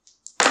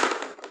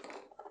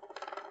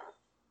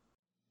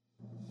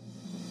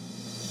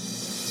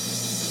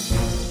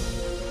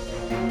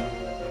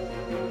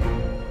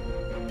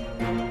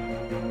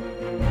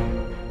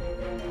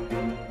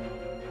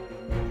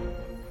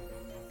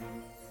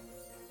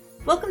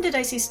Welcome to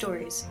Dicey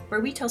Stories,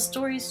 where we tell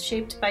stories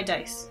shaped by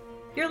dice.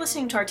 You're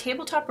listening to our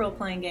tabletop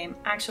role-playing game,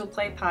 Actual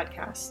Play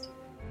Podcast.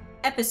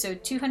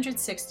 Episode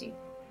 260.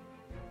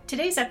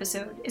 Today's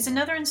episode is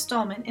another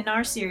installment in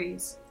our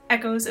series,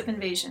 Echoes of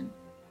Invasion,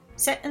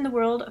 set in the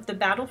world of the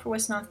Battle for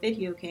Westnoth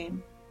video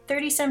game,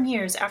 30-some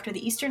years after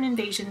the Eastern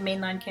Invasion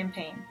mainline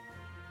campaign.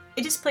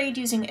 It is played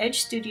using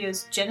Edge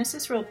Studios'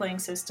 Genesis role-playing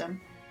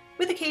system,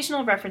 with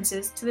occasional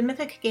references to the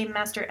Mythic Game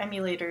Master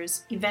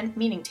emulator's event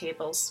meaning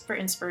tables for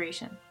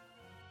inspiration.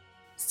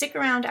 Stick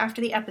around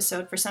after the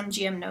episode for some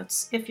GM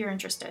notes if you're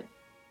interested.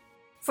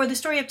 For the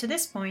story up to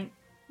this point,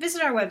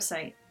 visit our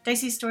website,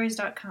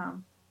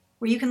 diceystories.com,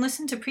 where you can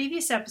listen to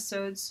previous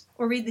episodes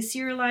or read the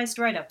serialized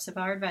write-ups of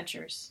our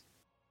adventures.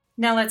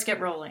 Now let's get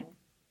rolling.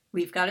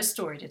 We've got a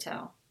story to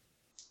tell.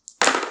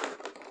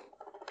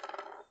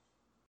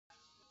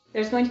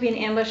 There's going to be an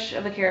ambush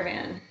of the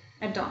caravan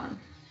at dawn.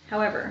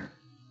 However,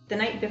 the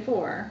night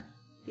before,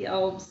 the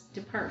elves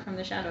depart from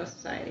the Shadow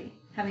Society,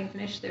 having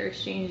finished their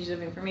exchanges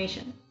of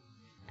information.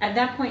 At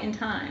that point in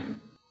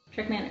time,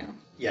 Trickmanu.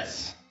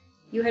 Yes.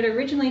 You had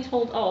originally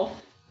told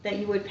Ulf that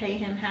you would pay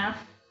him half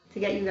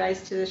to get you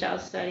guys to the Shadow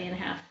Society and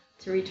half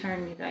to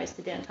return you guys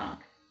to Dantonk.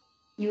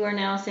 You are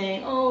now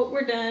saying, oh,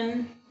 we're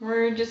done.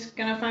 We're just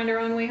going to find our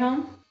own way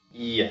home?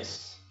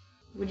 Yes.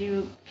 Would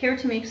you care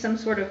to make some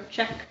sort of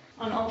check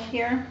on Ulf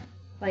here?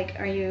 Like,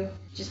 are you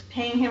just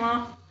paying him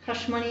off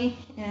hush money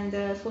and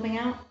slipping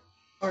out?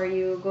 Or are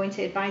you going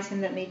to advise him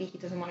that maybe he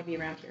doesn't want to be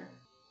around here?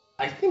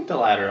 I think the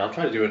latter. I'll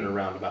try to do it in a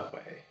roundabout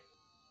way.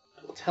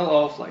 I will tell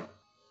Ulf,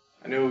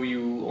 I know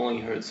you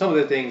only heard some of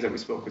the things that we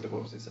spoke with the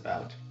woses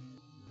about.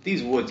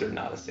 These woods are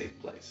not a safe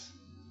place.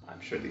 I'm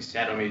sure these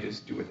shadow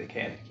mages do what they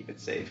can to keep it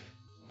safe.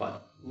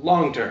 But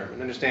long term,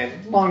 and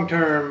understand, long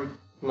term,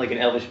 like an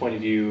elvish point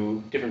of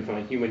view, different from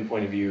a human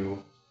point of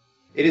view,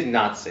 it is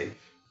not safe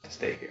to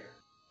stay here.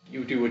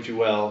 You do what you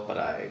will, but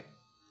I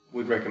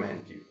would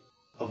recommend you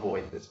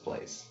avoid this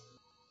place.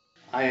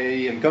 I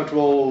am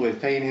comfortable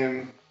with paying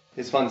him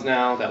his funds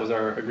now. That was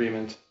our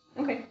agreement.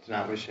 Okay. To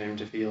not wish him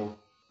to feel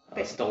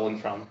stolen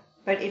from.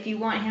 But if you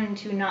want him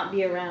to not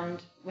be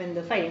around when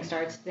the fighting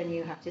starts, then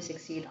you have to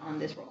succeed on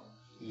this roll.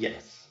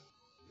 Yes.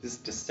 Is this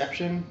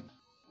deception?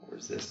 Or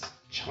is this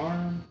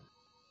charm?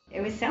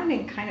 It was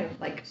sounding kind of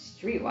like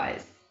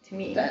streetwise to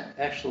me. That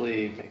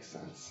actually makes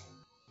sense.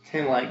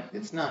 And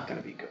it's not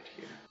going to be good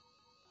here.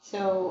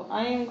 So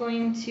I am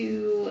going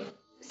to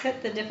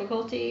set the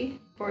difficulty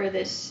for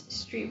this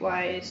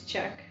streetwise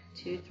check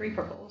to 3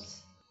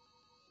 purples.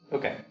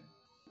 Okay.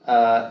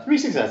 3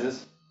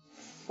 successes,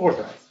 4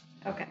 threats.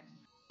 Okay.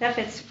 That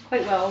fits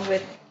quite well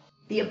with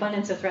the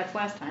abundance of threats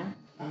last time.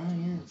 Oh,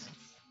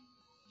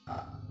 yes.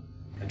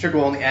 Trick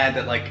will only add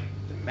that,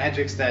 the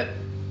magics that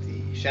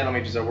the shadow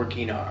mages are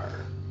working are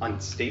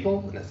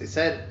unstable, and as they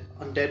said,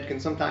 undead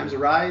can sometimes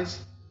arise.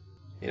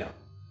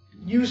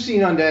 You've seen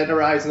undead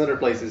arise in other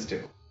places,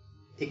 too.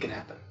 It can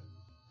happen.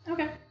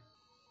 Okay.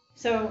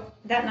 So,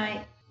 that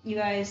night, you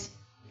guys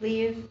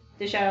leave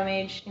the Shadow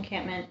Mage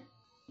encampment.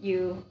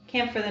 You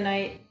camp for the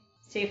night,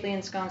 safely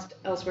ensconced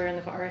elsewhere in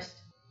the forest,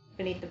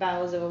 beneath the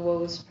boughs of a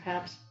wose,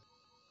 perhaps.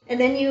 And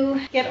then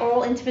you get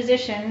all into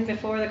position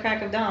before the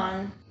crack of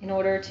dawn in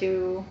order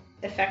to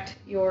effect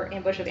your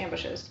ambush of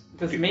ambushes.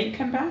 Does Mate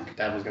come back?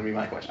 That was going to be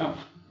my question. Oh.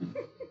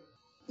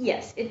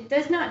 Yes, it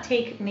does not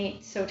take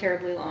Mate so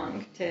terribly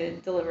long to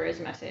deliver his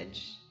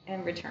message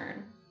and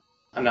return.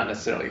 I'm not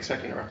necessarily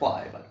expecting a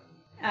reply,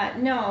 but...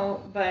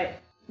 No,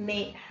 but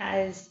Mate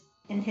has,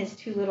 in his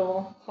 2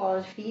 little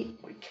clawed feet,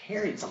 he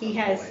carried something. He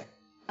has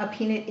a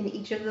peanut in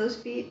each of those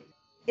feet.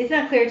 It's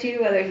not clear to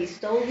you whether he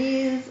stole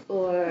these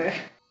or...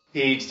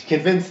 He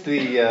convinced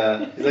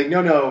the... he's like,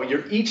 no,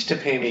 you're each to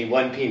pay me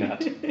 1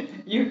 peanut.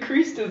 You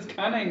increased his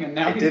cunning, and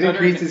now I did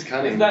increase his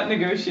cunning. Is that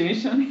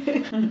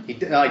negotiation?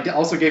 I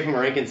also gave him a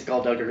rank in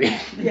skullduggery.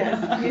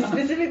 Yes, you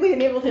specifically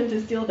enabled him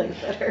to steal things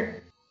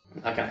better.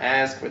 I'm not going to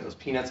ask where those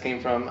peanuts came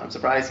from. I'm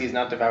surprised he's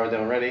not devoured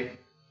them already.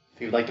 If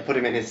he would like to put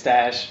him in his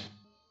stash.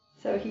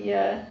 So he,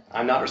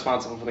 I'm not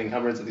responsible for the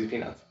encumbrance of these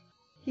peanuts.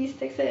 He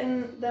sticks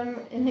them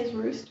in his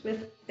roost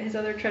with his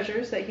other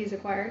treasures that he's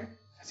acquired.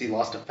 Has he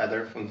lost a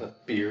feather from the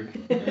beard?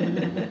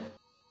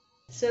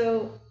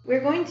 So, we're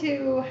going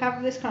to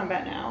have this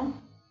combat now.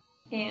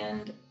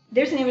 And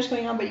there's an ambush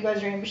going on, but you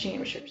guys are ambushing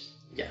ambushers.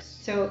 Yes.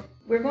 So,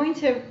 we're going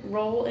to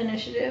roll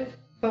initiative,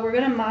 but we're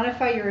going to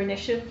modify your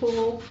initiative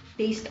pool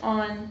based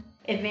on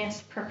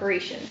advanced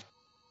preparation.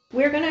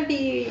 We're going to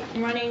be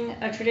running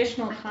a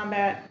traditional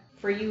combat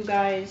for you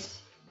guys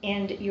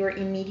and your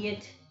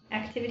immediate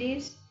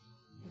activities.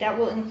 That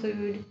will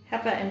include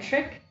Hepa and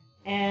Trick,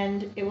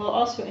 and it will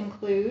also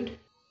include,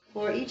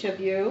 for each of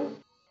you,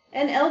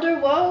 an Elder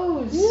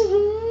Woes!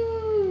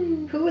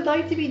 Woo-hoo! Who would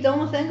like to be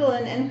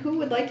Domothengelin and who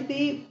would like to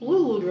be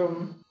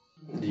Bluludrum?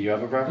 Do you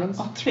have a preference?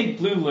 I'll take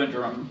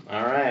Bluludrum.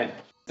 Alright.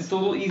 It's a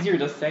little easier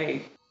to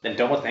say. Then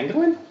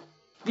Domothengelin?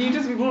 You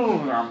just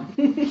Bluludrum.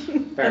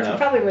 Fair enough.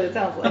 That's probably what it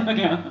sounds like.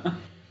 Yeah.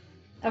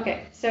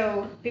 Okay,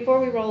 so before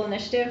we roll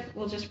initiative,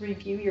 we'll just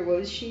review your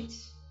woes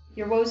sheets.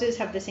 Your woses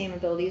have the same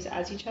abilities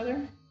as each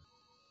other.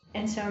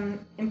 And some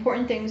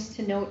important things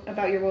to note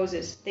about your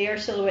woses. They are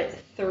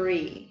silhouette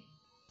 3.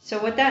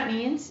 So what that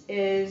means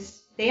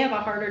is they have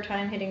a harder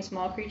time hitting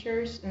small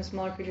creatures, and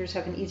smaller creatures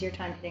have an easier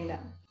time hitting them.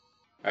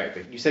 Alright,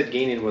 but you said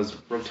Ganon was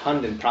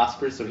rotund and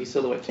prosperous, so he's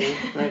silhouette 2,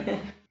 right?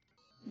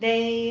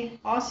 They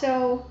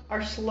also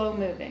are slow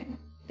moving.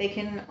 They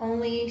can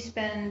only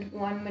spend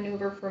 1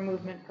 maneuver for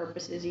movement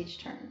purposes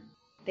each turn.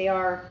 They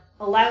are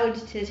allowed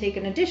to take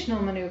an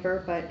additional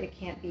maneuver, but it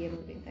can't be a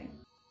moving thing.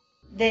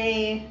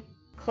 They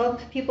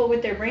club people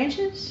with their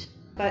branches,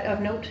 but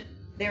of note,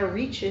 their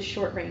reach is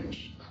short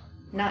range,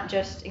 not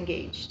just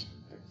engaged.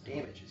 Their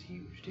damage is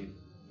huge, too.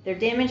 Their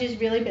damage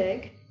is really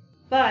big,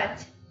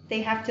 but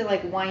they have to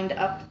wind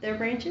up their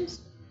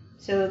branches.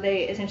 So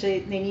they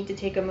need to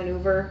take a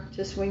maneuver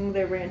to swing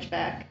their branch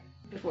back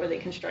before they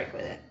can strike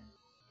with it.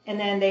 And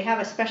then they have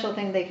a special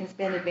thing they can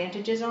spend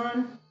advantages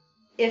on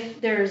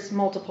if there's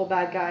multiple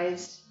bad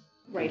guys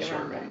right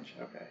around them.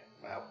 Okay,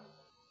 wow.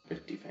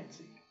 Pretty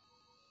fancy.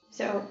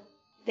 So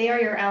they are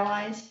your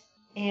allies,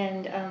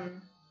 and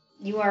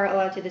you are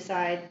allowed to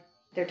decide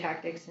their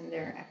tactics and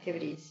their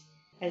activities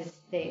as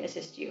they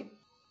assist you.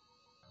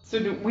 So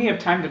do we have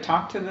time to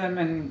talk to them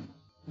and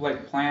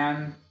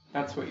plan?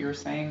 That's what you were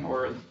saying,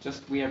 or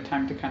just we have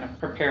time to kind of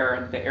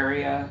prepare the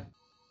area?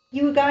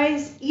 You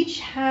guys each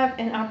have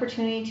an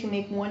opportunity to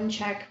make 1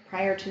 check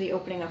prior to the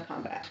opening of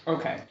combat.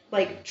 Okay.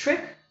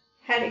 Trick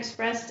had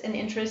expressed an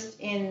interest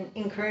in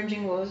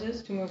encouraging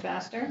woses to move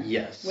faster.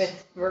 Yes.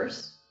 With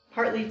verse,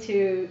 partly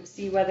to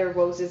see whether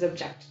woses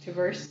object to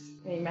verse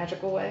in a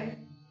magical way,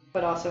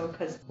 but also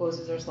because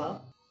woses are slow.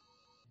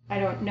 I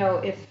don't know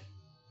if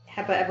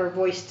Hepa ever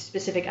voiced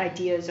specific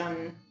ideas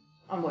on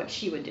what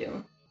she would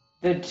do.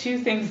 The 2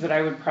 things that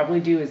I would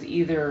probably do is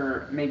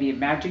either maybe a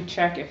magic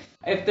check,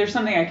 if there's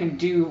something I can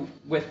do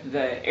with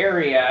the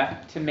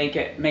area to make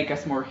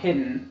us more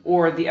hidden,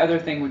 or the other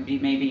thing would be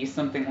maybe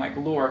something like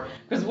lore.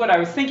 Because what I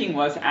was thinking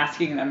was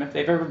asking them if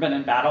they've ever been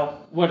in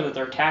battle, what are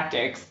their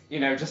tactics,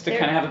 just to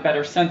kind of have a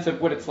better sense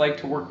of what it's like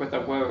to work with a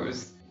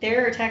wose.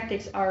 Their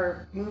tactics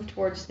are move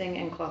towards thing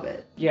and club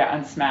it. Yeah,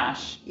 and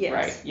smash. Yes.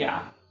 Right,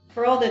 yeah.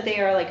 For all that they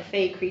are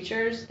fey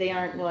creatures, they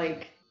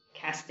aren't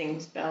casting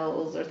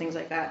spells or things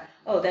like that.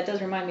 Oh, that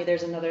does remind me,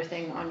 there's another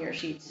thing on your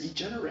sheets.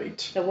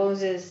 Regenerate. The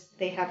woses,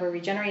 they have a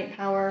regenerate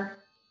power.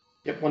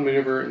 Yep, 1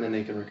 maneuver, and then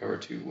they can recover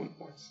 2 wound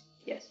points.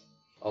 Yes.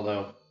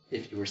 Although,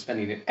 if you were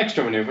spending an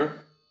extra maneuver,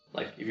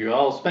 if you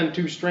all spend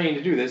 2 strain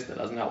to do this, that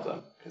doesn't help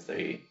them, because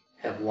they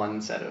have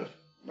 1 set of...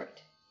 Right.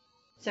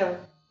 So,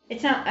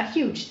 it's not a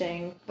huge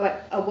thing,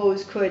 but a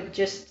wose could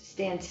just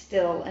stand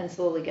still and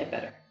slowly get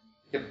better.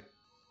 Yep.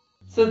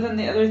 So then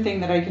the other thing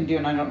that I can do,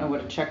 and I don't know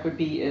what a check would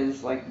be,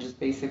 is just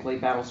basically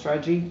battle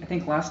strategy. I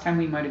think last time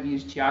we might have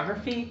used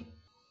geography.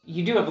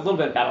 You do have a little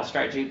bit of battle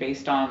strategy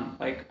based on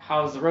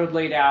how's the road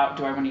laid out?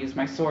 Do I want to use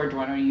my sword? Do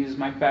I want to use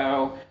my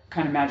bow? What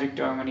kind of magic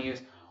do I want to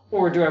use?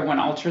 Or do I want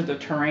to alter the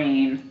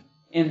terrain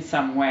in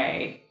some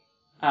way?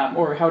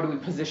 Or how do we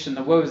position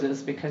the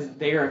woses? Because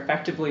they are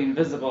effectively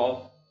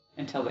invisible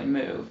until they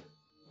move,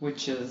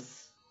 which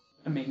is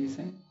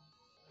amazing.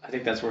 I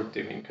think that's worth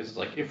doing, because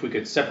if we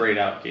could separate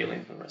out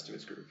Galen from the rest of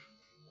his group,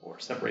 or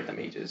separate the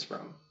mages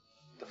from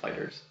the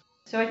fighters.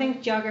 So I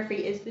think geography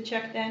is the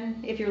check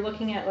then. If you're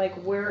looking at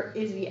where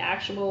is the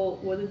actual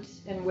woods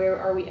and where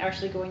are we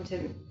actually going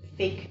to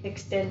fake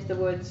extend the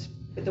woods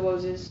with the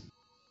woses.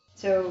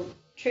 So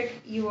Trick,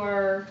 you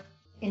are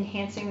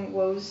enhancing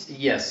woes.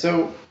 Yes,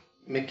 so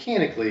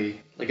mechanically,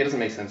 it doesn't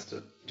make sense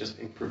to just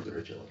improve their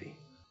agility.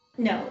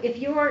 No, if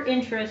your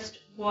interest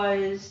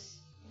was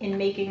in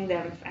making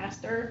them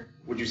faster.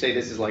 Would you say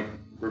this is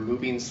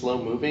removing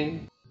slow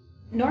moving?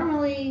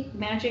 Normally,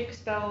 magic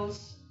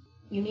spells,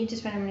 you need to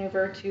spend a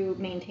maneuver to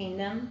maintain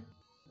them.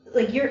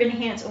 Your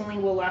enhance only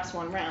will last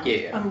 1 round.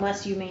 Yeah.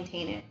 Unless you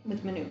maintain it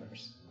with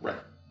maneuvers. Right.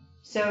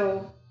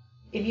 So,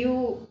 if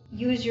you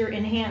use your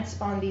enhance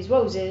on these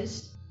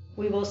woses,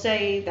 we will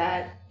say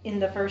that in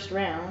the first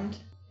round,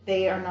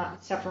 they are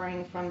not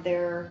suffering from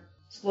their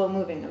slow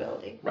moving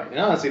ability. Right, and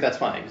honestly, that's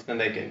fine, because then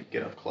they can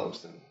get up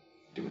close and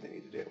do what they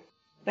need to do.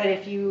 But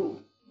if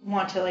you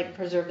want to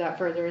preserve that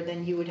further,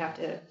 then you would have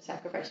to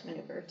sacrifice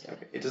maneuver.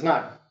 Okay. It does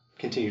not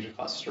continue to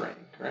cause strain,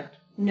 correct?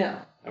 No.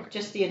 Okay.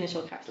 Just the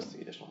initial casting. Just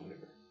the additional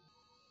maneuver.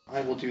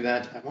 I will do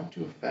that. I want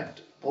to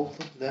affect both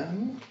of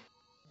them.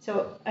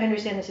 So I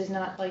understand this is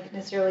not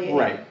necessarily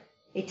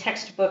a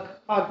textbook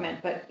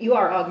augment, but you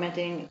are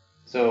augmenting.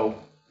 So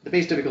the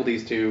base difficulty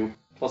is 2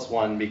 plus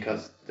 1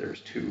 because there's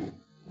 2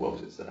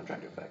 woses that I'm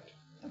trying to affect.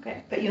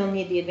 Okay, but you'll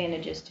need the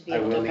advantages to be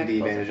able to affect both. I will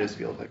need the advantages to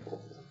be able to affect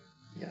both of them.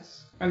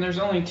 Yes. And there's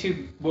only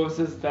 2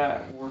 woses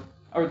that were...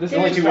 There's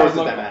only 2 woses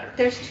that matter.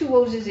 There's 2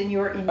 woses in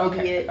your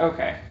immediate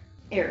okay.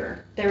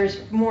 error.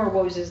 There's more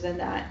woses than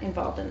that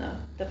involved in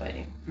the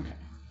fighting.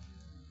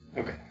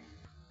 Okay.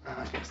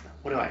 I guess not.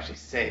 What do I actually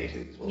say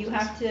to these woses? You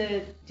have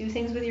to do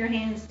things with your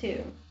hands,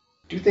 too.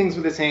 Do things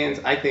with his hands.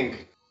 I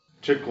think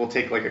Trick will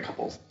take a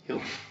couple...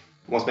 He'll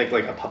almost make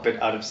a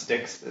puppet out of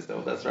sticks, as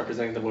though that's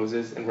representing the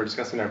woses, and we're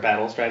discussing our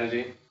battle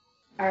strategy.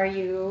 Are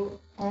you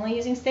only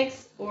using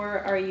sticks, or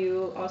are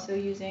you also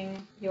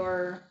using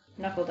your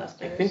knuckle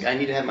dusters. I think I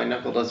need to have my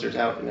knuckle dusters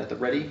out and at the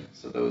ready,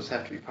 so those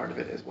have to be part of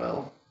it as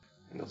well.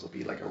 And those will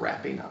be like a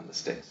wrapping on the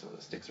sticks, so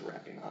the sticks are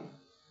wrapping on.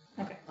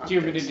 Okay. Do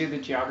you want me to do the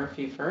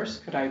geography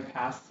first? Could I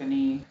pass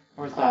any,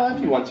 or is that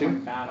if you want to.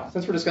 battle?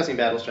 Since we're discussing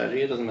battle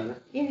strategy, it doesn't matter.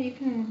 Yeah, you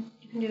can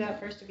do that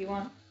first if you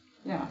want.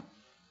 Yeah.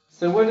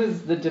 So what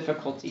is the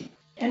difficulty?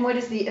 And what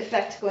is the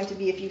effect going to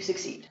be if you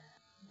succeed?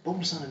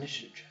 Bonus on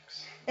initiative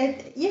checks.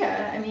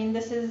 I mean,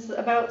 this is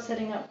about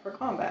setting up for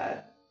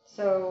combat.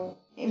 So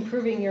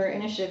improving your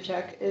initiative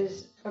check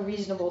is a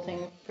reasonable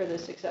thing for the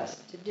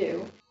success to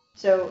do.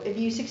 So if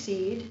you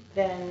succeed,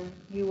 then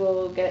you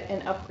will get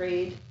an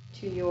upgrade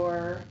to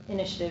your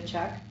initiative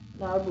check,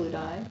 not a blue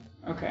die.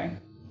 Okay.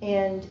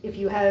 And if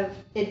you have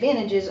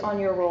advantages on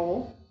your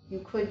roll, you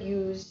could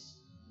use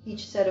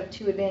each set of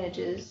 2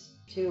 advantages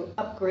to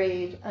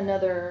upgrade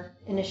another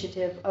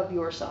initiative of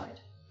your side.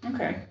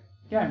 Okay.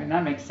 Yeah, I mean,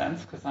 that makes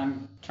sense, because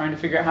I'm trying to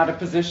figure out how to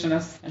position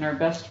us in our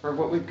best for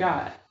what we've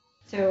got.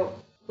 So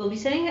we'll be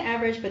setting an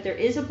average, but there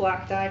is a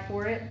black die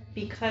for it,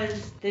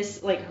 because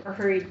this,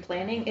 hurried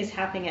planning is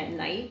happening at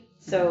night,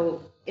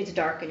 so it's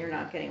dark and you're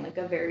not getting,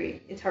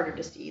 it's harder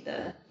to see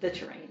the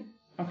terrain.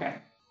 Okay.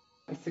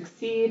 I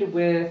succeed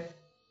with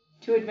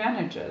 2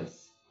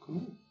 advantages.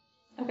 Cool.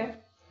 Okay.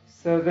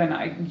 So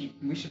then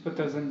we should put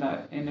those in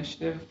the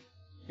initiative,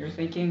 you're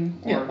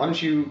thinking? Yeah, why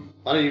don't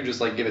you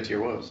just, give it to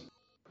your woes?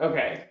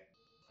 Okay.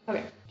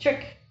 Okay,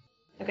 trick.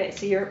 Okay,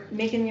 so you're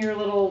making your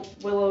little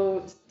willow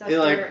duster.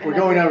 Yeah, we're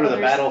going over the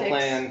battle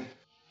plan.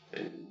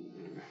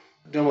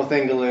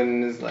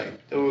 Domothengalin is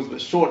those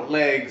with short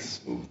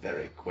legs move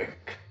very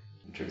quick.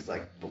 And Trick's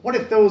but what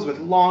if those with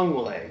long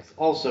legs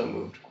also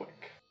moved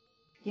quick?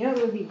 You know,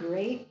 it would be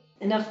great.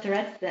 Enough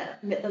threats that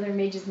other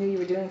mages knew you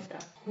were doing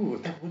stuff. Ooh,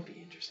 that would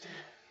be interesting.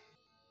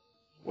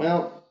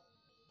 Well,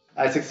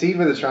 I succeed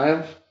with a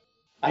triumph.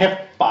 I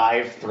have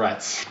 5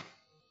 threats.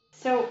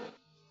 So...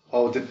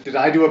 Oh, did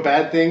I do a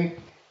bad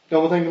thing,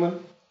 Domothengalin?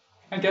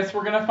 I guess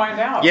we're going to find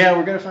out. Yeah,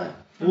 we're going to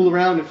fool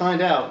around and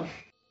find out.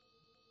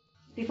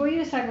 Before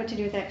you decide what to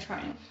do with that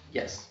triumph,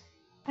 Yes.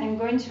 I'm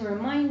going to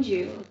remind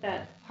you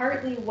that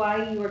partly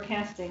why you were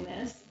casting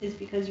this is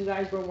because you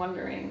guys were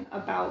wondering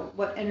about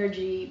what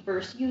energy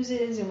burst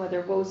uses and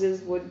whether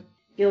woses would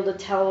be able to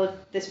tell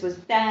if this was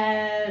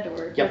bad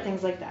or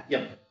things like that.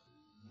 Yep.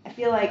 I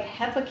feel like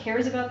Hepa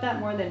cares about that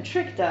more than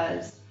Trick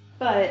does,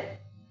 but...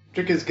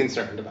 Trick is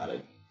concerned about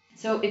it.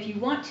 So if you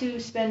want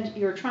to spend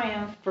your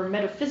triumph for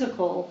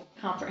metaphysical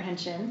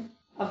comprehension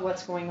of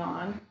what's going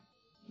on,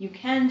 you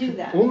can do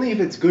that. Only if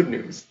it's good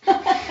news.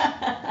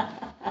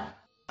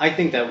 I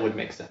think that would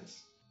make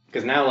sense.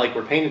 Because now,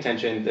 we're paying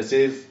attention. This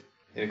is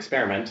an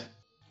experiment.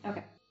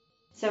 Okay.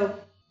 So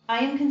I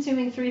am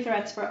consuming 3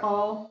 threats for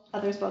all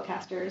other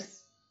spellcasters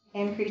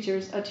and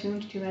creatures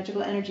attuned to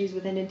magical energies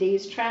within a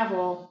day's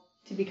travel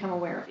to become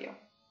aware of you.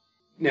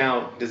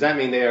 Now, does that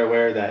mean they are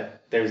aware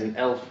that there's an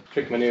elf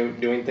Trick Manu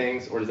doing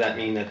things, or does that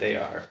mean that they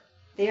are?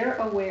 They're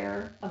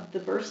aware of the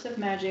burst of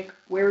magic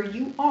where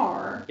you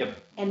are. Yep.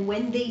 And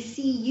when they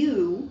see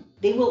you,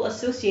 they will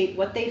associate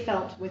what they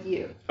felt with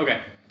you.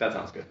 Okay, that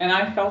sounds good. And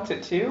I felt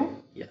it too?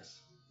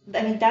 Yes.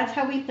 I mean, that's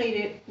how we played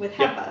it with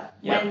Hepa.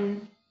 Yep.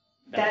 When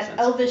That that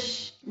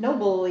elvish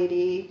noble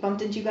lady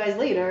bumped into you guys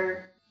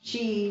later,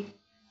 she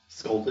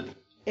Scolded.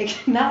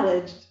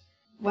 acknowledged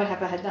what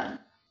Hepa had done.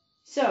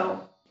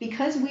 So,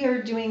 because we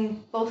are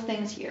doing both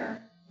things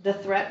here, the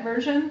threat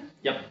version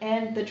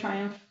and the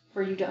triumph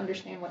for you to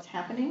understand what's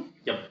happening,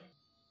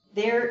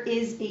 there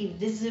is a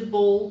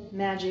visible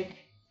magic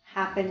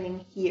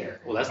happening here.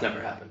 Well, that's never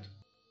happened.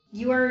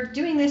 You are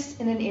doing this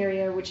in an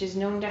area which is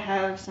known to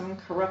have some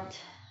corrupt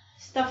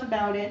stuff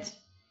about it.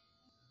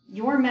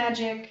 Your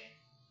magic,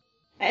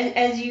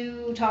 as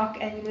you talk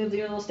and you move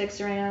your little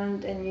sticks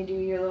around and you do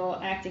your little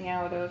acting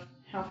out of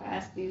how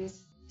fast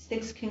these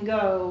sticks can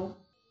go,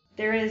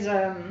 there is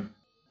a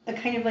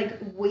kind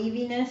of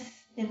waviness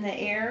in the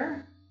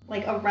air,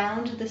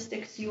 around the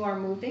sticks you are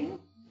moving.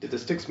 Did the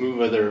sticks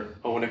move of their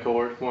own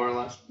accord, more or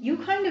less? You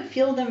kind of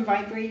feel them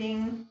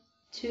vibrating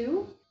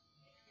too.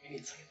 Maybe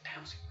it's like a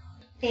dowsing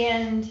rod.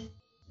 And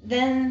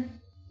then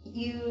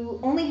you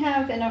only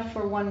have enough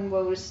for 1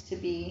 woes to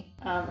be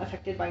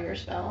affected by your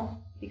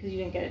spell, because you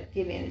didn't get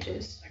the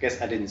advantages. I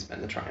guess I didn't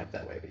spend the triumph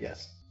that way, but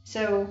yes.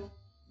 So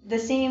the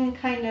same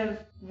kind of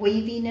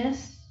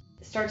waviness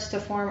starts to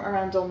form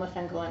around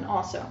Dolmathengalin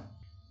also.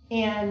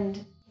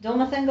 And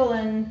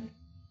Dolmathengalin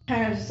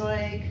kind of is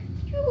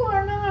you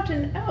are not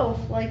an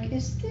elf like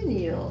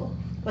Isthiniel.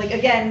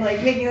 Again,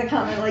 making the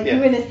comment,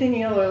 you and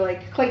Isthiniel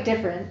are, quite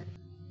different.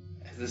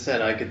 As I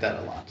said, I get that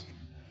a lot.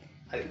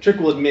 Trick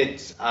will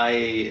admit I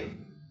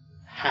am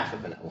half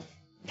of an elf.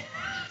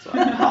 So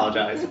I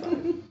apologize if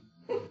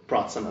I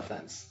brought some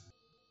offense.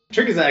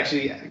 Trick is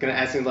actually going to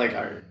ask him,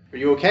 are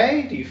you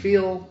okay? Do you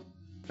feel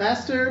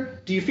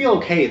faster? Do you feel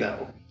okay,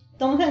 though?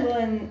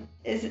 Dolmathengalin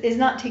is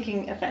not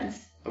taking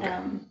offense. Okay.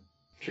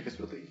 Trick is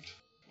relieved.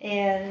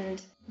 And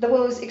the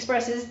woes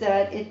expresses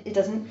that it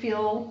doesn't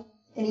feel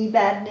any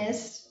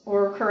badness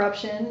or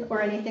corruption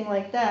or anything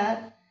like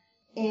that.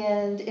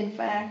 And in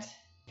fact,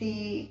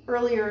 the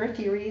earlier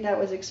theory that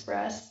was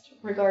expressed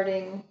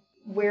regarding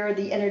where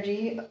the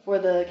energy for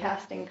the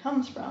casting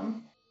comes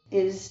from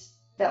is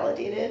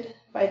validated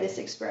by this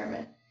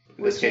experiment.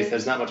 In this case,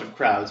 there's not much of a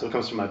crowd, so it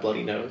comes from my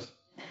bloody nose.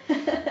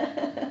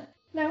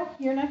 No,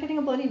 you're not getting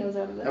a bloody nose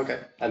out of this. Okay.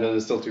 I know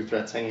there's still 2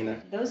 threats hanging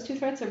there. Those 2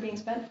 threats are being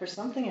spent for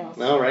something else.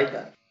 All right,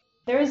 then.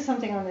 There is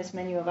something on this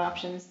menu of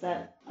options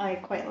that I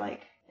quite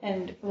like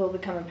and will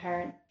become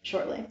apparent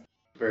shortly.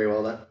 Very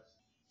well, then.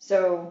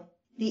 So,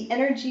 the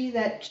energy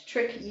that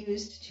Trick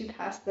used to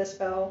cast the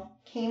spell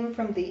came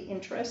from the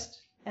interest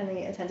and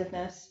the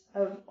attentiveness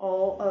of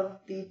all of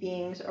the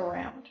beings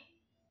around.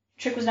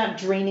 Trick was not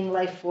draining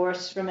life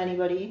force from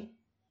anybody,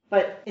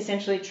 but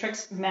essentially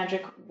Trick's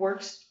magic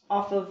works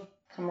off of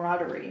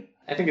camaraderie.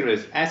 I think it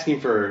was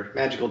asking for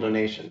magical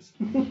donations.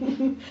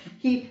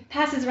 He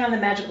passes around the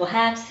magical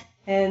hat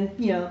and,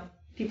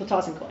 people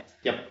tossing coins.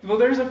 Yep. Well,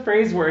 there's a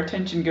phrase where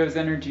attention goes,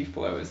 energy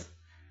flows.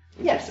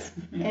 Yes,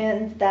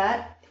 and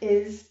that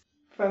is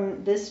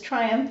from this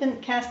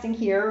triumphant casting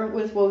here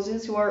with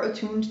woses who are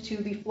attuned to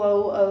the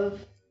flow of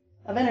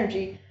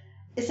energy.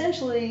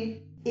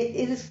 Essentially, it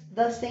is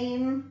the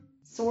same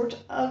sort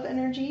of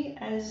energy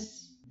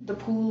as the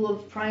pool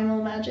of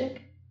primal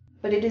magic,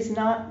 but it is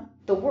not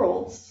the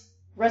world's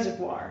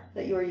reservoir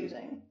that you are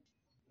using.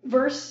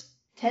 Verse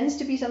tends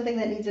to be something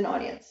that needs an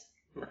audience.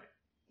 Right.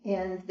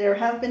 And there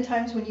have been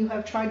times when you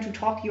have tried to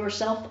talk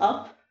yourself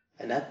up.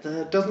 And that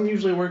doesn't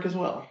usually work as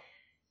well.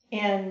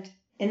 And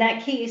in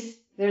that case,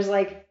 there's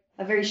like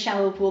a very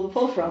shallow pool to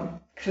pull from.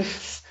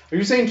 Are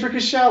you saying Trick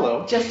is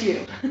shallow? Just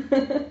you.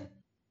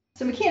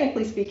 So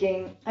mechanically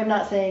speaking, I'm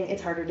not saying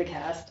it's harder to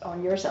cast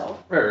on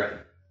yourself. Right.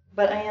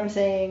 But I am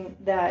saying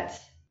that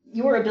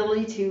your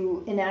ability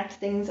to enact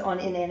things on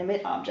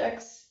inanimate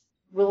objects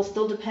will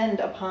still depend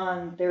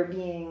upon there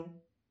being,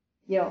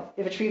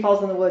 if a tree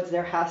falls in the woods,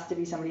 there has to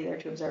be somebody there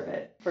to observe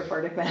it for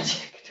bardic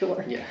magic to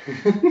work. Yeah.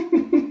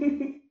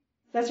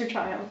 That's your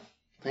triumph.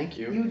 Thank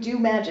you. You do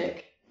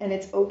magic, and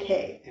it's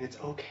okay. And it's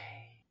okay.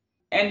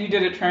 And you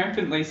did it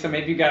triumphantly, so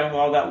maybe you got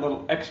all that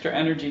little extra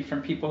energy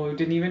from people who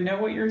didn't even know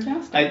what you were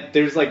casting.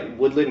 There's like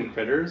woodland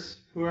critters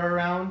who are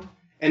around,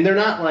 and they're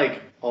not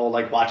like all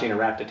like watching a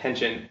rapt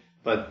attention,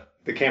 but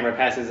the camera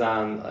passes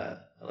on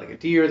like a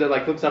deer that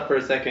like looks up for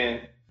a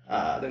second.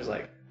 There's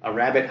like a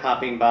rabbit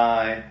hopping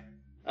by.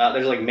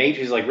 There's like mate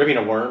who's like ripping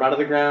a worm out of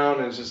the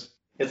ground, and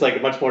it's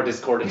like much more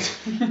discordant.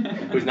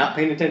 Who's not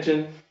paying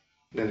attention,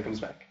 then it comes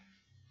back.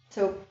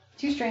 So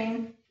 2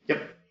 strain.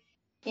 Yep.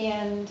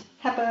 And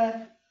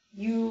Hepa,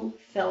 you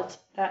felt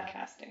that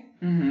casting.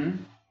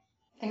 Mm-hmm.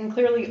 And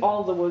clearly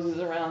all the woses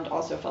around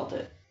also felt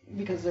it,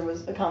 because there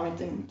was a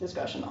commenting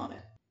discussion on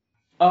it.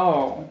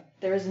 Oh.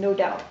 There is no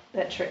doubt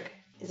that Trick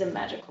is a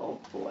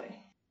magical boy.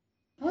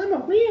 I'm a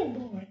real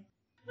boy.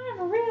 I'm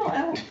a real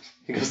elf.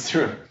 He goes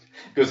through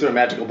a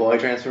magical boy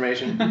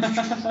transformation.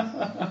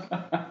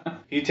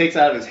 He takes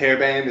out his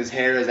hairband. His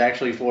hair is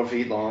actually 4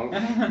 feet long.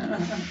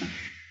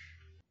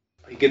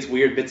 He gets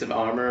weird bits of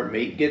armor.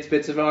 Mate gets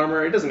bits of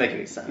armor. It doesn't make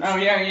any sense. Oh,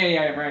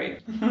 yeah,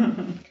 right.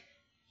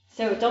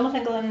 So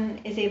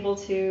Dolmathenglin is able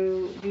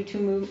to do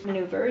 2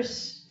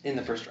 maneuvers In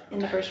the first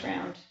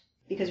round.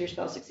 Because your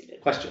spell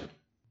succeeded. Question.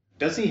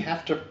 Does he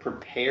have to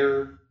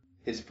prepare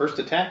his first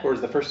attack, or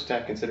is the first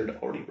attack considered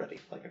already ready,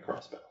 like a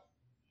crossbow?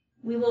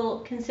 We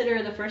will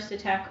consider the first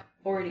attack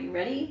already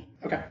ready.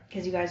 Okay.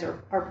 Because you guys are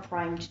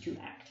primed to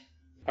act.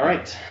 All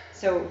right.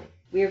 So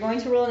we are going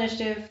to roll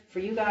initiative for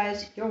you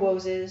guys, your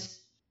woses,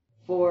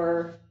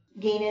 for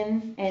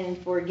Ganon, and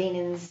for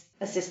Ganon's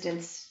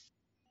assistance.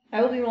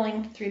 I will be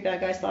rolling 3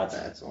 bad guy slots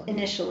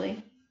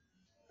initially.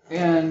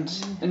 And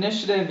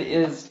initiative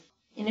is...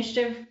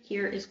 Initiative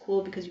here is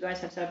cool because you guys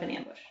have set up an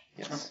ambush.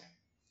 Yes.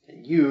 Okay.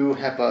 And you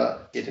have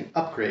get an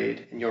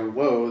upgrade, and your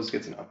woes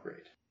gets an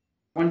upgrade.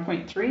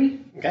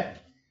 1.3? Okay.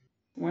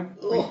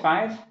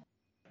 1.5?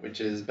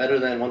 Which is better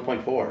than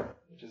 1.4,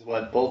 which is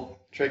what both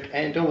Trick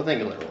and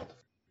Dolmathenglin rolled.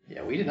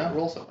 Yeah, we did not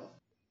roll so well.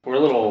 We're a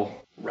little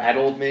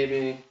rattled,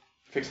 maybe.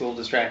 Trick's a little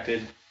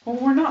distracted. Well,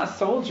 we're not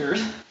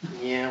soldiers.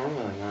 Yeah, we're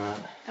really not.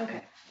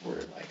 Okay. We're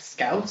like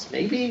scouts,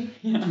 maybe?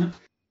 Yeah.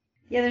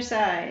 The other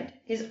side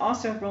is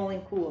also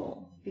rolling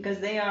cool, because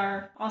they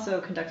are also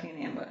conducting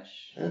an ambush.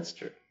 That's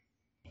true.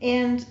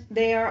 And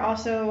they are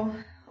also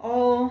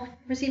all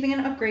receiving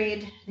an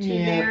upgrade to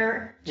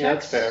their checks. Yeah,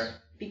 that's fair.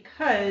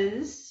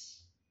 Because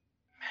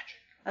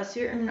a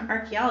certain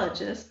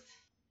archaeologist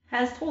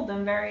has told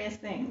them various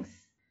things.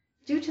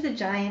 Due to the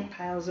giant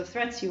piles of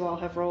threats you all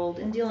have rolled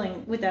in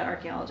dealing with that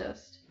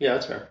archaeologist. Yeah,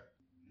 that's fair.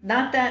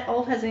 Not that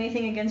Ulf has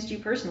anything against you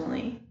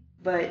personally,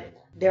 but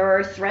there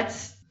are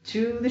threats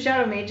to the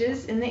Shadow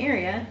Mages in the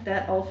area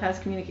that Ulf has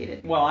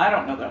communicated. Well, I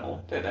don't know that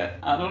Ulf did it.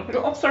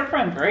 Ulf's our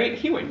friend, right?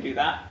 He wouldn't do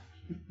that.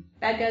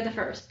 Bad guy the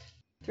first.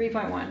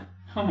 3.1.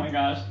 Oh my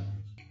gosh.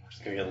 We're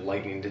just gonna get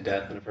lightning to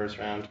death in the first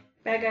round.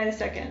 Bad guy the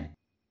second.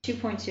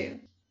 2.2.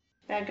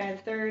 Bad guy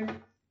the third.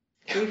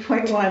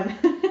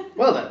 3.1.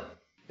 Well then.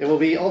 It will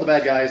be all the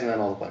bad guys and then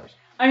all the players.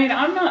 I mean,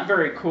 I'm not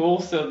very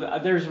cool, so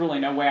there's really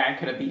no way I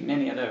could have beaten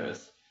any of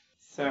those.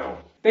 So,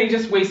 they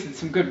just wasted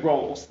some good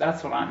rolls.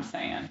 That's what I'm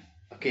saying.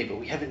 Okay, but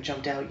we haven't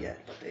jumped out yet,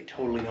 but they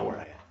totally know where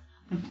I am.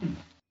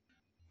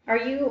 Are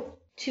you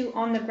two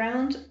on the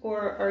ground,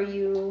 or are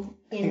you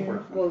I think we're in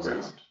on the woses?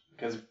 ground.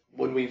 Because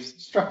when we've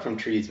struck from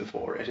trees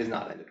before, it has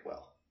not ended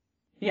well.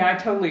 Yeah, I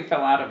totally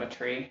fell out of a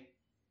tree.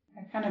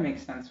 That kind of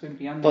makes sense. We'd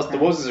be on the Plus, the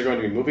ground. woses are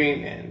going to be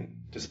moving, and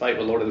despite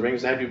what Lord of the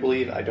Rings had you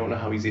believe, I don't know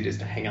how easy it is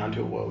to hang on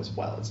to a wose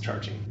while it's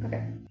charging.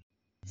 Okay.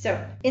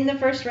 So, in the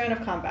first round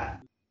of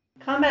combat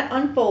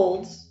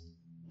unfolds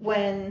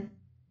when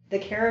the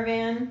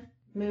caravan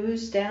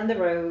moves down the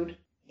road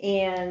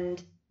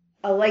and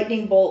a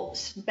lightning bolt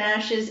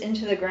smashes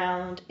into the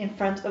ground in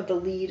front of the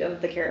lead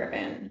of the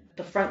caravan,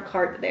 the front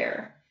cart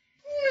there.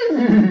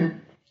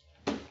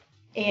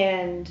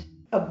 And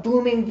a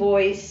booming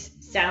voice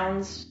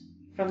sounds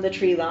from the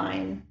tree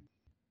line.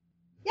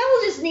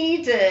 Y'all just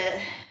need to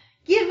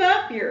give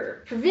up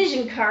your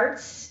provision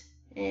carts,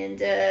 and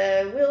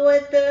we'll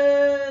let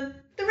the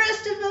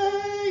rest of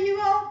you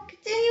all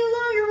continue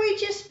along your way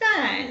just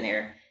fine.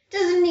 There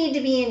doesn't need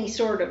to be any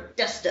sort of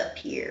dust up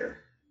here.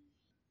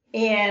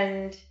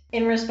 And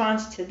in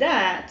response to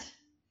that,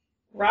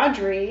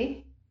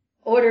 Rodri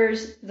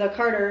orders the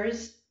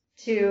carters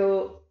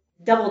to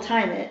double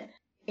time it,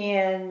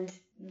 and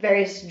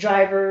various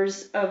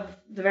drivers of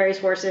the various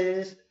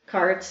horses,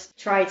 carts,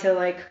 try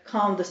to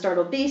calm the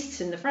startled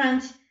beasts in the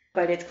front,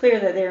 but it's clear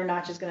that they're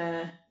not just going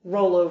to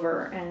roll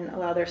over and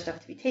allow their stuff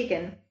to be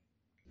taken.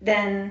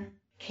 Then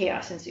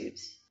chaos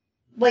ensues.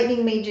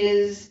 Lightning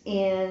mages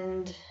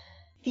and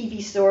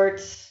thiefy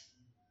sorts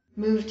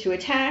move to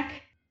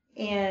attack,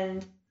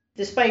 and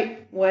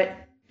despite what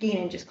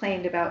Geenan just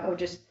claimed about,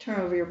 just turn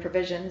over your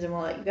provisions and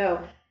we'll let you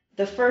go,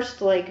 the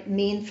first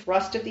main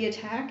thrust of the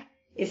attack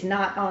is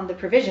not on the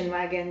provision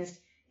wagons,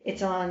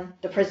 it's on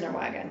the prisoner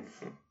wagons.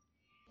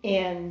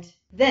 And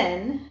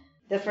then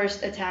the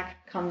first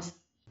attack comes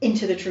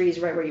into the trees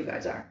right where you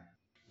guys are.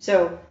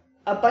 So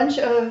a bunch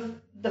of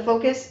the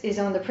focus is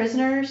on the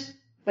prisoners,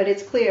 but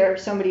it's clear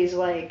somebody's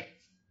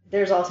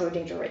there's also a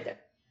danger right there.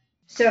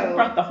 So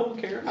Brought the whole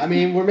caravan. I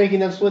mean, we're making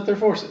them split their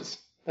forces.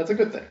 That's a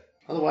good thing.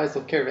 Otherwise,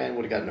 the caravan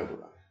would have gotten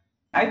overrun.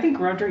 I think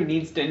Rodri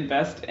needs to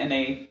invest in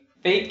a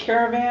fake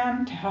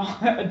caravan,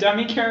 a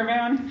dummy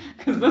caravan,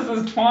 because this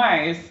is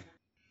twice.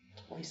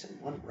 Twice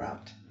in one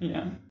route.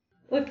 Yeah.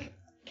 look,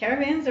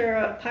 caravans are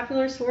a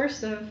popular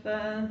source of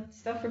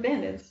stuff for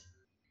bandits.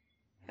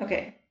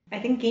 Okay, I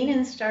think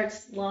Geenan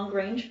starts long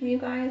range from you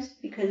guys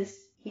because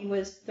he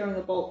was throwing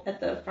a bolt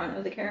at the front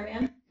of the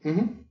caravan.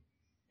 Mm-hmm.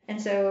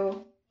 And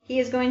so he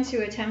is going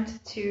to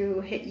attempt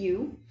to hit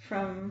you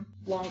from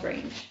long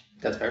range.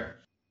 That's fair.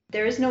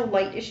 There is no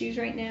light issues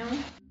right now.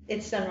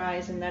 It's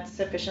sunrise, and that's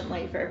sufficient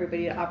light for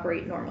everybody to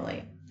operate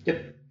normally.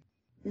 Yep.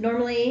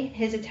 Normally,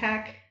 his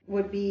attack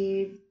would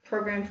be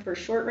programmed for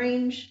short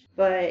range,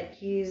 but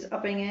he's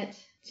upping it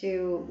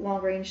to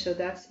long range, so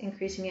that's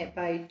increasing it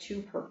by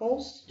 2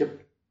 purples. Yep.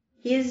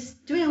 He is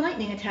doing a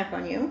lightning attack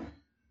on you,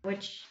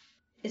 which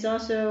is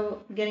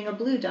also getting a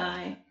blue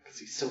die. Because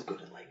he's so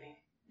good at lightning.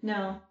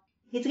 No,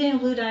 he's getting a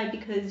blue die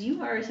because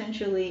you are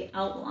essentially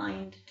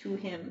outlined to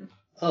him.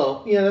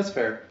 Oh, yeah, that's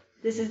fair.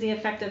 This is the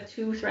effect of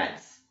 2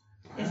 threats.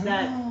 Is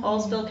that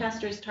all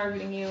spellcasters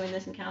targeting you in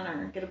this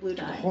encounter get a blue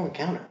The die. whole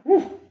encounter.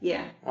 Woo.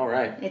 Yeah, All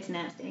right. it's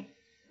nasty.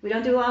 We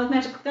don't do a lot of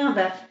magical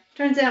combat.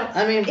 Turns out,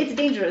 I mean, it's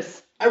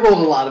dangerous. I rolled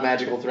a lot of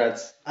magical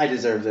threats. I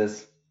deserve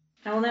this.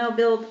 I will now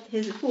build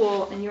his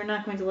pool, and you're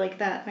not going to like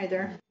that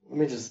either. Let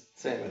me just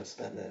say I'm going to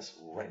spend this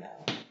right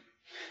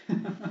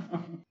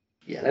now.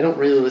 Yeah, and I don't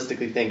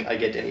realistically think I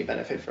get any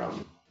benefit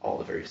from all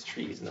the various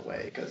trees in the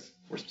way, because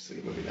we're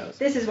specifically moving those.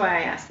 This is why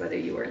I asked whether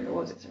you were in the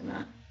woses or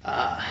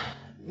not.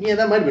 Yeah,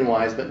 that might have been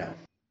wise, but no.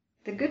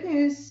 The good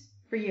news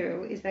for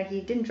you is that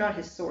he didn't draw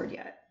his sword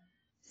yet.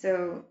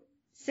 So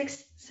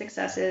 6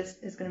 successes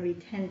is going to be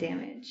 10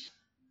 damage.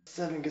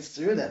 7 gets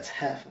through, that's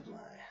half of my...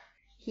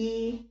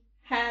 He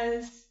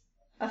has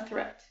a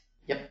threat.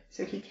 Yep.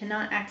 So he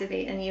cannot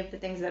activate any of the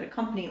things that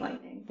accompany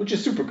lightning. Which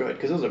is super good,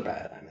 because those are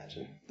bad, I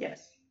imagine.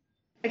 Yes.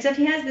 Except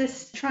he has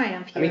this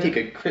triumph here. I mean, he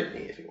could crit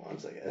me if he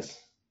wants, I guess.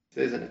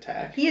 It is an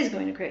attack. He is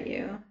going to crit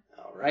you.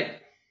 All right.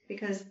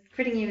 Because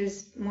critting you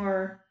is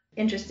more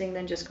interesting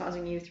than just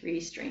causing you 3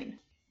 strain,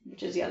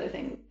 which is the other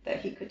thing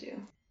that he could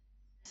do.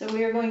 So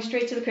we are going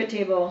straight to the crit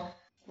table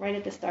right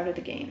at the start of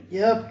the game.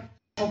 Yep.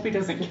 Hope he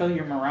doesn't kill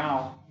your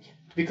morale.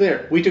 To be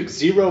clear, we took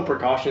 0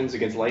 precautions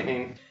against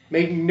lightning,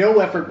 made no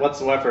effort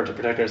whatsoever to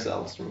protect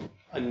ourselves from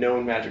a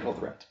known magical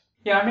threat.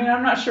 Yeah, I mean,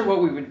 I'm not sure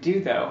what we would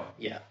do, though.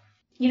 Yeah.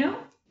 You know,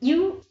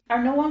 you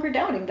are no longer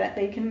doubting that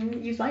they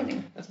can use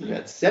lightning. That's pretty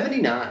bad.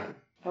 79.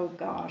 Oh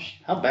gosh.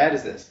 How bad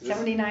is this?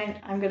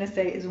 79, I'm going to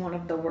say, is one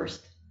of the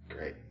worst.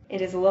 Great.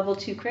 It is a level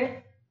 2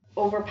 crit,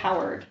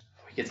 overpowered.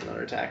 Oh, he gets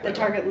another attack. The right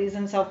target leaves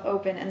himself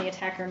open, and the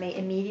attacker may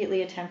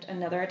immediately attempt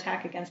another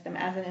attack against them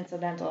as an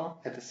incidental,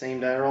 At the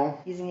same die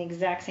roll. using the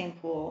exact same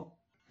pool.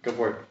 Go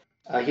for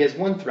it. He has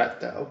 1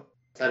 threat, though.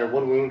 It's either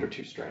 1 wound or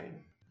 2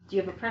 strain. Do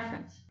you have a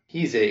preference?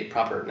 He's a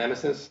proper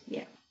nemesis.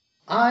 Yeah.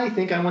 I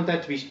think I want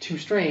that to be 2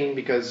 strain,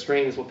 because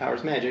strain is what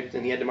powers magic,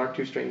 and he had to mark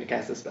 2 strain to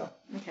cast this spell.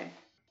 Okay.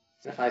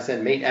 If I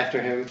said mate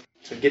after him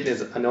to get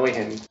his annoy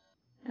him.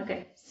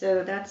 Okay,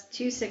 so that's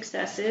 2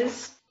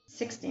 successes.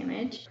 6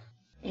 damage.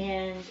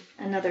 And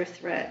another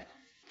threat.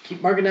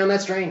 Keep marking down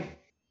that strain.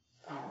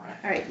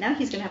 Alright, now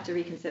he's going to have to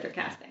reconsider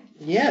casting.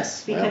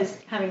 Yes. Because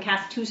having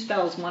cast 2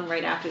 spells, one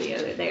right after the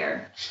other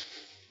there,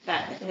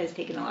 that has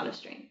taken a lot of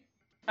strain.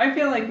 I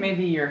feel like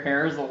maybe your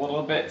hair is a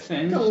little bit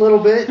singed. A little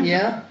bit,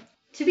 yeah.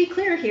 To be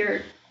clear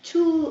here,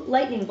 2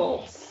 lightning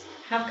bolts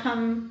have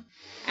come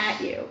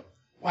at you.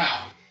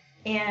 Wow.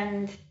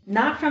 And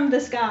not from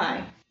this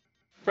guy.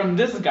 From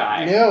this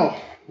guy.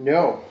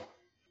 No.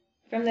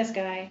 From this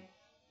guy.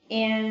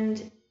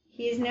 And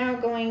he's now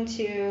going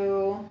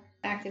to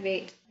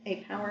activate a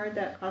power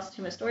that costs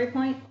him a story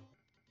point.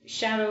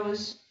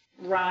 Shadows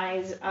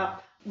rise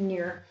up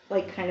near,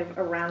 like, kind of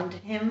around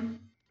him.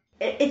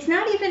 It's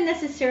not even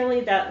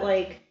necessarily that,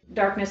 like,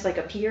 darkness, like,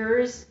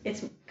 appears.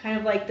 It's kind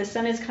of like the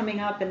sun is coming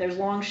up and there's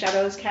long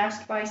shadows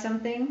cast by some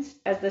things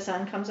as the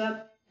sun comes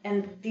up.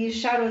 And these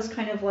shadows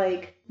kind of,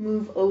 like,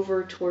 move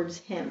over towards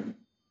him.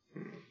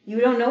 You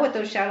don't know what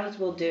those shadows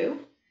will do,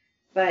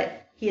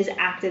 but he has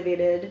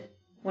activated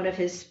one of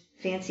his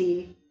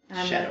fancy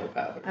shadow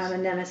powers. I'm a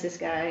nemesis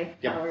guy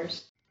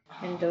powers.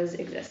 And those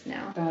exist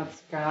now.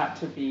 That's got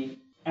to be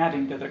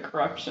adding to the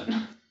corruption.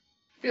 I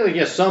feel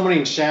like,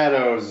 summoning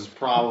shadows is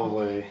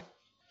probably...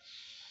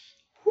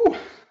 Whew.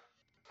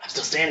 I'm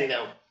still standing,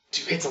 though.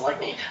 2 hits of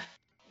lightning.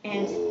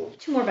 And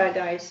 2 more bad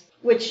guys,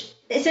 which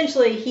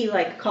essentially he,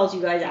 like, calls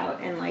you guys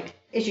out and, like,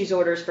 issues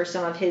orders for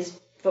some of his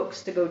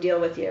folks to go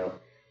deal with you.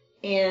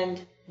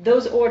 And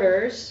those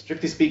orders...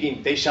 Strictly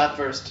speaking, they shot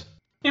first.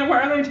 Yeah,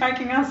 why are they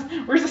attacking us?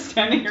 We're just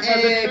standing here by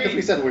the tree. Because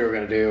we said we were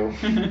going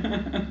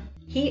to do.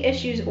 He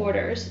issues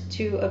orders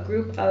to a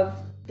group of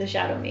the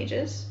Shadow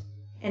Mages.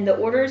 And the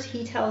orders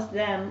he tells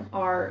them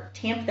are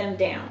tamp them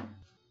down.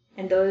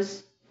 And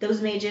those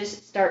mages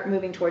start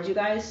moving towards you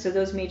guys. So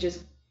those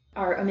mages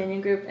are a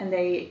minion group and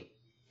they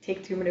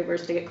take 2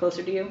 maneuvers to get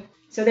closer to you.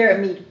 So they're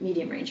at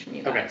medium range from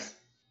you guys.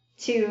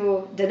 Okay.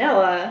 To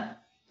Danella,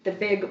 the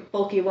big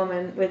bulky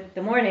woman with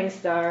the Morning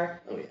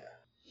Star. Oh, yeah.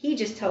 He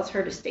just tells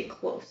her to stay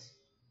close.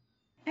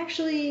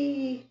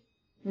 Actually,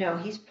 no,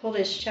 he's pulled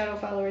his shadow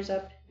followers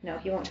up. No,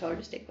 he won't tell her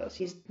to stay close.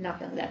 He's not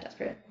feeling that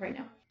desperate right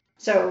now.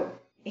 So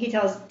he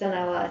tells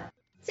Danella,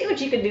 see what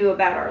you can do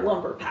about our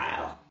lumber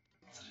pile.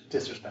 Such a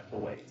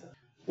disrespectful way to...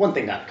 One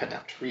thing not to cut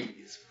down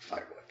trees for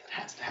firewood. That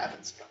has to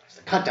happen sometimes.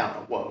 To cut down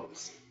a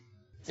woes.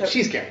 So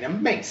she's carrying a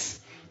mace.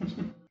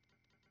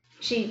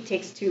 She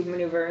takes 2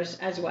 maneuvers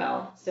as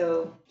well.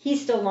 So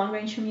he's still long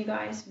range from you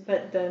guys,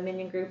 but the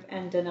minion group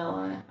and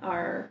Danella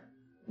are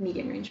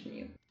medium range from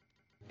you.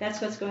 That's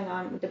what's going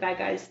on with the bad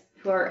guys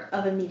who are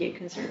of immediate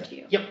concern to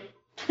you. Yep.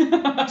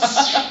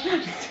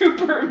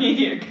 Super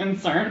immediate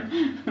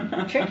concern.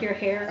 Trick, your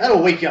hair.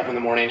 That'll wake you up in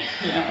the morning.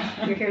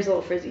 Yeah. Your hair's a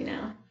little frizzy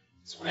now.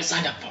 That's what I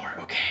signed up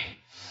for. Okay.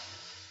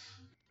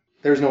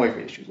 There's no way for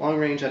me to shoot long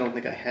range. I don't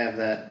think I have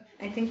that.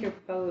 I think your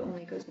bow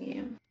only goes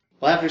medium.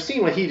 Well, after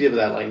seeing what he did with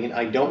that lightning,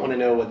 I don't want to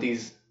know what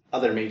these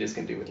other mages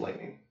can do with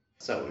lightning.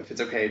 So if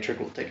it's okay, Trick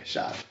will take a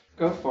shot.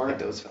 Go for at it.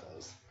 those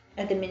fellows.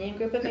 At the minion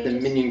group of At mages? the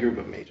minion group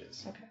of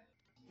mages. Okay.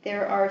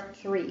 There are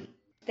 3.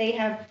 They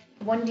have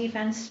 1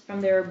 defense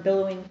from their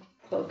billowing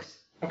cloaks.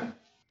 Okay.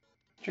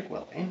 Trick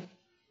well, aim.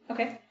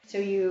 Okay. So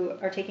you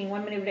are taking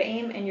 1 maneuver to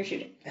aim and you're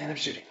shooting. And I'm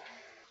shooting.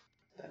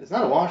 That is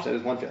not a wash, that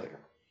is 1 failure.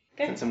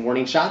 Okay. Send some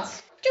warning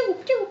shots. Pew,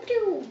 pew,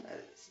 pew.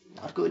 That is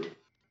not good.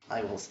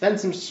 I will spend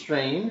some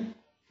strain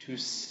to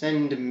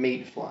send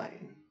mate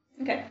flying.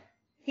 Okay.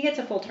 He gets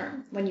a full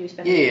turn when you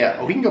spend Yeah.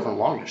 Oh, he can go from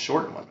long to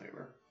short in 1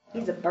 maneuver.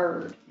 He's a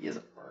bird. He is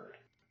a bird.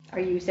 Are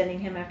you sending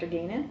him after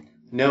Ganon?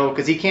 No,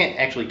 because he can't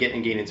actually get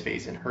in Ganon's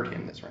face and hurt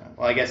him this round.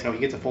 Well, I guess no, he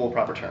gets a full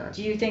proper turn.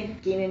 Do you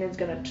think Ganon is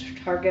going to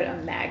target a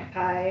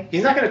magpie?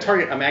 He's not going to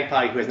target a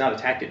magpie who has not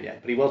attacked him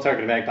yet, but he will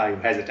target a magpie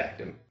who has attacked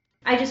him.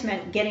 I just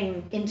meant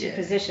getting into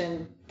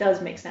position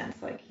does make sense.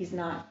 Like, he's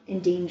not in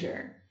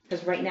danger.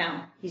 Because right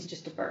now, he's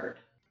just a bird.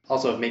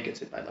 Also, if Mate gets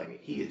hit by lightning,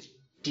 he is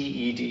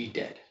DED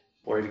dead.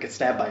 Or if he gets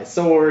stabbed by a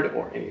sword,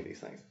 or any of these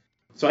things.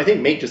 So I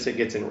think Mate just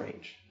gets in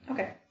range.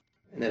 Okay.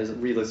 And that is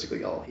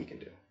realistically all he can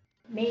do.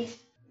 Mate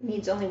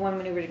needs only 1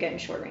 maneuver to get in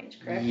short range,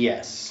 correct?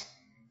 Yes.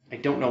 I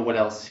don't know what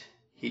else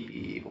he'd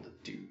be able to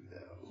do,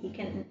 though. He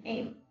can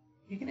aim.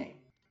 He can aim.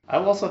 I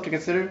will also have to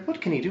consider,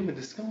 what can he do with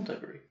his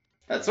skullduggery?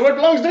 That sword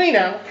belongs to me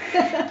now!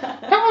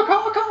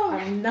 Caw.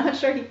 I'm not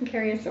sure he can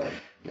carry a sword.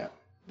 No.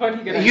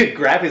 But he He could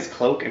grab his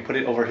cloak and put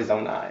it over his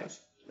own eyes.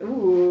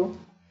 Ooh.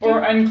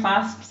 Or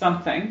unclasp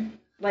something.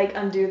 Like,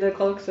 undo the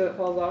cloak so it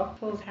falls off.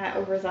 Pull his hat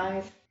over his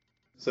eyes.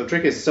 So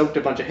Trick has soaked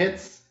a bunch of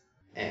hits,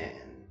 and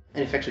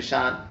an effectual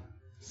shot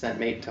sent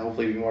Mate to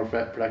hopefully be more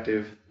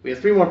productive. We have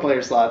 3 more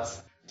player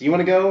slots. Do you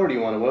want to go, or do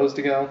you want Woes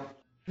to go?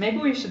 Maybe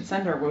we should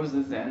send our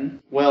woses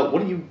in. Well,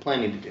 what are you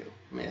planning to do?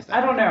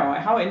 I don't know.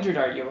 How injured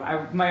are you?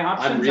 My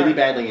options I'm really are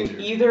badly injured.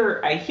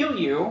 Either I heal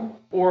you,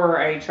 or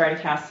I try to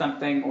cast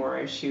something, or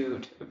I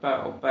shoot a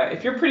bow. But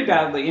if you're pretty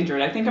badly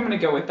injured, I think I'm going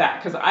to go with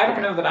that, because I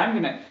don't know that I'm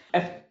going to...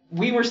 If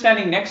we were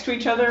standing next to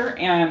each other,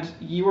 and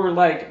you were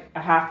like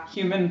a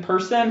half-human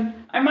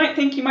person, I might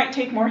think you might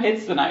take more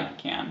hits than I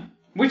can.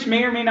 Which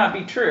may or may not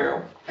be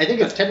true. I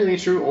think it's technically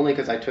true only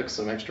because I took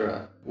some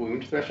extra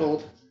wound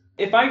threshold.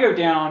 If I go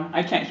down,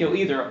 I can't heal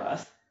either of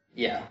us.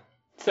 Yeah.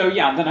 So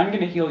yeah, then I'm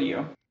going to heal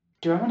you.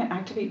 Do I want to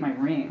activate my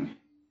ring?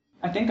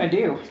 I think I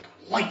do.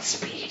 Light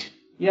speed.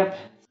 Yep.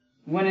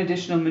 1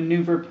 additional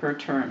maneuver per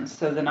turn.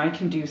 So then I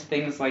can do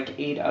things like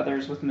aid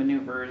others with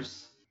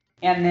maneuvers.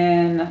 And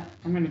then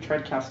I'm going to try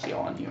to cast heal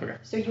on you. Okay.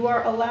 So you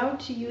are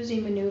allowed to use a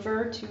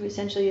maneuver to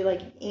essentially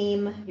like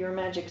aim your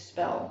magic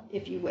spell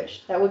if you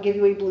wish. That would give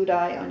you a blue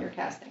die on your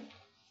casting.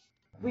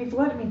 We've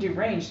let me do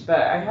ranged, but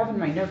I have in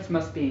my notes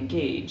must be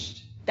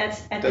engaged.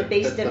 That's at the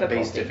base difficulty.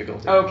 The base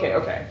difficulty.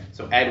 Okay.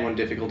 So add 1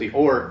 difficulty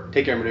or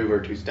take your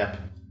maneuver to step.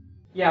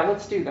 Yeah,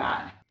 let's do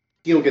that.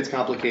 Heal gets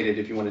complicated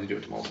if you wanted to do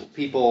it to multiple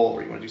people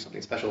or you want to do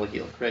something special like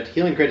heal crit.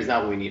 Healing crit is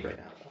not what we need right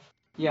now, though.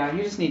 Yeah,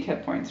 you just need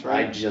hit points,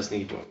 right? I just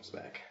need wounds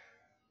back.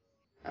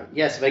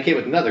 Yes, if I came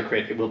with another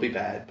crit, it will be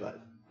bad,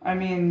 but I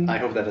mean, I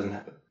hope that doesn't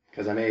happen.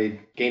 Because I made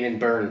gain and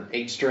burn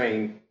 8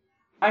 strain,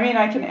 I mean,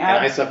 I can and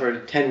add. I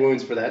suffered 10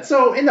 wounds for that.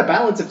 So in the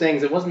balance of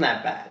things, it wasn't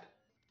that bad.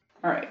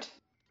 All right,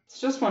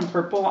 it's just 1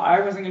 purple.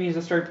 I wasn't going to use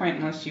a story point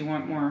unless you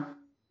want more.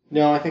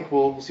 No, I think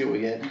we'll see what we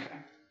get. Okay.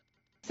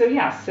 So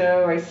yeah,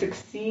 so I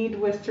succeed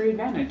with 3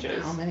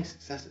 advantages. How many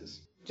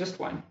successes? Just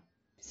 1.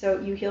 So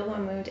you heal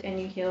 1 wound and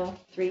you heal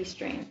 3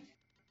 strain.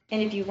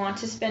 And if you want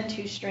to spend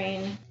 2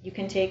 strain, you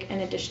can take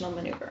an additional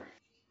maneuver.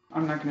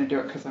 I'm not going to do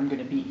it because I'm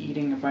going to be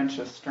eating a bunch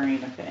of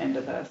strain at the end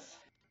of this.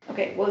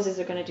 Okay, woses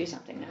are going to do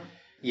something now.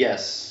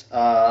 Yes,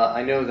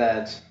 I know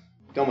that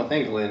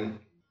Domathanglin,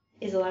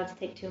 Is allowed to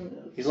take 2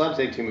 moves. he's allowed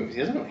to take 2 moves.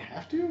 He doesn't really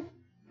have to,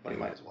 but he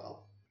might as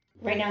well.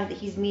 Right now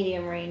he's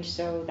medium range,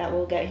 so that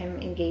will get him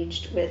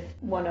engaged with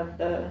one of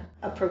the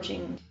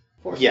approaching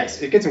forces.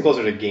 Yes, it gets him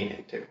closer to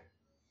gaining, too.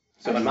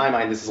 So in my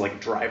mind, this is like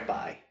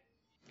drive-by.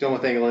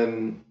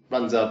 Domathanglin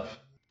runs up.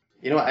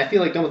 You know what? I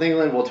feel like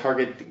Domathanglin will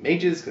target the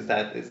mages, because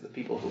that is the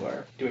people who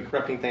are doing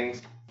corrupting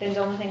things. Then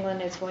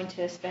Domathanglin is going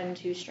to spend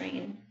 2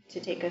 strain to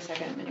take a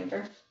second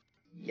maneuver.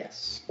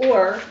 Yes.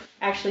 Or,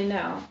 actually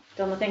no,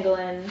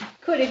 Domathanglin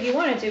could if you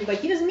wanted to, but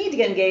he doesn't need to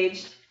get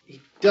engaged.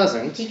 He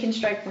doesn't. He can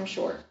strike from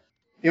short.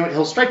 You know what?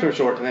 He'll strike from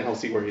short, and then he'll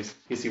see what he's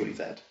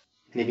at.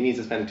 And if he needs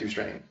to spend a 2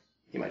 strain,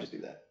 he might just do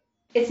that.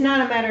 It's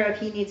not a matter of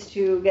he needs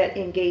to get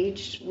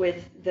engaged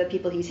with the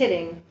people he's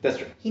hitting. That's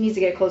true. He needs to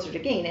get closer to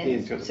He Ganon,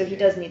 needs to go to so he Ganon.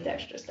 does need the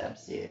extra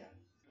steps. Yeah.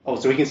 Oh,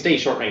 so he can stay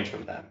short range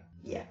from them.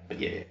 Yeah. But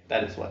yeah,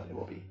 that is what it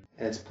will be.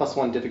 And it's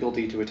 +1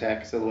 difficulty to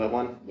attack Silhouette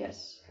 1.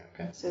 Yes.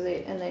 Okay. So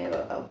they have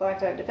a black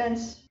type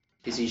defense.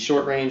 Is he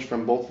short range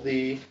from both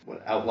the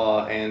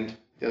Outlaw and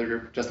the other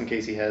group, just in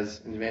case he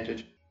has an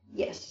advantage?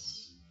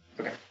 Yes.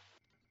 Okay.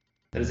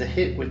 That is a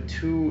hit with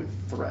 2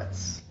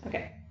 threats.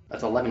 Okay.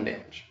 That's 11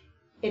 damage.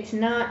 It's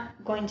not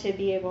going to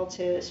be able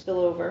to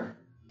spill over.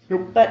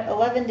 Nope. But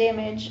 11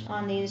 damage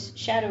on these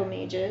shadow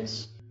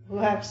mages who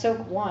have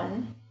Soak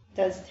 1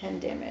 does 10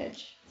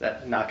 damage. Does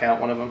that knock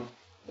out one of them?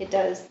 It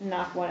does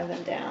knock one of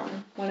them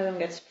down. One of them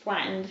gets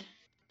flattened.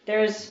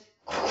 There's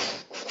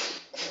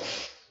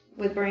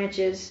with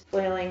branches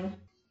flailing.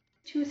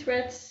 2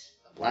 threats.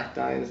 A black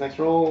die in his next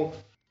roll.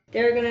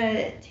 They're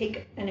gonna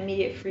take an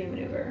immediate free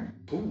maneuver.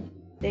 Ooh,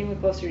 They move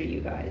closer to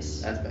you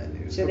guys. that's bad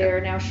news. So Okay. they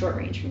are now short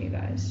range from you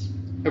guys.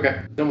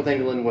 Okay.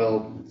 Domathanglin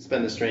will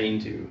spend the strain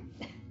to...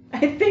 I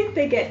think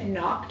they get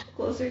knocked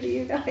closer to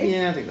you guys.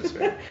 Yeah, I think that's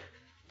fair.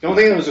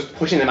 Domathanglin was just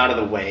pushing them out of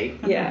the way.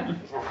 Yeah.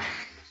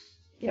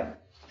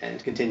 Yep.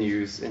 And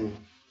continues and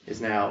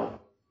is now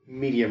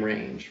medium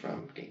range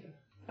from Ganon.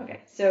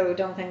 Okay, so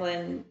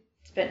Domathanglin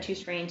spent 2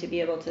 strain to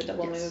be able to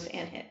double Yes. move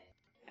and hit.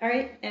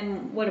 Alright,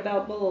 and what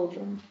about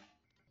Bulldrum?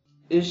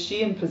 Is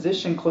she in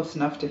position close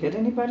enough to hit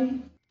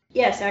anybody?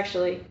 Yes,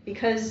 actually,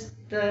 because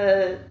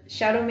the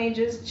Shadow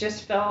Mages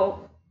just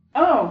fell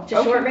Oh, to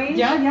short range?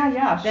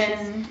 Yeah.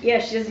 then, yeah,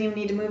 she doesn't even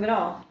need to move at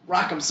all.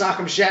 Rock'em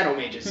sock'em shadow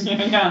mages.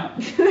 Yeah.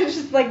 It's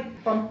just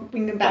like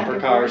bumping them back Bumper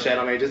and car forth.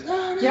 shadow mages.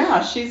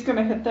 Yeah, she's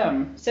gonna hit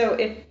them. So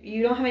if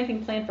you don't have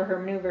anything planned for her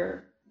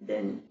maneuver,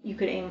 then you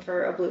could aim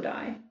for a blue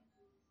die.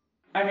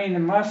 I mean,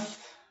 unless,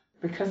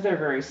 because they're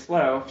very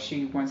slow, if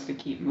she wants to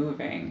keep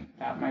moving,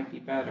 that might be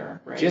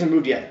better, right? She hasn't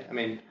moved yet. I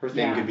mean, her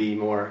thing Yeah. could be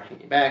more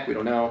hanging back. We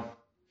don't know.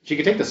 She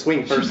could take the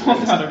swing She first. and pulls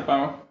then out decide. her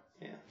bow.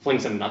 Yeah. Fling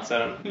some nuts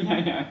at him.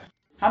 Yeah.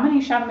 How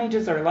many shadow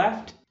mages are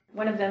left?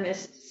 One of them is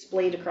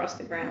splayed across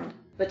the ground,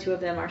 but 2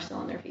 of them are still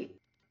on their feet.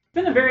 It's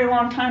been a very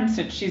long time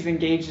since she's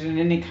engaged in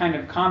any kind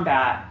of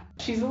combat.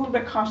 She's a little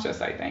bit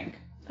cautious, I think.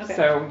 Okay.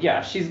 So,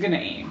 yeah, she's gonna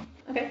aim.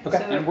 Okay,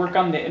 Okay. And so, work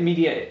on the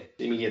immediate,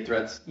 Immediate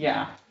threats.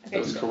 yeah. okay,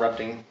 Those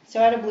corrupting. so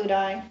add a blue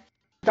die.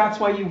 That's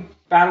why you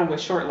battle with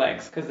short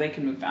legs, because they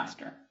can move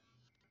faster.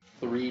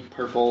 3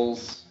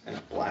 purples and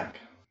a black.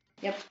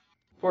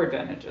 4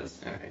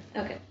 advantages. Alright.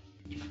 Okay.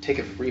 Take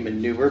a free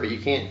maneuver, but you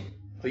can't.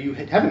 Oh, you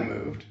haven't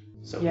moved.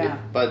 So Yeah.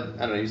 but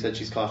I don't know. You said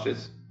she's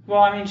cautious.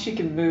 Well, I mean, she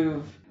can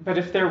move, but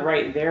if they're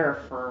right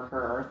there for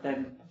her,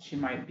 then she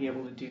might be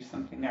able to do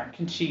something there.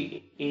 Can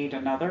she aid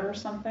another or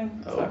something?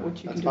 Is that what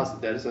you that's can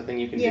possible. That is a thing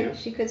you can Yeah, do.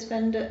 she could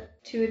spend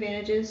 2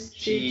 advantages to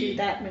She do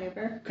that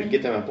maneuver. Could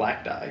get them a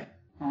black die.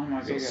 do? Oh, that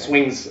might So be it good.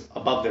 swings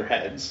above their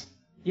heads.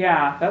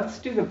 Yeah, let's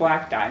do the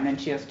black die, and then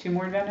she has 2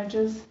 more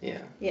advantages.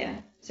 Yeah. Yeah.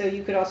 So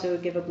you could also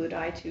give a blue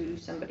die to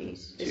somebody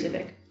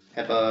specific.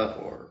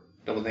 Hepa or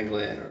Double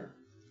Dinglin or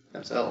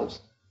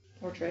themselves.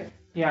 Or Trick.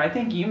 Yeah, I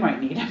think you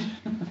might need it.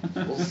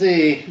 We'll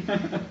see.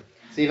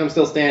 See if I'm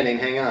still standing.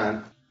 Hang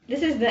on.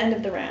 This is the end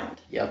of the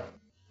round. Yep.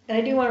 And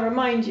I do want to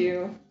remind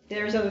you,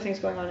 there's other things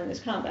going on in this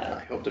combat.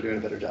 I hope they're doing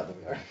a better job than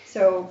we are.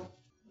 So,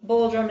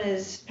 Bulldrum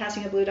is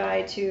passing a blue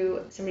die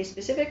to somebody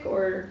specific,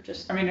 or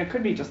just... I mean, it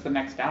could be just the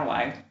next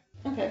ally.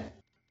 Okay.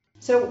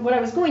 So what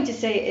I was going to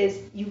say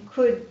is you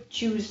could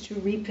choose to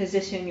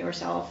reposition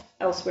yourself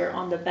elsewhere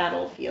on the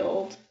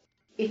battlefield.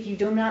 If you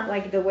do not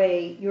like the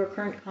way your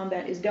current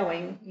combat is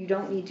going, you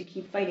don't need to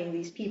keep fighting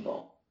these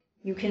people.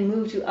 You can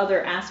move to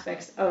other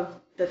aspects of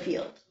the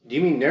field. Do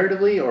you mean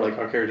narratively or like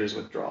our characters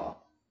withdraw?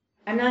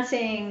 I'm not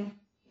saying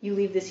you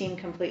leave the scene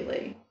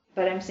completely,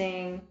 but I'm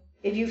saying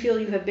if you feel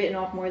you have bitten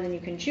off more than you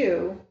can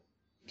chew,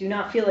 do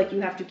not feel like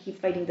you have to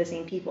keep fighting the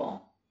same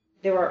people.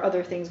 There are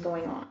other things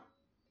going on.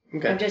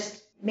 Okay. I'm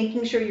just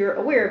making sure you're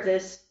aware of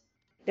this.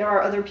 There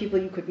are other people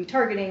you could be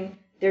targeting.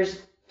 There's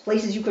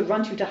places you could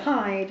run to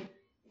hide.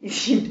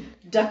 You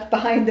duck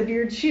behind the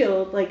beard's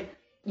shield. Like,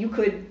 you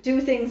could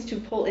do things to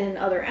pull in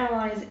other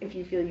allies if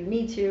you feel you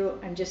need to.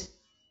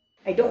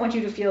 I don't want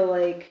you to feel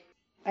like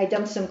I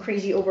dumped some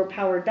crazy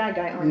overpowered bad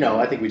guy on you. No,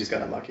 I think we just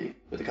got unlucky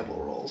with a couple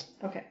of rolls.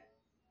 Okay.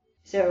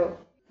 So,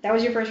 that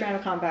was your first round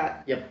of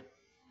combat. Yep.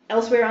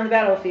 Elsewhere on the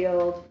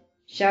battlefield,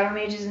 shadow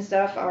mages and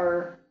stuff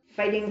are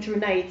fighting through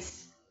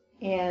nights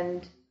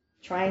and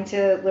trying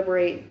to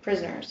liberate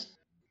prisoners.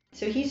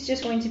 So he's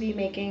just going to be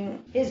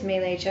making his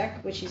melee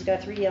check, which he's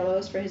got 3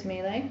 yellows for his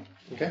melee.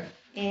 Okay.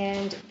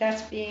 And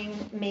that's being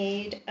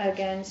made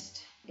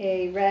against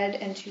a red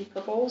and 2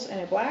 purples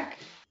and a black.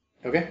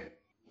 Okay.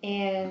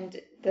 And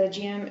the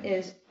GM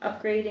is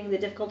upgrading the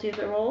difficulty of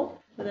the roll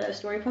with a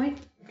story point.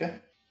 Okay.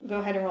 Go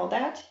ahead and roll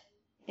that.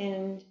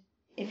 And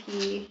if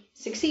he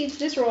succeeds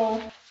this roll,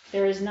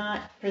 there is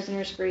not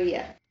prisoners free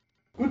yet.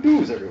 Good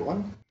news,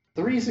 everyone.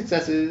 3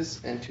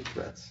 successes and 2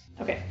 threats.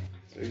 Okay.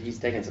 So he's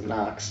taking some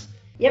knocks.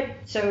 Yep,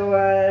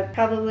 so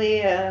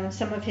probably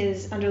some of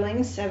his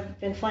underlings have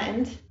been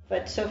flattened,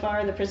 but so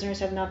far the prisoners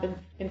have not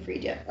been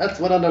freed yet. That's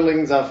what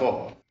underlings are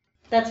for.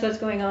 That's what's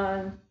going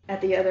on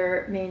at the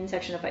other main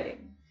section of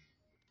fighting.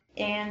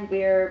 And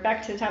we're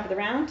back to the top of the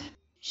round.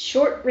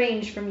 Short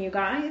range from you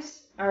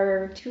guys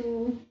are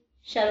 2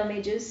 shadow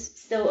mages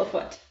still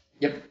afoot.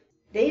 Yep.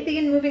 They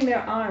begin moving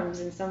their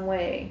arms in some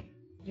way.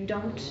 You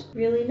don't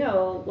really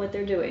know what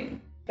they're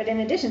doing. But in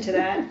addition to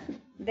that,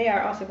 they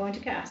are also going to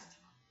cast.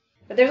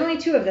 But there's only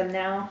 2 of them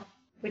now,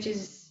 which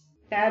is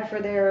bad for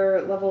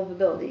their level of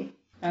ability.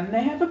 And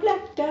they have a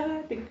black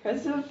die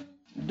because of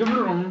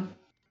Dum.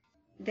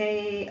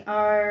 They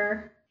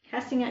are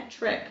casting at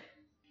Trick.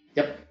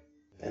 Yep.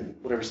 And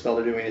whatever spell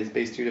they're doing is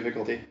base 2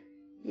 difficulty.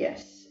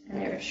 Yes,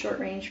 and they're short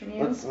range from you.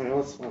 Why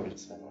don't we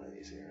just spend one of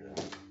these here?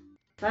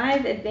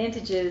 5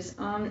 advantages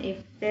on a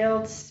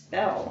failed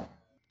spell.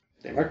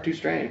 They mark 2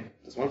 strain.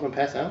 Does one of them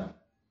pass out?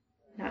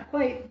 Not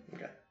quite.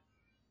 Okay.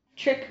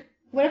 Trick,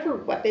 whatever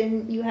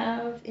weapon you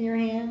have in your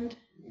hand,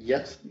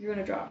 Yes. you're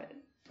going to drop it.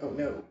 Oh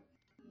no.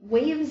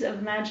 Waves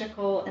of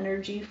magical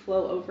energy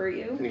flow over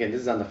you. And again,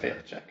 this is on the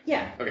failed check.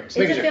 Yeah. Okay. It's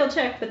a failed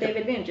check, but they have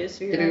advantages,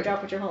 so you're going to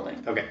drop what you're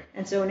holding. Okay.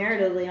 And so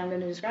narratively, I'm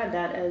going to describe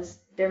that as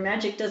their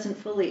magic doesn't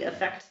fully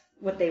affect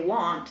what they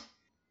want.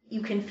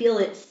 You can feel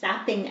it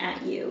sapping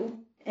at you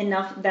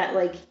enough that,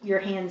 like, your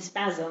hand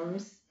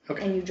spasms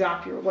and you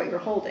drop what you're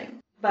holding.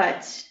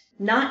 But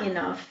not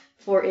enough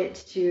for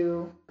it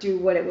to do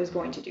what it was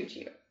going to do to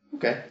you.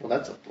 Okay. Well,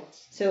 that's a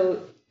plus.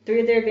 So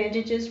 3 of their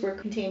advantages were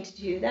contained to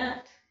do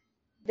that.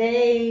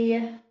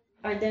 They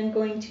are then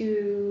going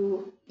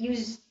to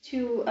use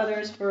 2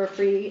 others for a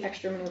free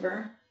extra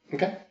maneuver.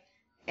 Okay.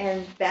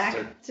 And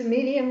back to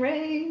medium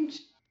range.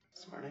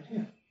 Smart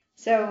idea.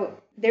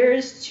 So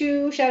there's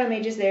 2 shadow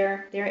mages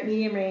there. They're at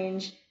medium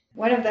range.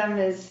 One of them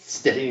is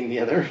steadying the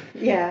other.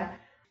 Yeah.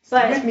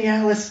 But with me,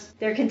 Alice.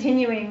 They're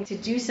continuing to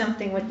do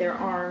something with their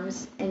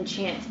arms and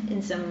chant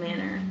in some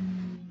manner.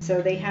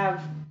 So they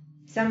have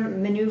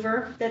some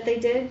maneuver that they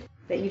did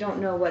that you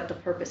don't know what the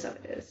purpose of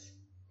it is.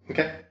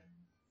 Okay.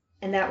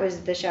 And that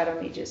was the shadow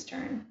mage's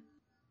turn.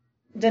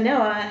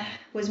 Danella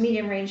was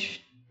medium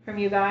range from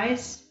you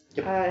guys.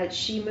 Yep.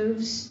 She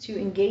moves to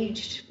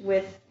engage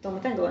with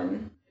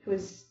Dolmathenglin, who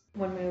is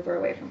 1 maneuver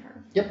away from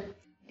her. Yep.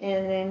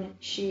 And then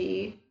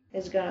she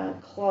is gonna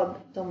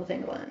club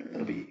Dolmathenglin.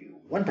 It'll be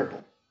 1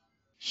 purple.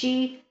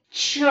 She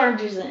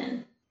charges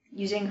in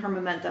using her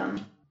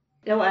momentum.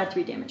 It'll add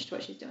 3 damage to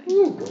what she's doing.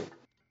 Ooh, good.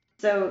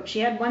 So she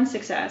had 1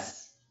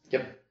 success.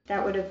 Yep.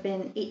 That would have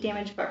been 8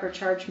 damage, but her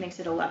charge makes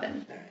it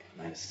 11.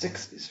 Alright,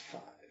 -6 is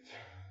 5.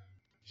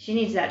 She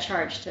needs that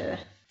charge to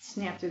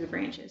snap through the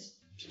branches.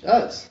 She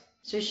does.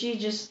 So she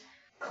just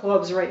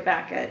clubs right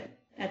back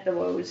at the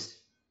woes.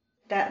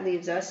 That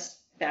leaves us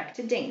back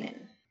to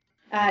Danon.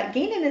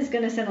 Danon is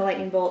going to send a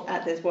lightning bolt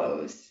at this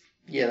woes.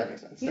 Yeah, that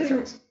makes sense. He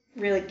doesn't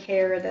really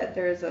care that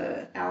there's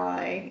an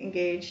ally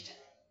engaged.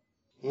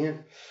 Yeah.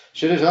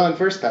 Should have done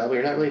first battle, but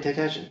you're not really take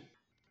action.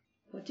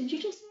 What did you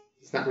just say?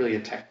 He's not really a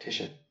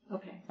tactician.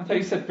 Okay. I thought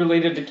you said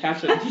related to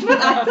catching. I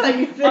thought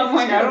you said I'm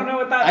like, I don't know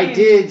what that means. I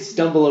did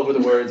stumble over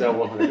the words at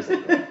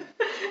 100%.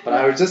 But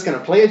I was just going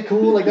to play it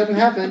cool like that didn't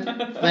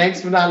happen.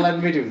 Thanks for not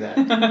letting me do that.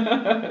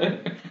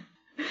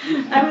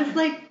 I was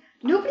like,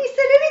 nobody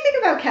said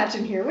anything about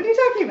catching here. What are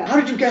you talking about? How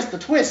did you guess the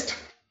twist?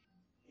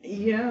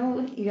 You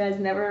know, you guys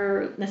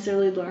never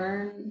necessarily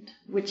learned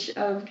which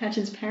of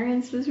Katchin's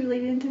parents was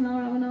related to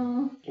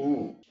Malraminal.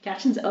 Ooh,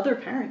 Katchin's other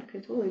parent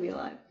could totally be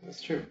alive.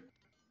 that's true.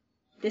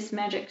 This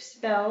magic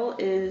spell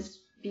is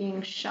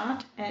being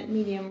shot at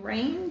medium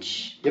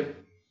range. Yep.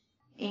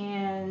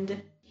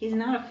 And he's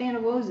not a fan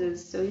of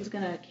woses, so he's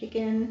going to kick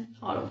in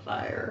auto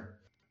fire.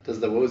 Does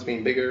the woes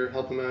being bigger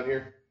help him out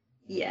here?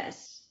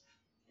 Yes.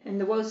 And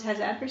the wose has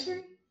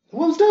adversary? The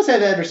woes does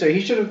have adversary.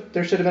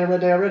 There should have been a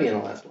red die already in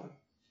the last one.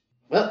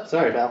 Well,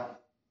 sorry, pal.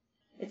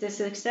 It's a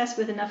success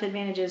with enough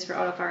advantages for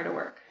auto fire to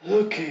work.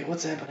 Okay,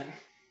 what's happening?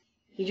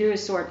 He drew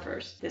his sword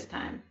first, this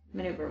time,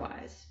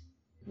 maneuver-wise,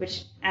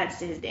 which adds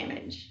to his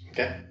damage.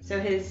 Okay. So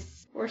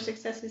his 4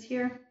 successes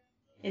here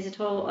is a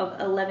total of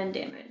 11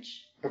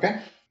 damage.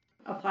 Okay.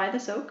 Apply the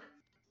soak,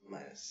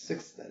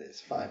 -6, that is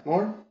 5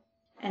 more.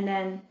 and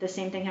then the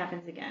same thing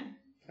happens again.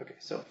 Okay,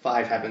 so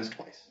 5 happens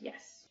twice.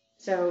 Yes.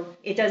 So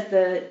it does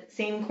the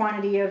same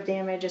quantity of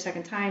damage a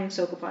second time,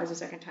 soak applies a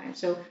second time.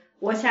 So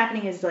what's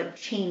happening is like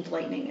chained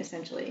lightning,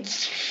 essentially.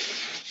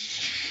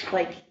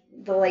 Like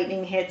the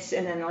lightning hits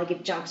and then like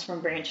it jumps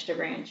from branch to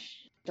branch.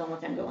 Done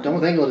with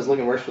England is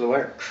looking worse for the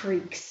wear.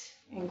 Creaks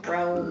and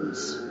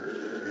groans.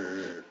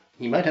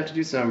 You might have to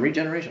do some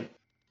regeneration.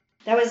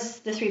 That was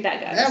the 3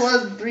 bad guys. That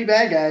was 3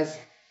 bad guys.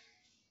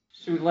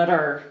 Should we let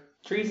our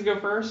trees go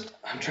first?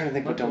 I'm trying to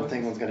think what Double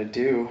England's going to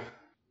do.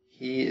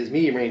 He is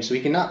medium range, so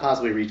he cannot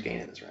possibly regain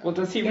in this round. Well,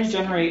 does he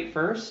regenerate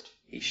first?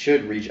 He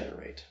should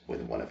regenerate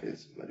with one of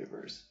his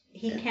maneuvers.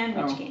 He can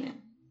regain it.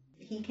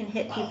 He can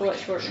hit people at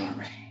short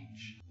range.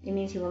 It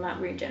means he will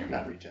not regenerate.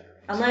 Not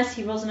regenerate. Unless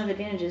he rolls enough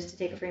advantages to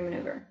take a free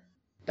maneuver.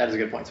 That is a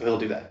good point, so he'll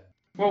do that.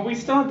 Well, we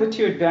still have the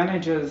 2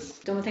 advantages.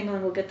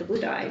 Dunlethingland will get the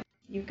blue die.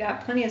 You've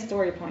got plenty of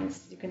story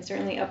points. You can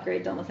certainly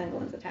upgrade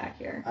Dunlethingland's attack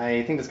here.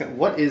 I think that's going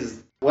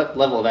to... What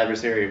level of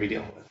adversary are we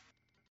dealing with?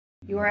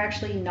 You are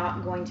actually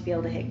not going to be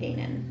able to hit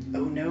Ganon.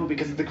 Oh no,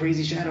 because of the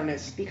crazy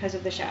shadowness. Because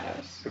of the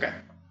shadows. Okay.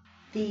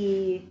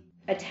 The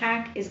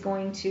attack is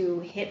going to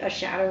hit a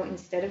shadow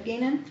instead of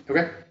Ganon.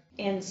 Okay.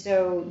 And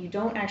so you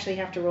don't actually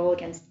have to roll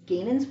against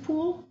Ganon's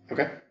pool.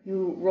 Okay.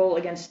 You roll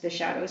against the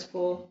shadow's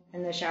pool,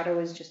 and the shadow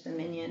is just a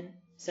minion.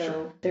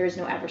 So there is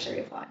no adversary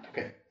applied.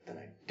 Okay. Then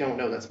I don't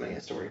know that's my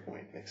story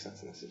point. Makes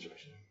sense in this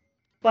situation.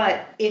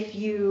 But if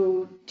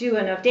you do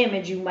enough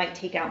damage, you might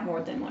take out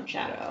more than one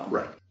shadow.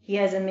 Right. He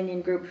has a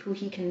minion group who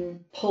he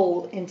can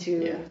pull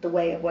into the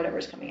way of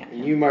whatever's coming at him.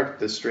 And you marked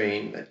the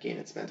strain that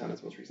Ganon spent on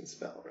his most recent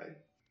spell, right?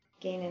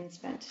 Ganon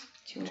spent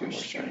 2 more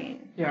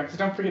strain. Yeah, because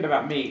don't forget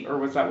about mate, or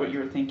was that what you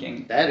were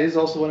thinking? That is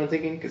also what I'm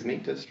thinking, because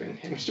mate does strain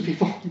damage to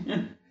people.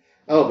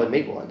 Oh, but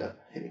mate will end up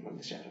hitting one of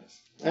the shadows.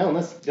 Well,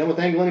 unless done with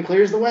England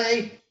clears the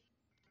way.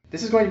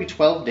 This is going to be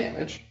 12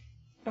 damage.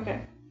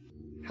 Okay.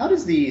 How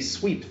does the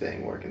sweep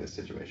thing work in this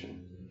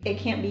situation? It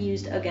can't be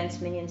used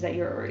against minions that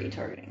you're already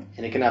targeting.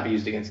 And it cannot be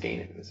used against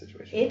Ganon in this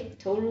situation. It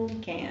totally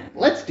can.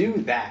 Let's do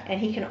that.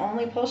 And he can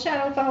only pull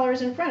shadow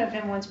followers in front of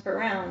him once per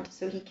round,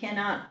 so he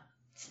cannot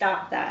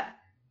stop that.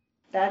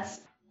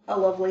 That's a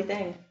lovely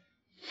thing.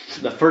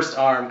 The first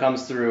arm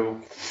comes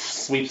through,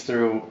 sweeps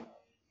through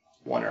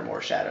one or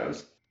more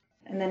shadows.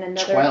 And then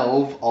another...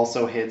 12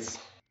 also hits.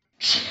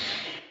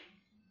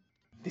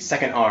 The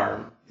second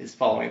arm is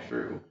following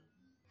through.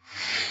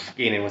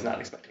 Ganon was not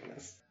expecting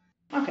this.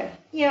 Okay.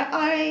 Yeah,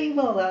 I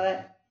will allow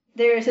that.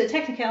 There's a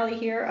technicality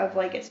here of,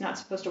 like, it's not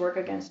supposed to work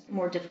against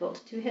more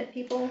difficult to hit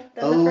people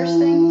than the first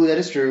thing. Oh, that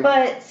is true.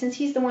 But since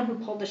he's the one who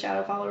pulled the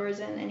shadow followers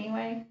in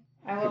anyway,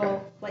 I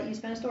will let you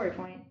spend a story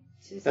point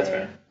to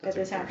say that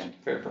this happened.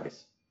 Fair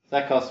price.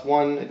 That costs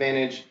 1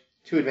 advantage,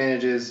 2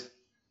 advantages.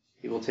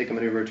 He will take a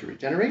maneuver to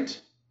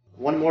regenerate.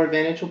 1 more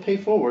advantage will pay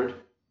forward.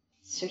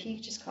 So he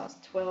just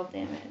caused 12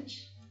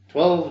 damage.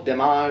 12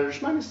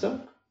 damage minus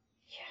soak.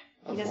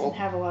 Yeah, he doesn't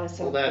have a lot of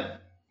soak. All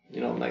that,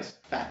 nice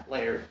fat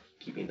layer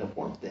keeping the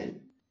warmth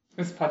in.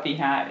 His puffy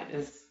hat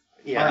is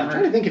Yeah, armored. I'm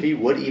trying to think if he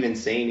would even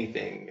say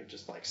anything.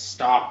 Just like,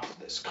 stop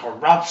this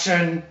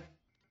corruption.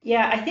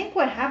 Yeah, I think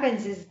what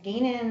happens is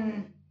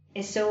Ganon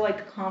is so,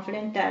 like,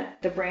 confident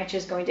that the branch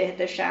is going to hit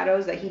the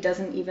shadows that he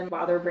doesn't even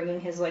bother bringing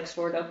his, like,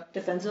 sword up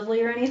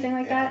defensively or anything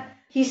like that.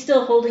 He's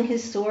still holding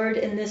his sword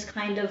in this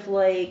kind of,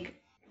 like,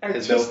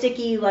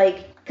 artistic-y,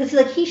 like... Because,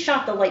 like, he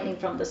shot the lightning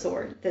from the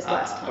sword this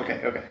last time.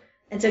 Okay.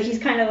 And so he's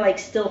kind of, like,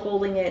 still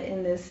holding it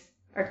in this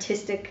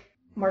artistic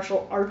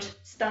martial art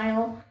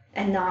style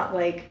and not,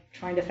 like,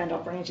 trying to fend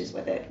off branches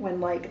with it when,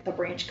 like, the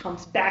branch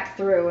comes back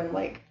through and,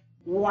 like,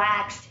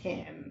 whacks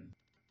him.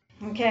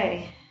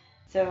 Okay.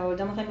 So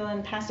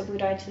Dunlethingland passed a blue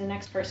die to the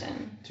next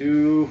person.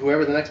 To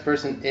whoever the next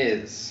person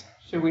is.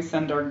 Should we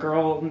send our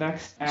girl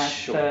next at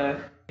Sure.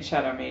 the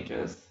Shadow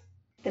Mages?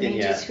 The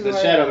mages who the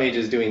are... Shadow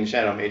Mages doing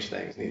Shadow Mage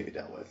things need to be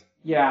dealt with.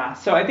 Yeah,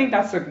 so I think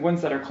that's the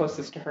ones that are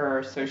closest to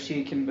her, so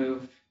she can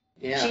move.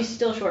 Yeah. She's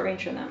still short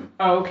range from them.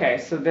 Oh, okay,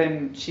 so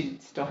then she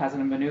still has a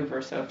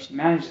maneuver, so if she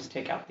manages to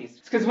take out these...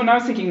 Because when I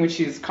was thinking when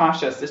she's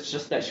cautious, it's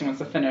just that she wants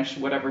to finish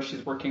whatever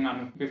she's working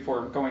on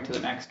before going to the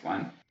next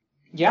one.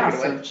 Yeah,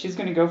 so she's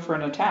going to go for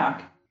an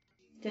attack.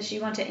 Does she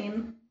want to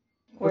aim?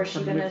 Or is What's her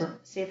she going to maneuver?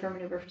 save her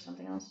maneuver for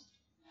something else?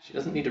 She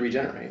doesn't need to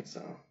regenerate,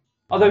 so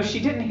Although she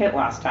didn't hit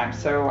last time,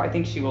 so I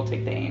think she will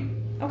take the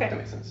aim. Okay. that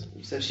makes sense.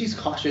 You said she's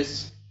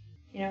cautious.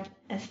 And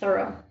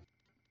thorough.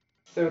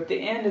 So at the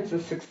end, it's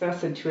a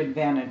success and 2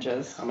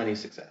 advantages. How many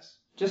success?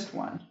 Just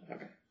 1.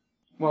 Okay.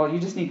 Well, you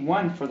just need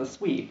 1 for the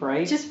sweep,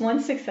 right? Just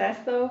one success,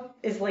 though,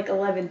 is like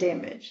 11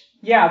 damage.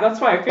 Yeah,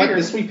 that's why I But figured.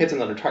 the sweep hits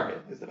another target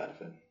is the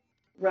benefit.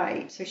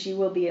 Right, so she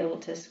will be able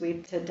to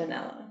sweep to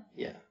Danella.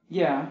 Yeah.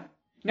 Yeah.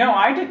 No,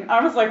 I didn't.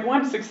 I was like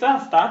 1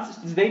 success.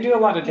 They do a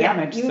lot of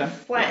damage. Yeah, you so.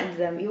 flattened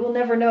them. You will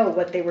never know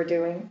what they were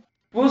doing.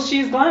 Well,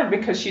 she's glad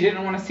because she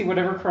didn't want to see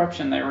whatever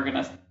corruption they were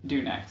going to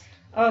do next.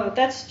 Oh,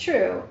 that's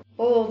true.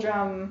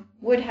 Oldrum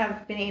would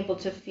have been able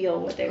to feel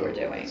what they were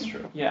doing. That's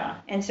true. Yeah.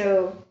 And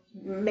so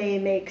may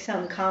make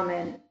some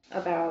comment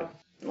about,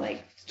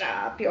 like,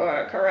 stop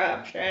your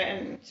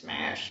corruption,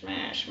 smash,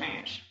 smash,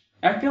 smash.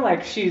 I feel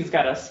like she's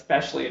got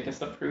especially a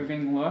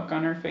disapproving look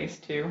on her face,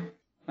 too.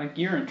 Like,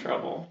 you're in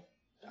trouble.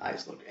 The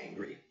eyes look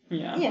angry.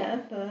 Yeah. Yeah,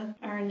 the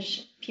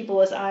orange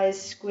pupilless eyes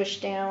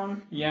squish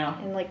down Yeah.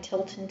 and, like,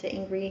 tilt into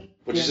angry.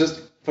 Which is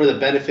just for the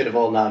benefit of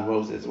all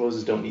non-woses.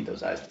 Woses don't need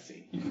those eyes to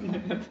see.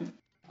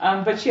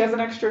 But she has an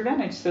extra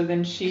advantage, so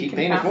then she Keep can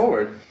paying it pass.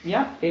 forward.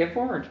 Yeah, pay it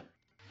forward.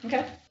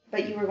 Okay.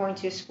 But you were going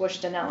to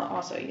squish Danella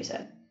also, you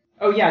said.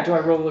 Oh, yeah, do I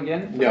roll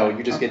again? No,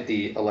 you just get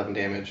the 11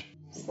 damage.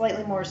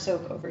 Slightly more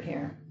soak over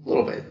here. A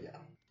little bit, yeah.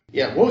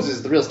 Yeah, Woses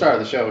is the real star of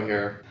the show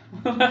here.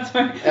 That's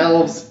why.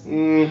 Elves,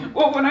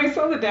 Well, when I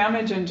saw the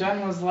damage and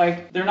Jen was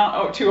like, they're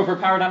not too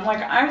overpowered, I'm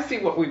like, I see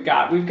what we've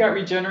got. We've got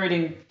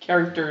regenerating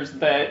characters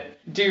that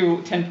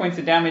do 10 points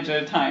of damage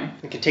at a time.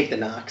 you can take the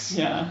knocks.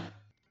 Yeah.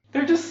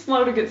 They're just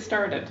slow to get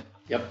started.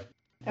 Yep.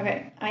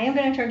 Okay, I am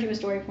going to turn to a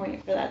story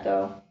point for that,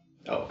 though.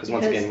 Oh, because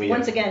Once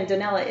again,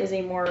 Danella is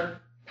a more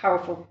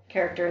powerful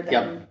character than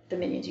Yep. the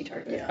minions you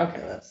target. Yeah, Okay.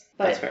 yeah,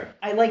 But that's fair.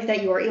 I like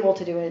that you are able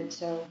to do it,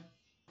 so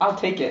I'll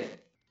take it.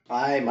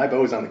 My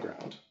bow's on the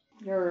ground.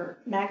 your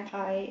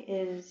magpie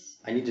is...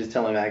 I need to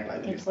tell my magpie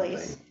to In do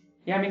place. something.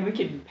 Yeah, I mean, we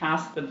could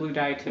pass the blue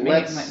die to mate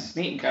and Let's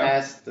let mate go.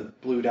 pass the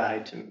blue die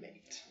to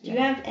mate. Do you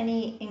have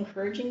any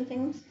encouraging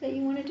things that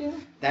you want to do?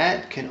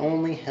 That can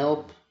only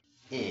help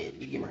in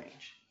medium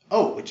range.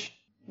 Oh, which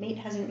Mate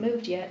hasn't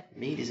moved yet,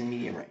 mate is in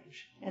medium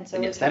range. and so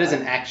And yes, it's that is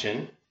an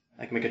action.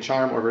 I can make a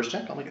charm or verse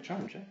check. I'll make a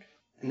charm check.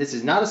 And this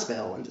is not a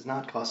spell and does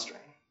not cost strain.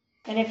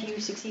 And if you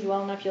succeed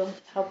well enough, you'll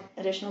help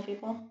additional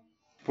people?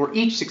 For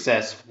each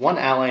success, one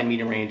ally in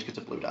medium range gets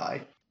a blue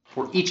die.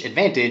 For each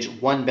advantage,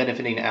 one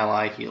benefiting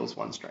ally heals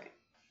 1 strain.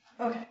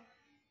 Okay.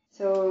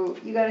 So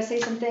you got to say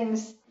some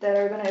things that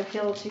are going to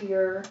appeal to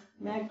your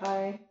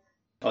magpie.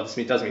 Oh, this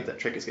does mean that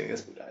Trick is getting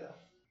this blue die, though.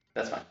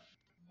 That's fine.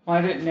 Well,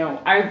 I didn't know.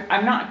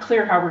 I'm not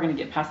clear how we're going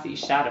to get past these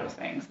shadow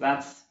things.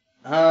 That's...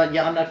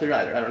 Yeah, I'm not clear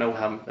either. I don't know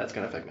how that's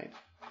going to affect me.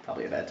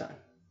 Probably a bad time.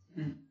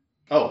 Hmm.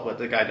 Oh, but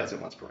the guy does it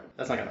once per round.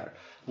 That's not going to matter.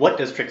 What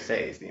does Trick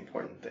say is the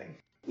important thing.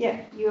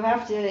 Yeah, you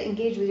have to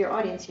engage with your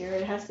audience here.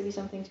 It has to be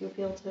something to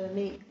appeal to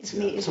mate. If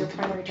mate is your Something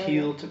primary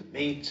appeal target. to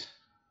mate.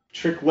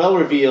 Trick will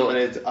reveal, and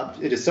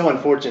it is so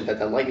unfortunate that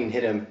the lightning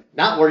hit him,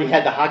 not where he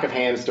had the Hawk of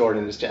Ham stored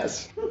in his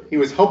chest. He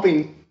was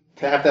hoping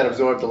to have that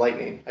absorb the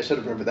lightning. I should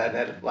have remembered that and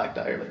added a black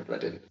die earlier, but I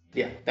didn't.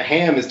 Yeah, the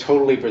ham is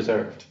totally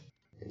preserved.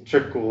 And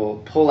Trick will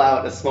pull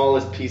out the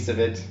smallest piece of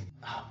it.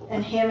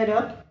 And ham it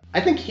up.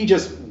 I think he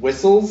just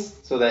whistles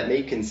so that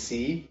Nate can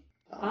see.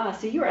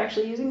 So you're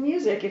actually using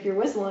music if you're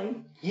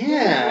whistling.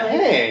 Yeah, Like,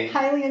 hey.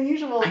 Highly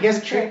unusual. I guess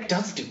for Trick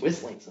does do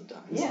whistling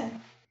sometimes. Yeah.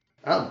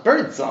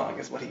 Bird song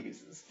is what he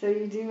uses. So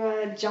you do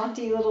a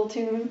jaunty little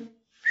tune.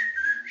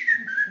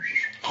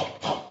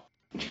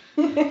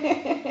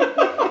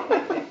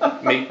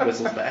 Mate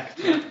whistles back.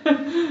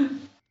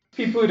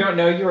 People who don't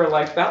know you are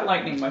like, that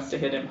lightning must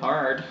have hit him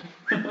hard.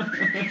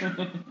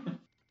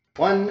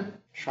 1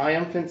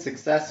 triumphant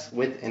success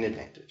with an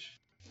advantage.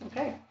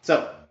 Okay.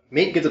 So,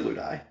 Mate gets a blue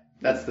die.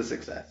 That's the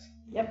success.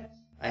 Yep.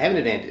 I have an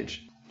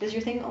advantage. Does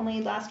your thing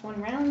only last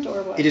 1 round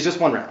or what? It is just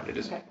 1 round. It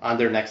is Okay. on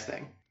their next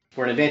thing.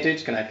 For an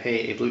advantage, can I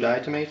pay a blue die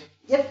to Mate?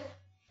 Yep.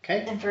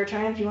 Okay. And for a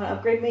triumph, you want to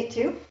upgrade mate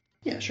too?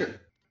 Yeah, sure.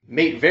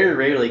 Mate very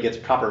rarely gets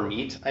proper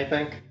meat, I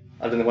think,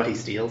 other than what he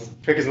steals.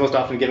 Trick is most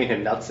often giving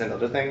him nuts and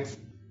other things.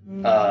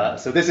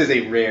 So this is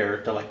a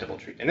rare, delectable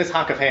treat. And this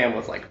Hawk of Ham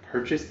was, like,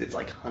 purchased. It's,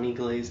 like, honey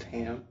glazed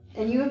ham.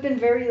 And you have been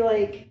very,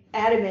 like,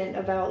 adamant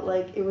about,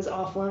 like, it was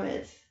off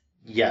limits.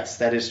 Yes,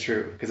 that is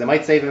true. Because it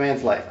might save a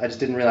man's life. I just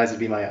didn't realize it'd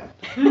be my own.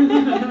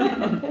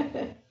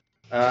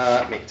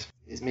 Mate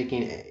is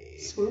making a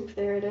Swoop,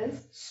 there it is.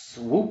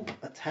 swoop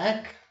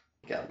attack.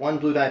 Got 1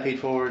 blue die paid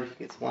forward.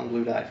 He gets 1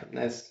 blue die from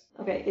this.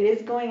 Okay, it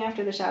is going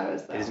after the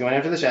shadows, though. It is going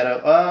after the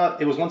shadow.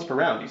 It was once per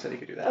round. You said you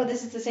could do that. Oh,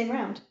 this is the same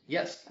round.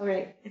 Yes.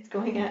 Okay, it's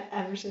going at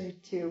adversary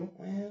 2.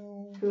 Well...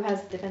 Who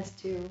has defense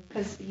 2,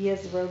 because he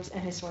has the robes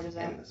and his sword is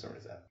out. And the sword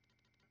is out.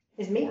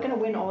 Is Mate going to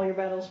win all your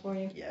battles for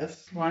you?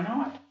 Yes. Why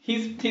not?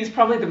 He's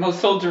probably the most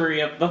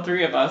soldiery of the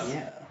three of us.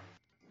 Yeah.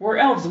 We're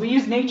elves. We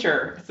use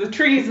nature. It's the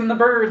trees and the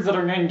birds that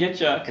are going to get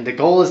you. And the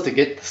goal is to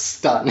get the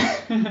stun.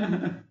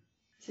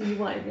 So you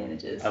want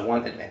advantages. I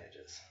want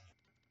advantages.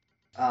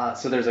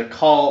 So there's a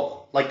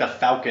call, like the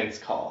Falcon's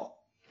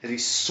call, as he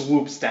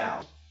swoops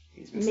down.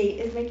 Mate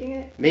is making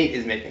it? Mate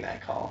is making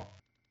that call.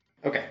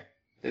 Okay.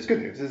 There's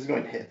good news. This is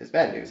going to hit. There's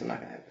bad news. I'm not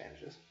going to have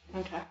advantages.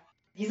 Okay.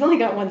 He's only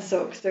got 1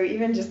 soak, so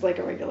even just like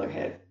a regular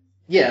hit.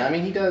 Yeah, I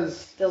mean, he does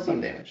Still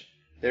some damage.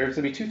 There's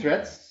going to be 2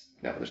 threats.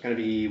 No, there's going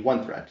to be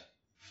 1 threat.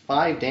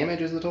 5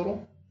 damage is the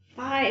total.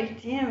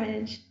 5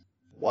 damage.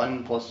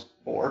 1 plus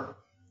 4.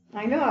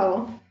 I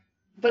know.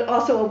 But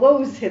also a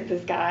woes hit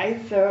this guy,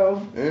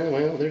 so...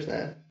 Well, there's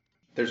that.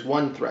 There's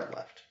 1 threat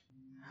left.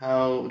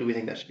 How do we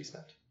think that should be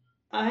spent?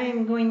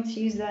 I'm going to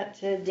use that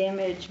to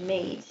damage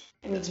Mate.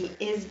 I mean, he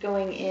is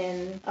going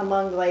in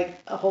among, like,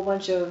 a whole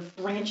bunch of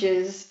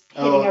branches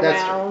hitting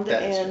around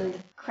and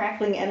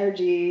crackling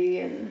energy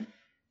and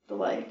the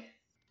like.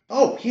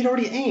 Oh, he'd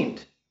already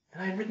aimed,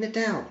 and I'd written it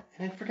down,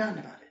 and I'd forgotten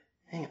about it.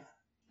 Hang on.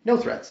 No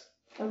threats.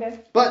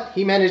 Okay. But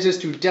he manages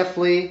to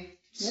deftly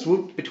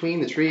swoop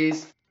between the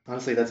trees.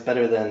 Honestly, that's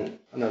better than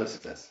another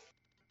success.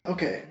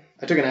 Okay,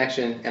 I took an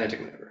action, and I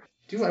took a maneuver.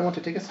 Do I want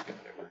to take a second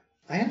maneuver?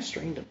 I have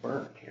strain to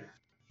burn here.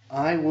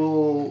 I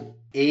will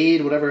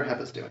aid whatever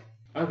Hepa's doing.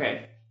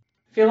 Okay.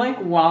 I feel like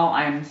while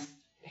I'm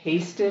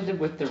hasted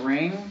with the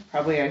ring,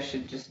 probably I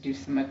should just do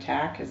some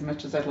attack. As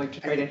much as I'd like to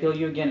try to heal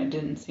you again, it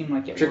didn't seem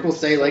like it Trick will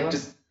say, like,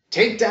 just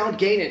take down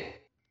Ganon.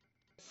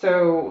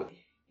 So,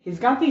 he's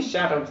got these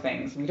shadow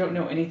things. We don't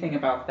know anything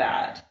about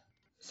that.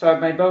 So I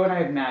have my bow and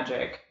I have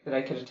magic that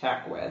I could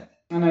attack with.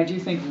 And I do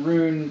think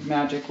rune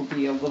magic will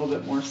be a little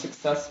bit more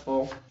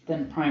successful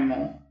than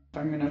primal.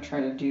 I'm going to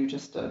try to do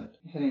just a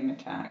hitting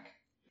attack.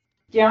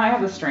 Yeah, I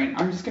have the strain.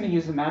 I'm just going to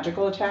use the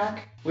magical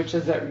attack, which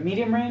is at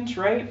medium range,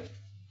 right?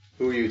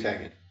 Who are you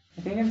attacking?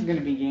 I think it's going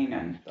to be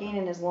Ganon.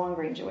 Ganon is long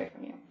range away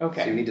from you.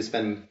 Okay. So you need to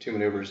spend 2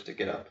 maneuvers to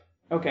get up.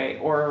 Okay,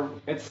 or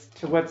it's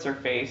to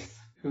what's-her-face,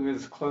 who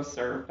is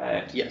closer,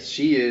 but... Yes,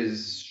 she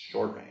is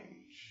short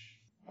range.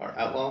 Our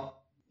outlaw?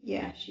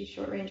 Yeah, she's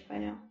short range by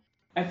now.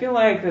 I feel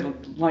like the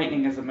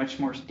lightning is a much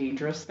more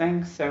dangerous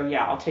thing, so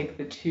yeah, I'll take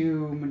the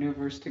 2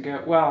 maneuvers to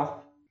go...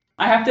 Well,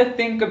 I have to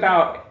think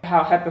about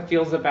how Hepa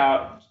feels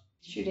about...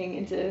 Shooting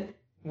into...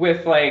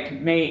 With, like,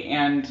 Mate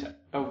and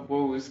a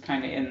woes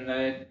kind of in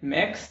the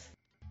mix.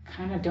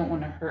 Kind of don't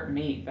want to hurt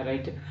Mate, but I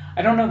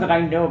don't know that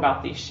I know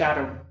about the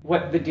shadow,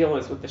 what the deal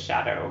is with the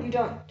shadow. You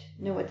don't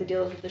know what the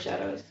deal is with the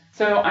shadows.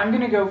 So I'm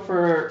going to go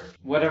for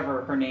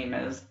whatever her name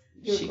is.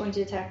 You're going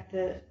to attack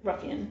the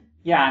ruffian.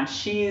 Yeah, and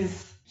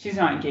she's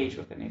not engaged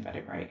with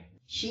anybody, right?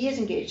 She is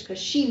engaged because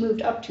she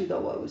moved up to the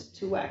woes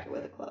to whack it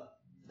with a club.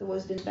 The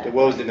woes didn't back. The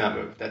woes did not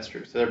move, that's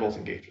true. So they're both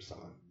engaged with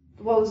someone.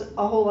 The woes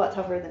a whole lot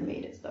tougher than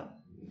Mate is, though.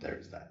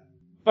 There's that.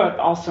 But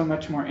also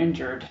much more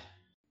injured.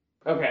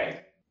 Okay.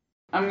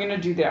 I'm going to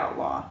do the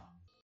outlaw.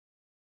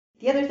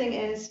 The other thing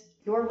is,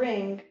 your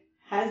ring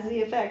has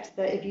the effect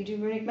that if you do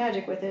runic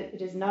magic with it,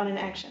 it is not an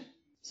action.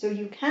 So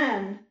you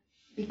can,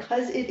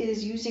 because it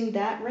is using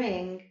that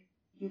ring,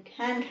 you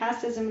can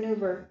cast as a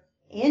maneuver,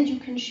 and you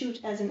can shoot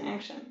as an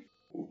action.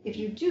 If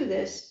you do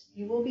this,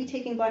 you will be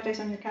taking black dice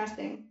on your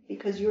casting,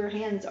 because your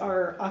hands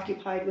are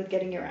occupied with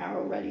getting your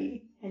arrow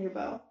ready and your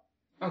bow.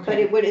 Okay. But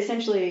it would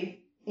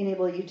essentially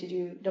enable you to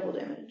do double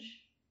damage.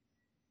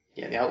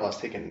 Yeah, the outlaw's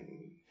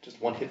taken just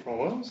 1 hit from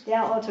woes, The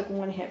outlaw took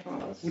 1 hit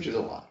from us. which is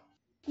a lot.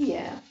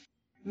 Yeah.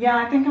 Yeah,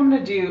 I think I'm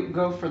going to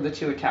go for the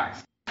 2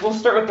 attacks. We'll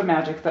start with the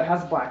magic that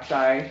has black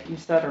die, you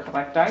said, or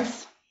black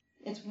dice.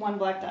 It's 1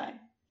 black die.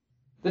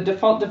 The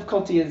default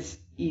difficulty is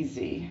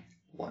easy.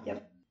 1.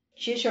 Yep.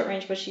 She is short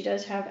range, but she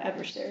does have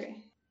adversary.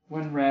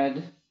 1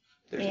 red.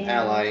 There's an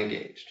ally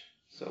engaged,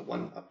 so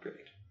 1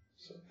 upgrade.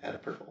 So add a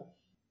purple.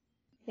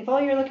 If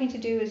all you're looking to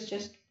do is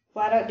just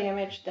flat out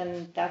damage,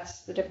 then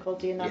that's the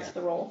difficulty and that's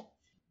the roll.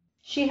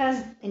 She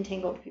has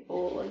entangled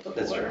people like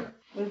before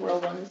with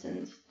whirlwinds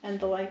and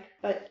the like,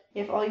 but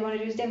if all you want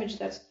to do is damage,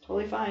 that's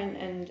totally fine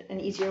and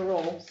an easier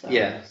roll. So.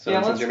 Yeah, so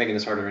since you're making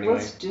this harder anyway.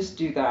 Let's just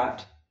do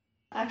that.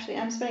 Actually,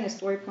 I'm spending a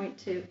story point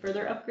to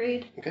further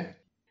upgrade. Okay.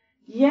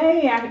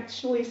 Yay,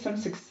 actually some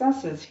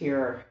successes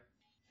here.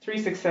 3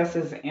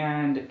 successes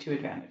and 2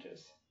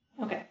 advantages.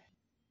 Okay.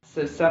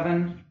 So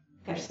 7.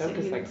 Her Okay, soak so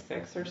is you- like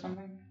 6 or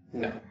something?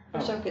 No.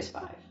 Her soak is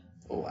 5.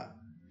 Oh, wow.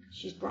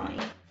 She's brawny.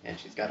 And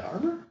she's got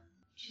armor?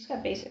 She's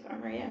got basic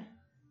armor, yeah.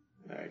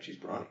 Alright, she's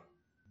brawny.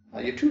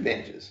 You have 2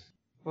 advantages.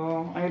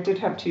 Well, I did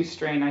have 2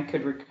 strain I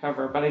could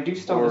recover, but I do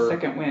still have a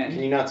second Can win.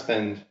 you not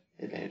spend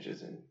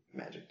advantages in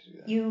magic to do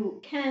that? You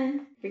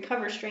can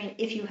recover strain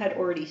if you had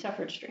already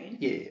suffered strain,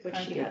 Yeah. which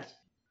I she did. has.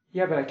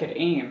 Yeah, but I could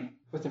aim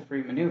with a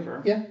free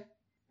maneuver. Yeah.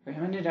 Wait,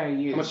 how many did I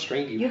use? How much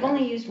strain do you You've have?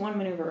 only used 1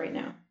 maneuver right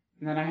now.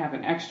 And then I have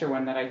an extra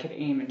one that I could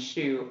aim and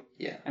shoot.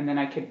 Yeah. And then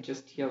I could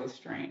just heal the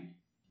strain.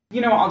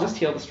 I'll just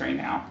heal the strain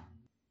now.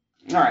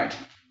 All right.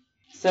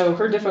 So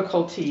her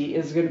difficulty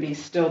is going to be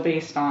still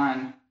based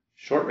on...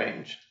 Short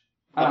range.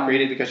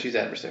 Upgraded because she's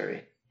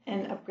adversary.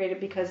 And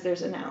upgraded because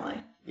there's an ally.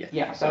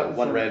 Yeah. So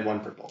one red, one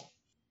purple.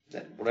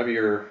 Then whatever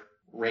your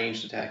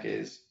ranged attack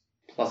is,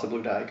 plus a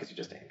blue die because you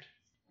just aimed.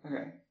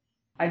 Okay.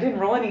 I didn't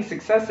roll any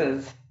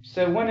successes,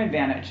 so one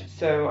advantage.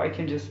 So I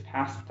can just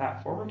pass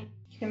that forward.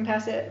 You can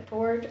pass it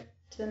forward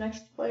to the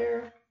next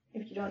player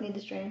if you don't need the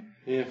strain.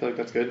 Yeah, I feel like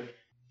that's good.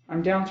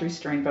 I'm down 3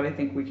 strain, but I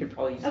think we could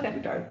probably use the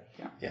blue die.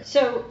 Yeah.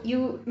 So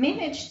you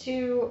managed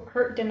to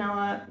hurt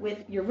Danella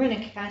with your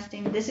runic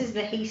casting. This is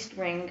the haste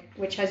ring,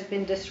 which has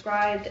been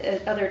described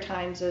at other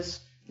times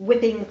as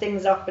whipping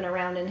things up and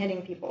around and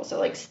hitting people. So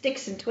like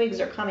sticks and twigs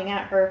are coming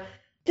at her.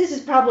 This is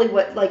probably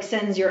what like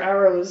sends your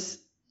arrows,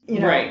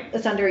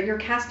 asunder. You're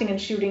casting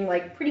and shooting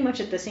like pretty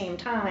much at the same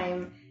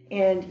time,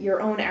 and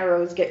your own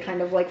arrows get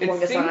kind of like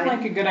flung aside. It seemed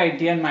like a good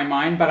idea in my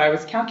mind, but I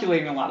was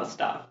calculating a lot of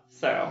stuff.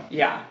 So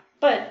yeah.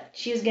 But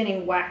she is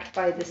getting whacked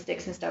by the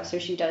sticks and stuff, so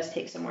she does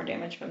take some more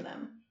damage from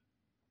them.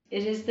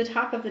 It is the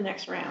top of the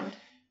next round.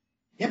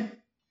 Yep.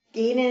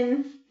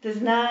 Gaiden does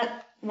not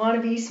want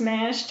to be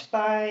smashed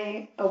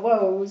by a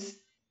woes.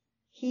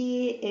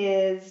 He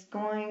is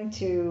going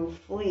to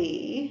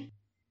flee,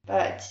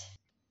 but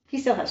he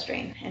still has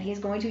strain, and he's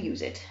going to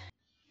use it.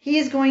 He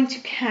is going to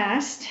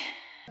cast...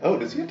 Oh,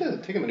 does he have to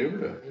take a maneuver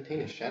to maintain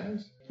his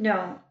shadows?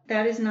 No,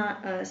 that is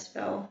not a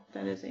spell.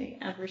 That is an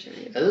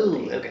adversary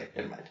ability. Oh, okay,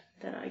 never mind.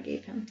 That I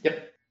gave him.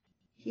 Yep.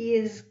 He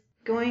is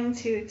going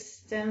to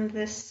extend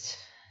this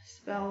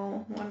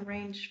spell one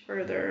range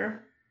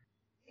further.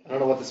 I don't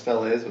know what the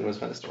spell is, but I'm going to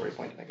spend a story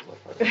point to make it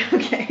look harder.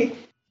 Okay.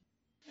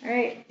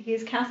 Alright, he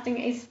is casting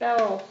a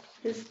spell.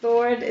 His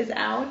sword is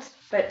out,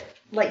 but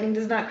lightning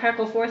does not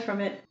crackle forth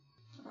from it.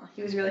 Oh,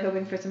 he was really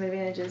hoping for some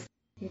advantages.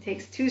 He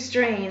takes 2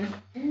 strain.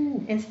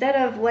 Ooh. Instead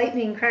of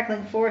lightning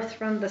crackling forth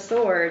from the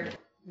sword,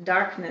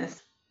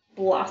 darkness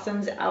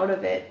blossoms out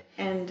of it,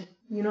 and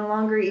you no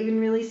longer even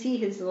really see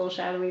his little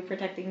shadowy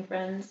protecting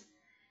friends.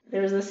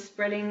 There's a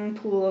spreading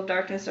pool of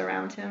darkness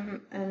around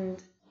him,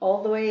 and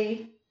all the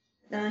way...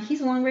 he's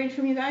a long range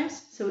from you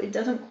guys, so it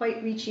doesn't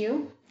quite reach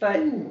you, but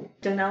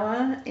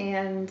Danella,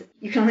 and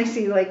you can only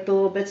see like the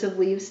little bits of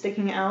leaves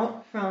sticking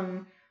out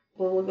from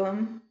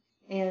Bulligum,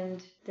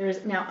 and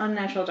there's now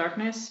unnatural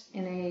darkness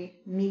in a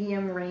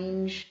medium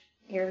range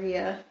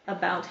area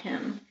about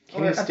him,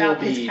 Can or he still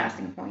about his be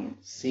casting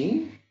point.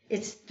 Seen?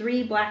 It's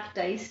 3 black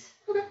dice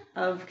Okay.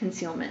 of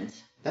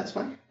concealment. That's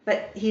fine.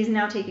 But he's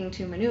now taking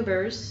 2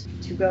 maneuvers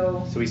to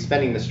go. So he's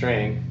spending the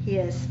strain. He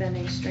is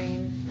spending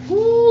strain.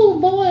 Ooh,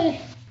 boy!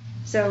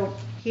 So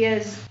he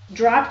has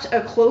dropped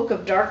a cloak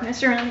of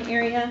darkness around the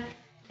area,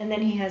 and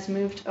then he has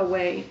moved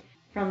away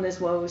from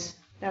this woes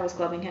that was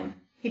clubbing him.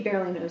 He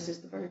barely notices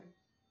the bird.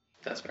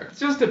 That's fair. It's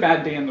just a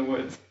bad day in the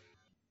woods.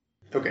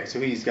 Okay, so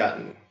he's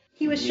gotten...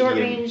 He was short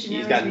range.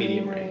 He's got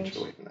medium range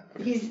away from that.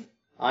 Okay. He's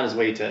on his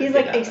way to... He's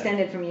like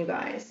extended from you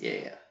guys.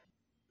 Yeah.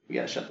 We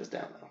gotta shut this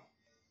down, though.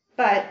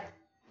 But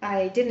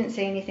I didn't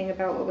say anything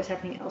about what was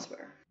happening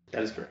elsewhere.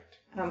 That is correct.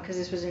 Because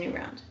this was a new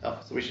round. Oh,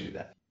 so we should do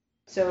that.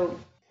 So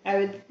I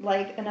would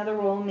like another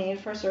roll made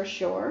for Sir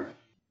Shore.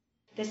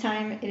 This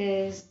time it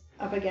is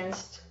up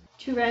against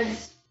 2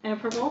 reds and a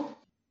purple.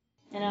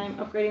 And I'm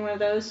upgrading one of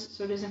those,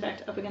 so it is in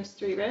fact up against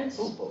 3 reds.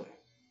 Oh boy.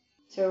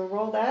 So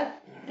roll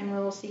that, and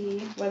we'll see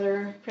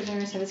whether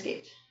prisoners have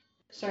escaped.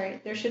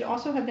 Sorry, there should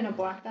also have been a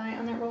black die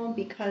on that roll,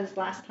 because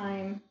last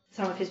time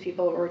some of his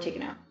people were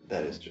taken out.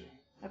 That is true.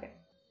 Okay.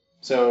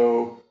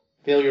 So,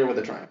 failure with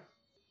a triumph.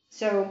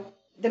 So,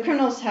 the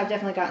criminals have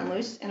definitely gotten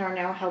loose and are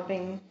now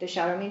helping the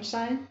Shadow Mage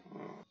side.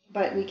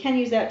 But we can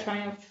use that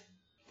triumph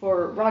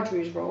for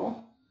Rodri's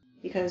role,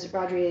 because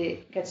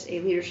Rodri gets a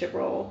leadership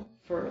role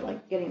for,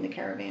 like, getting the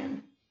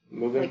caravan,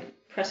 Moving.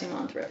 like, pressing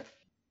on through.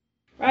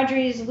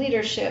 Rodri's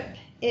leadership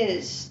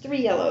is 3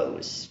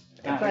 yellows,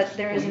 but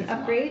there is an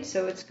upgrade,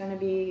 so it's going to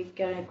be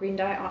getting a green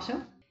die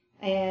also.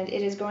 And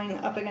it is going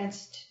up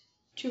against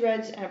 2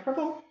 reds and a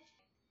purple.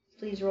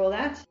 Please roll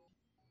that.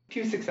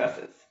 2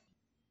 successes.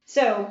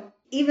 So,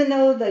 even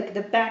though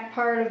the back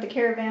part of the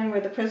caravan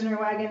where the prisoner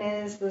wagon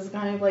is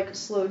kind of like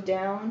slowed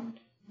down,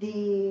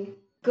 the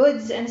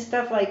goods and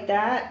stuff like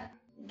that,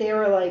 they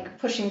were like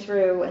pushing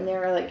through and they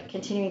were like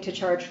continuing to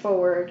charge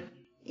forward.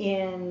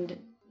 And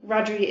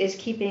Rodri is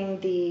keeping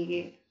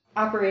the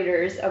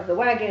operators of the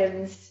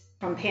wagons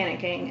from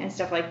panicking and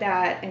stuff like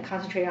that and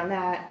concentrating on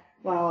that,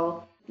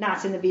 while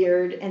Knots in the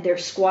Beard and their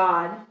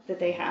squad that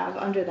they have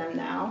under them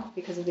now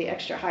because of the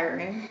extra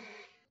hiring.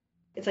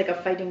 It's like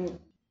a fighting...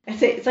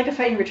 It's like a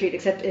fighting retreat,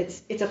 except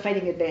it's a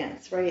fighting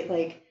advance, right?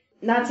 Like,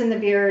 Knots in the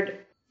Beard,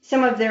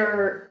 some of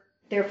their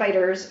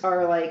fighters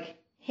are, like,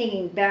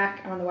 hanging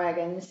back on the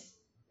wagons,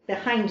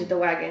 behind the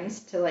wagons,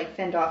 to, like,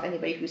 fend off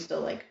anybody who's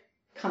still, like,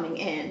 coming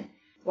in,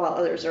 while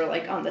others are,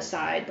 like, on the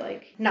side,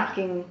 like,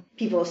 knocking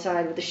people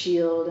aside with a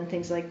shield and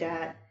things like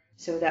that,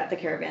 so that the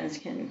caravans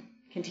can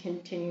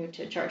continue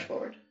to charge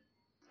forward.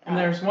 And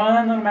there's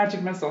one little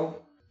magic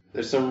missile.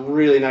 There's some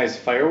really nice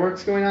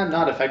fireworks going on.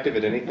 Not effective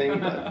at anything,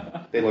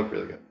 but they look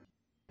really good.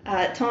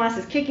 Tomas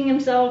is kicking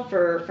himself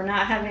for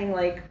not having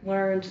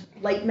learned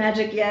light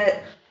magic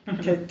yet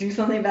to do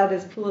something about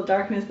this pool of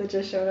darkness that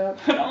just showed up.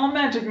 But all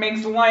magic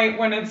makes light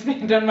when it's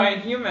being done by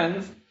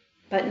humans.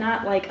 But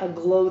not like a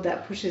glow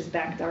that pushes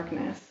back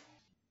darkness.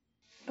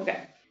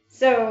 Okay.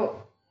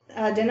 So,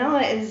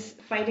 Danella is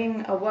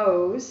fighting a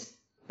woes,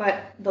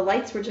 but the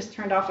lights were just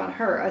turned off on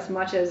her as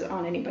much as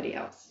on anybody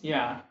else.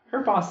 Yeah,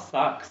 her boss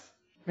sucks.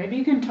 Maybe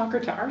you can talk her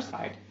to our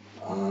side.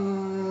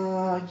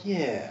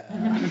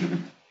 Yeah.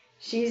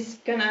 She's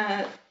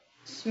gonna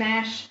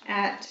smash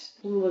at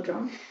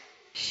Lulodrum.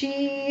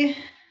 She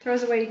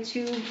throws away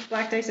 2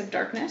 black dice of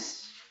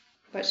darkness,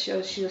 but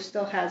she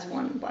still has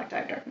 1 black die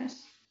of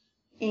darkness.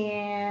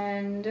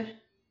 And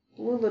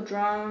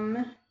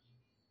Lulodrum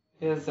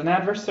is an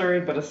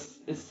adversary, but is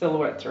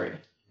silhouette 3.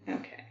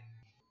 Okay.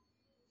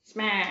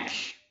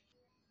 Smash!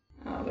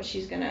 But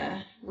she's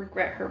gonna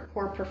regret her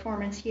poor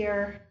performance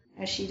here,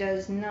 as she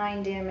does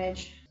 9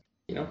 damage.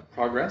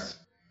 Progress.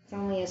 It's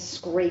only a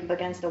scrape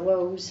against a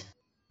woes.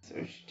 So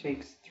she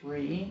takes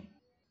 3.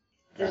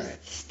 There's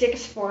Right.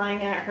 sticks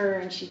flying at her,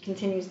 and she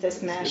continues to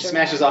smash. It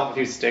smashes off a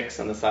few sticks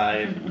on the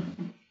side.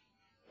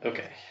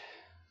 Okay.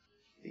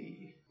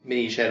 The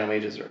mini shadow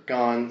mages are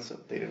gone, so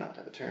they do not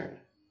have a turn.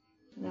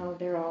 No,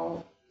 they're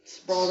all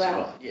sprawled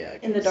out Yeah,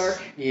 in the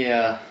dark.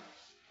 Yeah.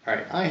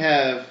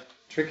 Alright,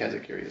 Trick has a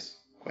curious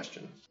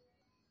question.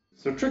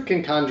 So Trick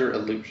can conjure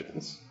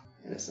illusions,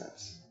 in a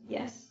sense.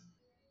 Yes.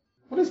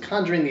 What does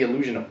conjuring the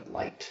illusion of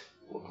light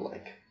look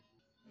like?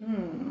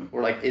 Hmm.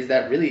 Or, is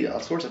that really a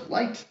source of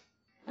light?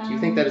 Do you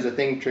think that is a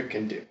thing Trick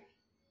can do?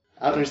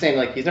 I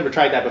understand, he's never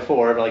tried that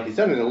before, but, he's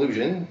done an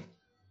illusion.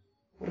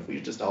 What if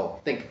we just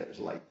all think there's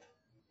light?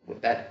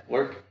 Would that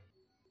work?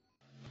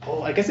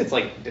 Oh, I guess it's,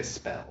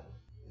 Dispel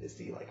is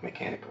the,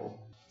 mechanical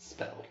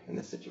spell in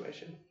this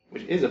situation,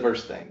 which is a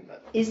verse thing,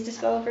 but... Is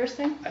Dispel a first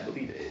thing? I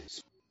believe it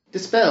is.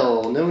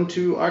 Dispel, known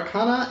to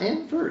Arcana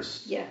and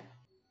verse. Yeah.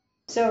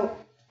 So,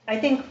 I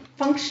think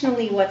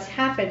functionally what's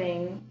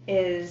happening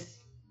is,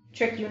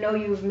 Trick,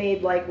 you've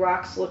made,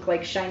 rocks look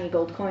like shiny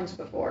gold coins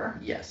before.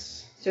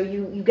 Yes. So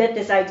you get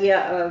this idea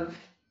of,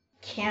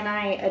 can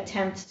I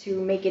attempt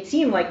to make it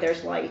seem like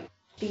there's light?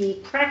 The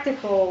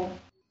practical,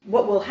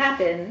 what will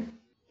happen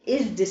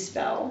is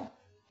Dispel.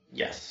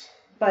 Yes.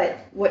 But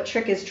what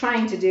Trick is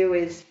trying to do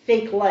is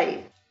fake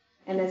light.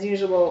 And as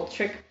usual,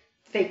 Trick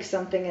fakes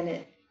something and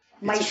it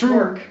might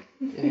work.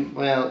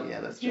 Well,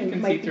 yeah, that's true. It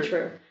might be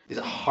true. It's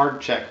a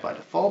hard check by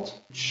default,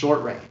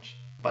 short range.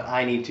 But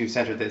I need to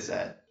center this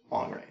at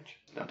long range,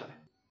 don't I?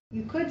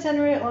 You could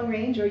center it at long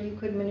range, or you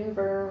could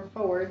maneuver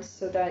forwards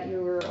so that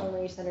you were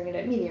only centering it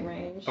at medium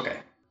range. Okay.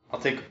 I'll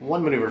take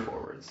 1 maneuver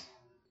forwards.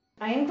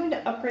 I am going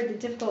to upgrade the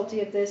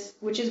difficulty of this,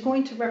 which is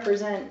going to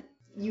represent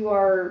you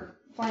are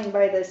flying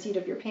by the seat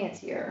of your pants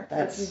here.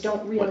 That's you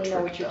don't really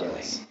know what you're doing.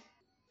 doing.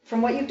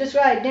 From what you've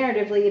described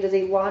narratively, it is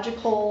a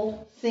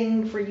logical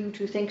thing for you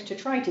to think to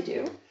try to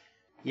do.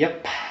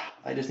 Yep.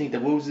 I just need the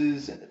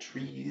woses and the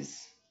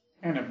trees.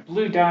 And a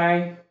blue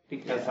die,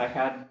 because I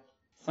had...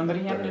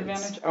 Somebody had an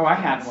advantage? Oh, I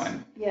had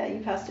one. Yeah,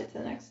 you passed it to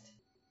the next.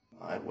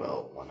 I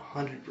will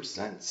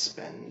 100%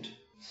 spend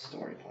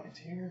story points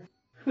here.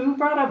 Who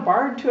brought a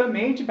bard to a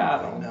mage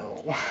battle?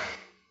 No.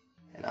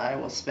 And I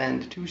will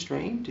spend 2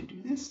 strain to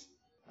do this.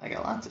 I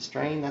got lots of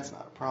strain, that's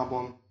not a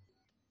problem.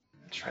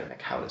 Let's try to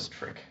make how this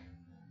Trick.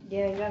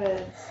 Yeah, you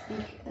gotta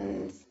speak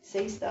and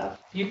say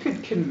stuff. You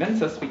could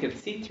convince us we could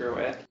see through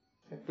it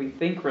if we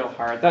think real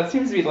hard. That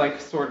seems to be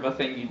sort of a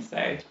thing you'd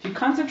say. If you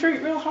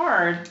concentrate real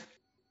hard.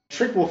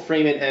 Trick will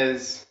frame it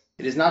as,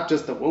 it is not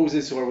just the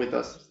woses who are with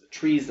us, it's the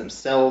trees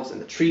themselves, and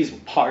the trees will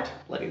part,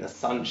 letting the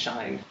sun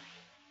shine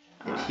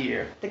in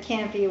here. The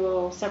canopy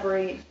will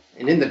separate.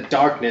 And in the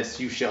darkness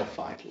you shall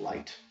find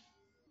light.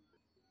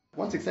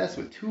 1 success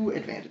with 2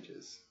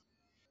 advantages.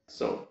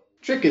 So,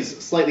 Trick is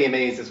slightly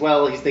amazed as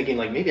well. He's thinking,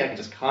 maybe I can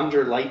just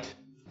conjure light,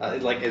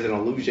 as an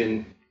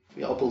illusion.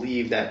 We all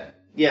believe that,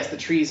 yes, the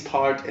trees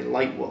part and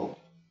light will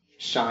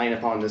shine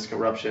upon this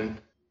corruption.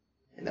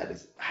 And that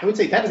is, I would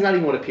say, that is not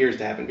even what appears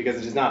to happen, because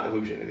it is not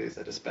illusion, it is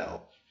a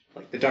dispel.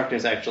 The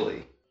darkness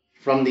actually,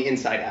 from the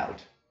inside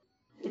out.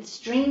 It's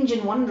strange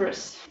and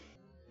wondrous.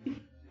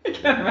 I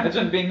can't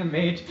imagine being a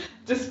mage.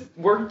 Just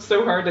worked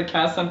so hard to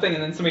cast something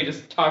and then somebody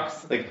just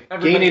talks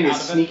Ganon is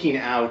sneaking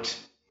out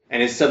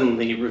and is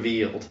suddenly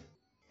revealed.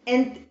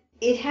 And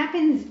it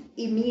happens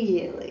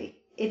immediately.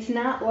 It's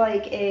not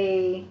like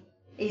a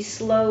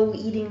slow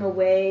eating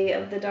away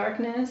of the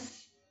darkness.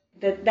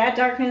 That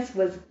darkness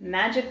was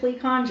magically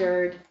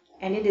conjured,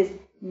 and it is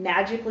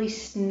magically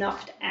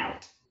snuffed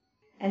out.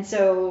 And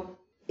so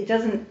it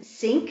doesn't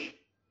sink,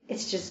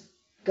 it's just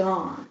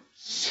gone.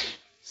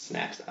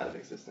 Snaps out of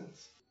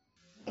existence.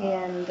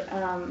 And,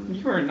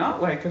 You are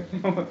not like a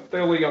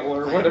Thilial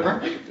or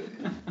whatever.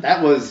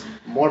 That was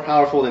more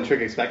powerful than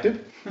Trick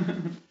expected.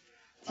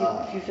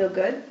 do you feel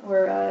good?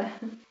 Or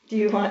do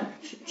you want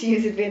to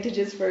use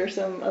advantages for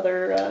some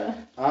other...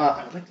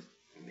 I would like to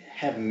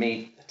have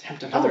Mate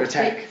attempt another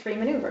attack. Free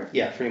maneuver.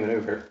 Yeah, free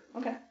maneuver.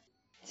 Okay.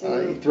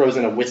 So, He throws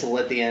in a whistle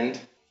at the end.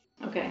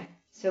 okay.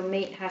 So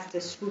mate has to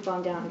swoop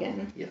on down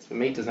again. Yes, but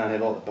mate does not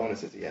have all the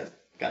bonuses he has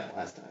gotten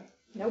last time.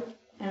 Nope.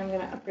 And I'm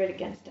going to upgrade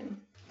against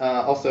him.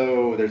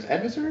 Also, there's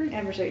adversary?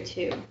 Adversary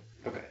 2.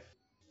 Okay.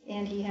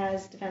 And he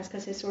has defense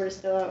because his sword is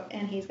still out.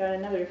 And he's got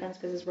another defense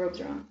because his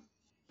robes are on.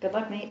 Good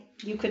luck, mate.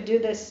 You could do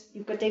this.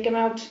 You could take him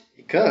out.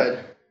 He could.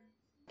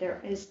 There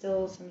is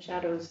still some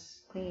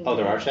shadows clinging. Oh,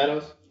 there are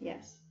shadows?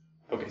 Yes.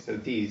 Okay, so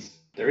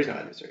there is no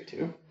adversary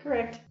too.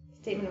 Correct.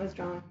 Statement was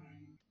drawn.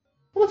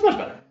 Well, that's much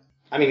better.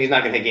 I mean, he's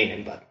not going to gain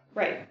it, but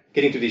Right.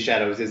 getting through these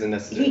shadows isn't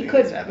necessarily He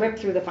could happen. rip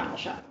through the final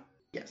shadow.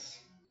 Yes.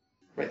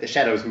 Right, the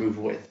shadows move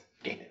with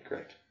gain it,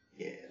 correct?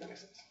 Yeah, that makes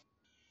sense.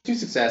 2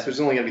 success, which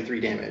is only going to be 3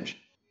 damage.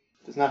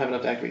 Does not have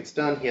enough to activate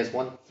stun. He has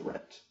 1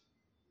 threat,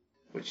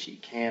 which he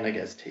can, I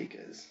guess, take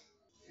as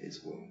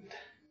his wound.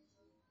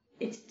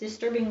 It's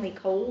disturbingly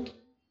cold,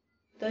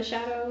 the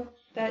shadow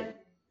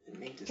that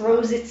Mate does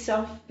throws not-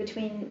 itself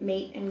between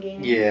mate and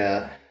game.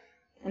 Yeah,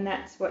 And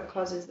that's what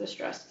causes the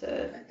stress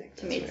to I think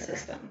that's mate's fair.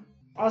 system.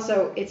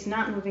 Also, it's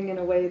not moving in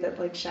a way that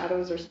like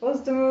shadows are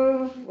supposed to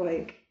move.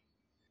 Like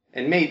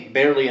And mate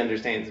barely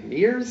understands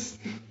mirrors.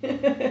 I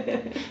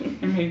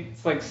mean,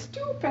 it's like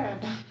stupid.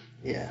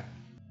 Yeah.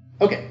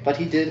 Okay, but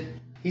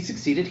he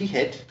succeeded, he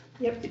hit.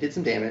 Yep. He did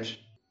some damage.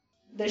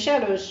 The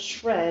shadows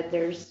shred.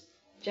 There's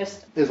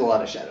just There's a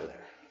lot of shadow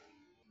there.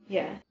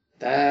 yeah.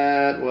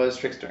 That was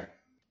Trick's turn.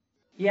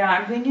 Yeah,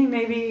 I'm thinking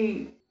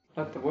maybe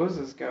let the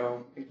woses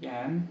go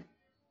again.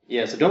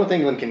 Yeah, so Donald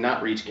England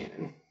cannot reach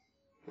Ganon.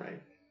 Right.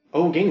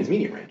 Oh, Ganon's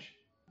medium range.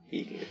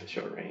 He can get the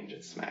short range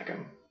and smack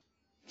him.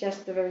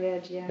 Just the very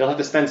edge, yeah. He'll have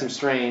to spend some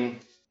strain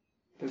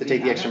Does to he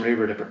take the have extra it?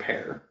 maneuver to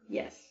prepare,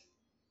 Yes.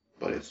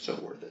 but it's so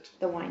worth it.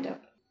 The wind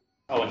up.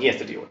 Oh, and he has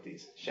to deal with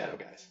these shadow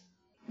guys.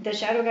 The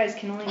shadow guys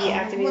can only be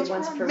activated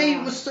once per Mate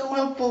round. was so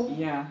helpful.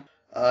 Yeah.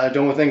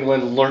 Donald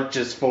England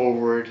lurches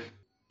forward.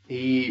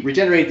 He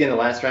regenerated at the end of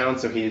the last round,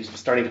 so he's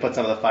starting to put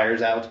some of the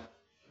fires out,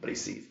 but he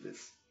sees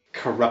this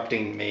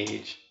corrupting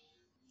mage.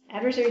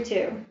 Adversary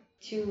 2.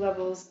 2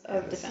 levels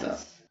of and this defense.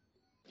 stuff.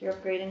 You're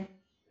upgrading.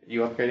 Are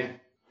you upgrading?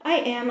 I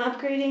am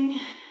upgrading.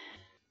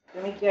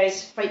 Gonna make you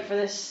guys fight for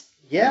this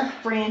Yeah.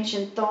 branch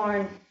and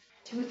thorn.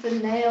 Tooth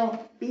and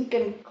nail. Beak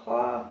and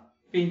claw.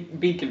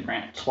 Beacon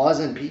branch. Claws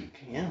and beak,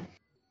 yeah.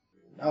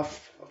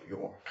 Enough of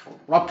your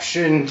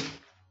corruption.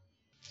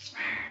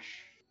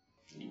 Smash.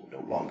 You will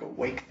no longer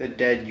wake the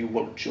dead, you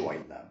will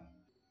join them.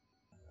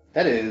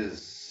 That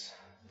is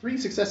 3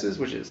 successes,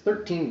 which is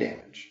 13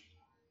 damage.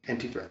 And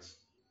 2 threats.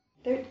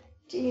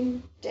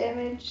 13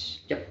 damage.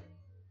 Yep.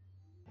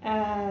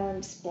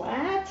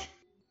 Splat.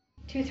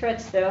 2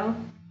 threats though.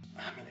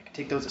 I mean, I can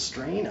take those as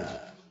strain.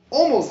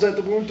 Almost at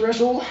the wound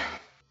threshold.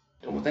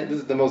 This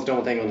is the most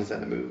Donald England has had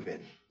to move in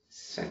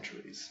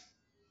centuries.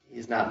 He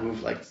has not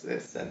moved like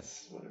this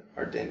since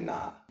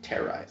Ardyn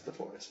terrorized the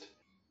forest.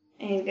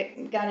 And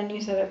he's got a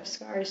new set of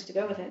scars to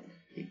go with it.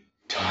 He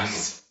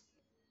does.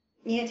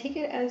 Yeah, take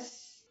it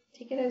as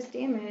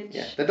damage.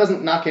 Yeah, that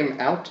doesn't knock him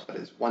out, but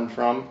is 1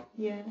 from.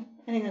 Yeah,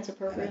 I think that's And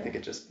appropriate. I think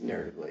it just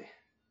narratively.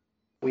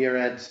 We are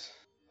at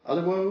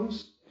other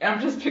woes. I'm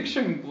just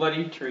picturing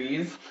bloody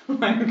trees,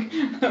 like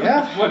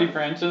Yeah. bloody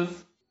branches.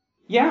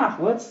 Yeah,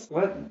 let's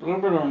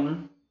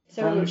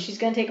So she's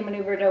gonna take a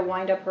maneuver to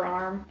wind up her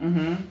arm,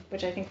 Mm-hmm.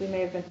 which I think we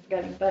may have been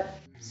forgetting, but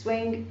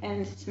swing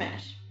and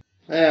smash.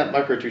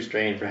 Mark her 2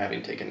 strain for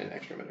having taken an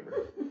extra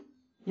maneuver.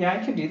 Yeah,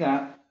 I could do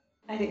that.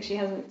 I think she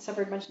hasn't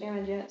suffered much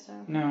damage yet, so.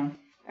 No.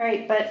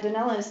 Alright, but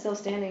Danella is still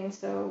standing,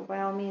 so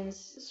by all means,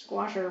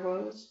 squash her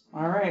woes.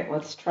 All right,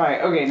 let's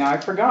try. Okay, now I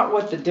forgot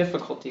what the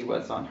difficulty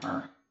was on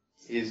her.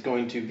 It is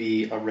going to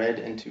be a red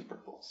and 2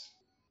 purples.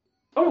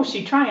 Oh,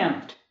 she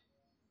triumphed.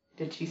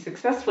 Did she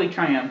successfully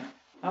triumph?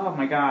 Oh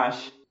my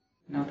gosh.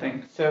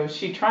 Nothing. So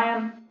she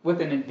triumphed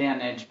with an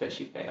advantage, but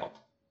she failed.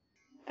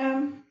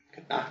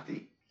 Could knock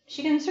the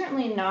She can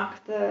certainly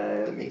knock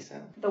the mace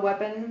out. the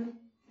weapon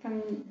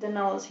from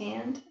Danella's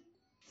hand.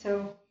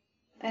 So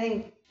I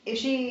think if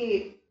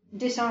she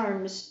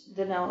disarms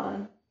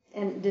Danella,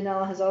 and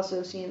Danella has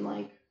also seen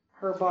like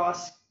her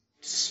boss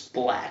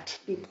Splat.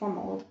 be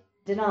pummeled,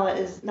 Danella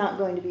is not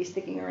going to be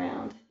sticking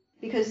around.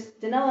 Because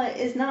Danella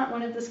is not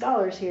one of the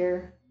scholars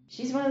here.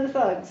 She's one of the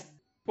thugs.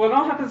 Well, it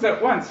all happens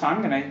at once, so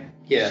I'm gonna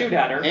Yeah. shoot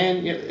at her.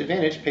 And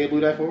advantage, pay a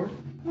blue die forward.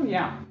 Oh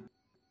yeah.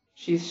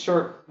 She's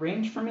short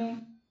range for me.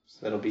 So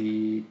that'll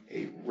be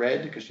a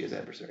red because she has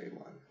adversary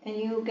 1. And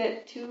you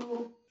get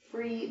 2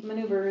 free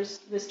maneuvers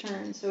this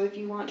turn. So if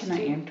you want Can to... I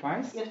aim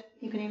twice? Yeah,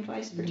 you can aim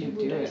twice for 2 You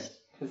blue do dice. it,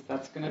 because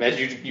that's gonna.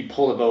 Imagine you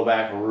pull the bow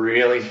back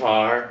really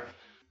far.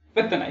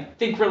 But then I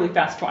think really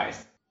fast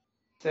twice.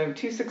 So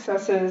 2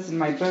 successes, and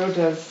my bow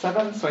does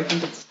 7, so I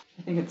think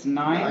it's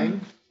 9. 9?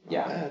 Not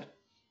Yeah. bad.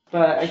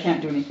 But I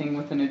can't do anything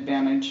with an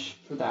advantage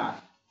for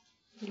that.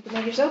 You can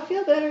make yourself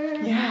feel better.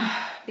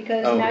 Yeah.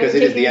 Because Oh, now because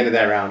you're it is the end of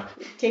that round.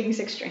 taking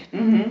 6 strain.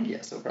 Mm-hmm.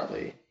 Yeah, so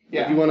probably.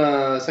 Yeah. You want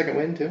a second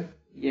win too?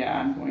 Yeah,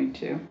 I'm going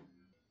to.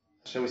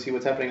 Shall we see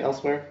what's happening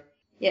elsewhere?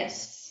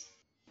 Yes.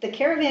 The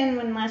caravan,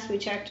 when last we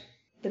checked,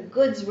 the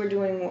goods were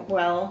doing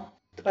well.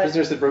 The But-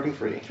 prisoners had broken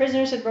free.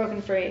 Prisoners had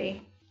broken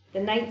free. The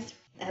knights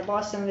had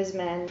lost some of his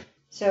men.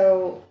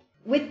 So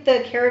with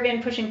the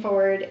caravan pushing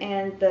forward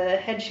and the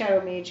head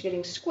shadow mage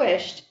getting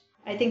squished,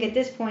 I think at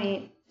this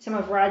point some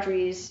of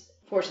Rodri's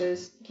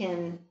forces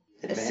can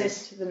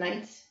assist the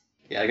knights.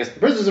 Yeah, I guess the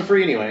prisoners are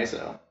free anyway,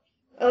 so.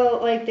 Oh,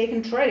 like they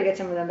can try to get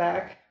some of them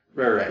back.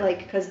 Right. Like,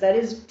 because that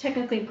is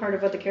technically part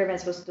of what the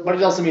caravan's supposed to do. But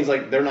it also means,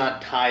 like, they're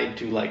not tied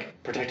to,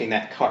 like, protecting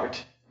that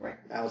cart. Right.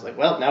 I was like,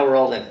 well, now we're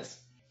all in this.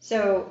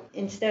 So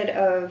instead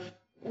of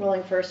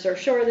rolling for Sir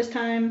Shore this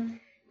time,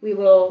 we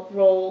will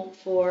roll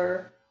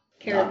for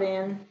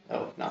caravan.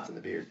 Knots in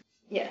the beard.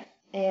 Yeah,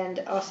 and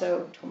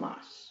also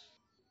Tomas.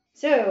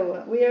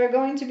 So we are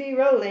going to be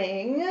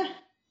rolling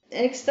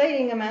an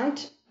exciting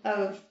amount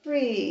of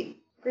 3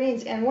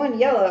 greens and 1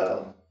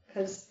 yellow,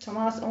 because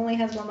Tomas only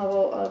has 1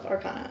 level of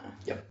Arcana.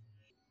 Yep.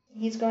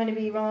 He's going to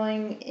be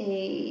rolling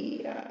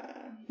a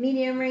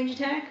medium range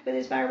attack with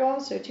his fireball,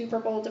 so 2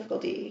 purple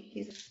difficulty.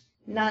 He's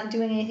not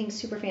doing anything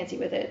super fancy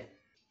with it.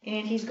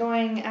 And he's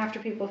going after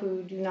people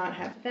who do not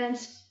have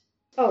defense.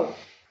 Oh,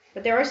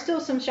 but there are still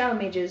some shadow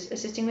mages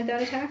assisting with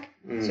that attack,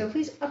 so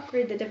please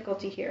upgrade the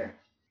difficulty here.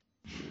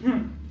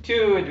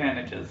 2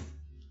 advantages.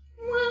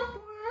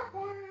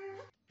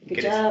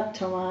 Good job,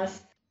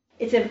 Tomas.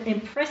 It's an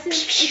impressive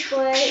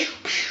display.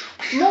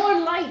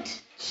 More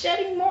light!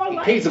 Shedding more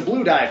light! He pays a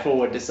blue die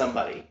forward to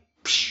somebody.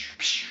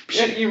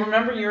 Yeah, you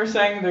remember you were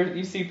saying there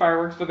you see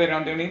fireworks but they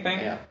don't do anything?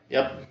 Yeah.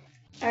 Yep.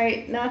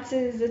 Alright, Knots'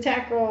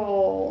 attack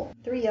roll,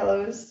 3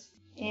 yellows.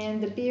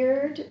 And the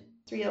beard,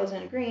 3 yellows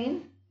and a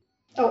green.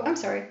 Oh, I'm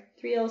sorry,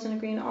 3 yellows and a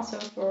green also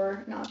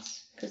for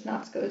Knots, because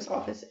Knots goes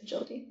off his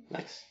agility.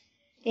 Nice.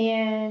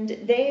 And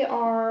they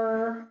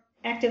are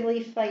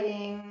actively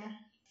fighting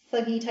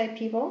thuggy type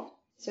people.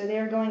 So they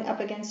are going up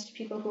against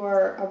people who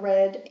are a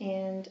red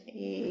and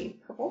a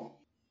purple.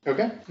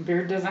 Okay.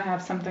 Beard doesn't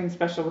have something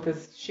special with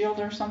his shield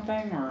or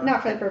something? Or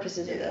Not for the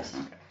purposes of this.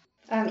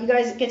 Okay. You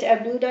guys get to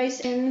add blue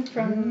dice in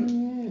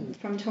from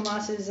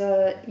Tomas's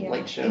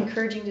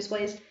encouraging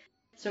displays.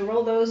 So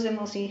roll those and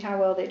we'll see how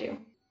well they do.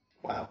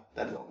 Wow,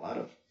 that is a lot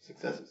of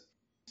successes.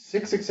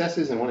 6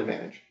 successes and 1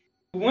 advantage.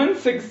 1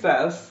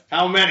 success.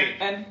 How many?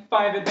 And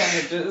 5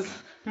 advantages.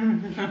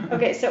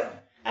 Okay, so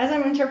as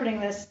I'm interpreting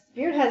this,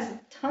 Beard has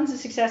tons of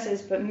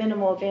successes but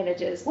minimal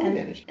advantages. One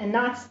advantage. And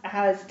Knots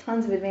has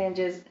tons of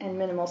advantages and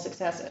minimal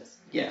successes.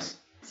 Yes.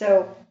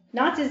 So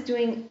Knots is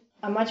doing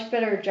a much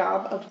better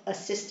job of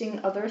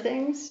assisting other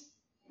things,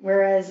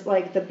 whereas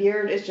like the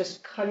Beard is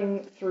just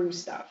cutting through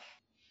stuff.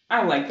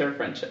 I like their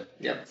friendship.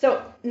 Yep.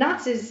 So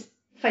Knots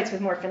fights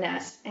with more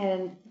finesse,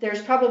 and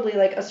there's probably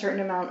like a certain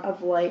amount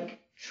of like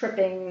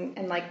tripping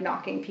and like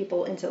knocking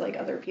people into like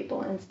other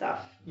people and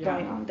stuff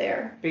going on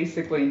there.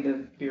 Basically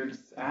the Beard's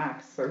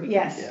axe, so he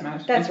can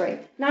smash. That's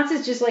right. Knots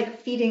is just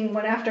like feeding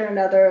one after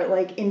another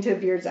like into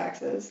Beard's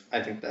axes.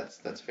 I think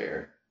that's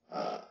fair.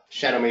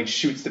 Shadow Mage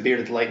shoots the beard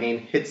with lightning,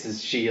 hits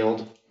his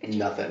shield,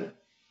 nothing.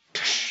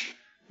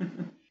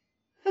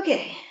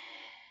 Okay.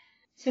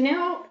 So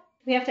now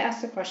we have to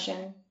ask the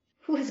question,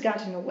 who has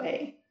gotten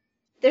away?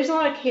 There's a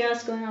lot of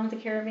chaos going on with the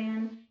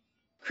caravan.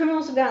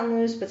 Criminals have gotten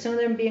loose, but some of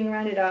them are being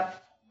rounded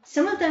up.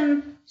 Some of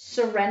them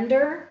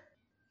surrender.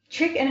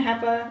 Trick and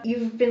Hepa,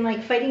 you've been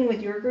like fighting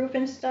with your group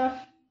and stuff,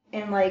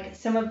 and like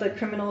some of the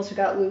criminals who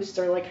got loose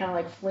are like kind of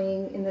like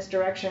fleeing in this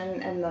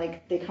direction, and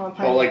like they come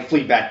upon like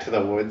flee back to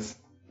the woods.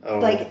 Oh.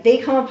 Like they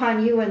come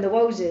upon you and the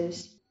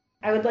woses.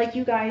 I would like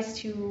you guys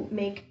to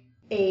make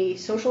a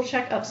social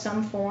check of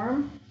some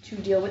form to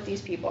deal with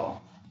these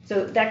people.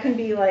 So that could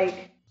be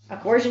like a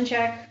coercion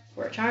check,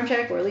 or a charm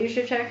check, or a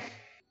leadership check.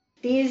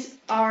 These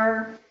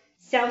are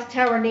South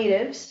Tower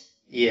natives.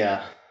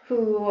 Yeah.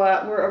 Who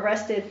were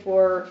arrested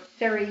for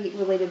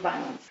fairy-related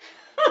violence.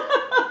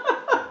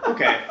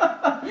 Okay.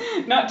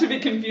 Not to be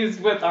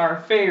confused with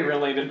our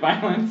fae-related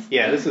violence.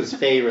 Yeah, this is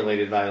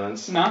fae-related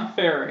violence. Not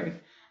fairy.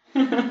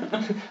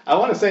 I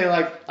want to say,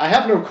 like, I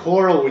have no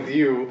quarrel with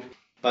you,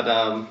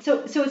 but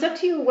So it's up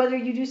to you whether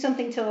you do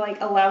something to like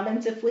allow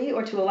them to flee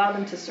or to allow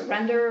them to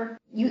surrender.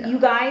 You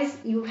guys,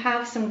 you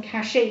have some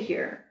cachet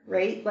here,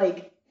 right?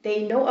 Like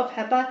they know of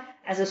Hepa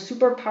as a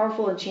super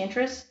powerful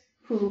enchantress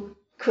who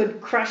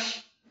could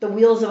crush the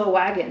wheels of a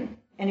wagon,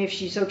 and if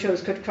she so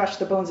chose, could crush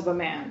the bones of a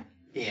man.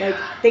 Yeah.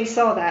 Like, they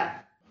saw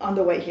that on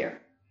the way here.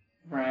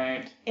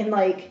 Right. And,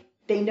 like,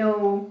 they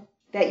know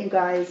that you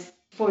guys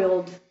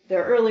foiled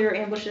their earlier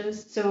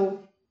ambushes,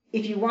 so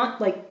if you want,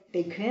 like,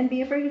 they can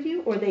be afraid of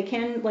you, or they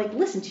can, like,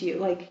 listen to you.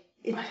 Like,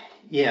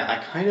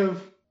 yeah,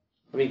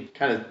 let me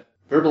kind of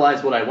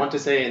verbalize what I want to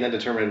say and then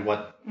determine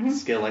what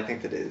skill I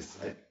think that is.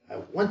 I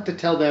want to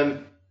tell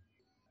them,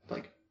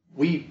 like,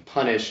 we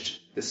punished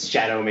the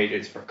shadow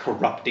mages for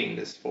corrupting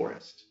this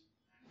forest.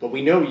 But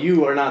we know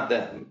you are not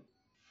them.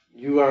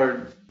 You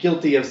are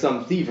guilty of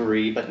some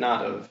thievery, but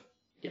not of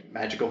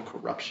magical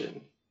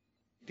corruption.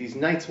 These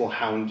knights will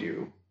hound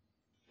you.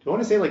 Do I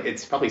want to say, like,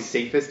 it's probably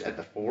safest at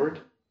the ford?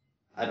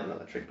 I don't know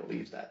that Trick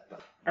believes that,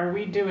 but... Are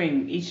we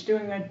each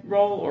doing a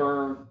roll,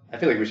 or... I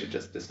feel like we should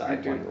just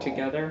decide do it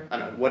together? I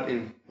don't know. What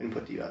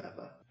input do you have,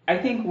 Hepa? I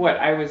think what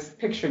I was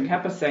picturing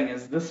Hepa saying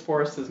is this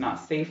forest is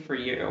not safe for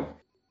you.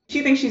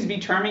 She thinks she's be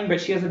charming,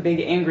 but she has a big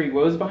angry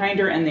woes behind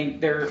her,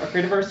 and they're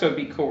afraid of her, so it'd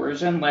be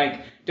coercion.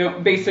 Like,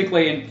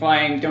 basically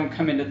implying don't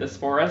come into this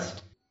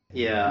forest.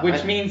 Yeah.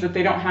 Which means that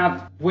they don't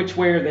have which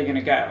way are they going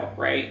to go,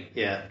 right?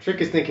 Yeah.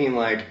 Trick is thinking,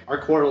 like,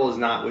 our quarrel is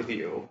not with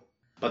you,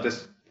 but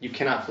you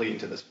cannot flee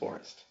into this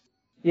forest.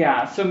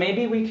 Yeah, so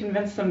maybe we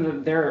convince them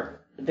that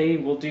they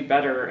will do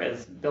better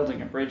as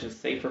building a bridge is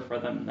safer for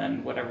them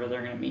than whatever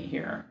they're going to meet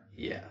here.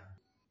 Yeah.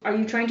 Are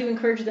you trying to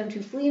encourage them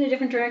to flee in a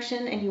different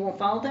direction and you won't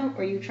follow them,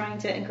 or are you trying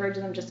to encourage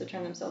them just to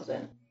turn themselves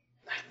in?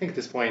 I think at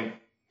this point,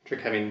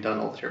 Trick having done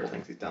all the terrible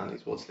things he's done, he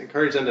will just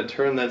encourage them to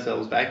turn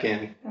themselves back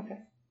in. Okay.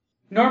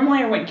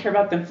 Normally I wouldn't care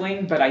about them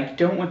fleeing, but I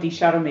don't want these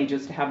shadow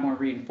mages to have more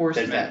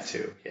reinforcements. There's that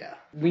too, yeah.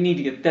 We need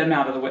to get them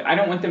out of the way. I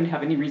don't want them to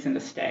have any reason to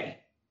stay.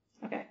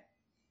 Okay.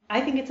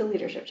 I think it's a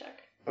leadership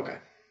check. Okay.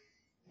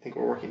 I think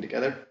we're working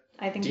together.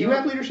 Do you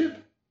have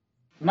leadership?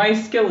 My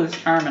skill is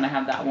charm, and I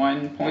have that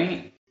 1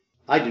 point.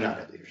 I do not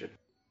have leadership.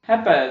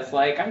 Hepa is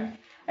like,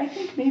 I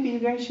think maybe you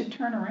guys should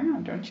turn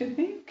around, don't you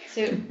think?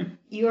 So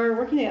you are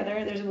working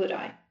together. There's a blue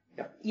die.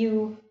 Yep.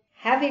 You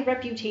have a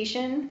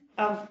reputation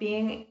of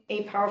being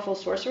a powerful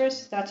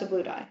sorceress. That's a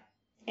blue die.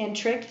 And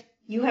Trick,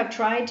 you have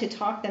tried to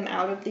talk them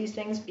out of these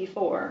things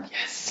before.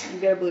 Yes. You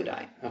get a blue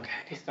die. Okay.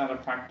 Just out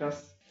of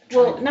practice.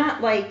 Well,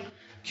 not like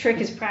Trick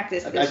has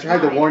practiced this. I've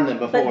tried to warn them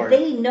before. But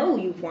they know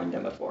you've warned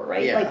them before,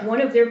 right? Yeah. Like,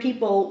 one of their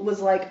people was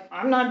like,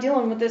 I'm not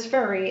dealing with this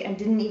furry, and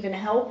didn't even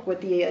help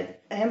with the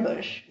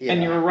ambush. Yeah.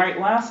 And you were right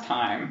last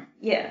time.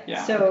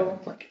 Yeah. So...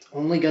 Okay. Like, it's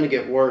only going to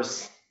get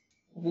worse.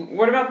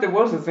 What about the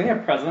woses? They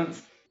have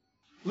presence.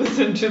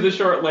 Listen to the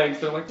short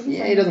legs. They're like...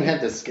 Yeah, he doesn't have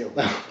this skill,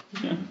 though.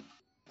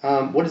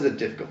 Yeah. What is the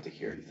difficulty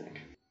here, do you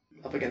think?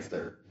 Up against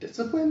their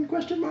discipline,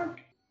 question mark?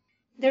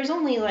 There's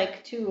only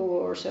like 2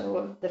 or so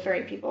of the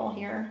fairy people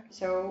here,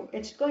 so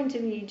it's going to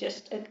be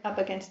just up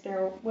against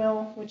their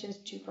will, which is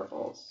 2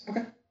 purples.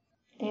 Okay.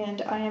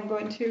 And I am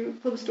going to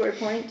flip a story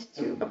point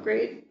to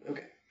upgrade.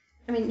 Okay.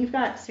 I mean, you've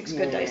got 6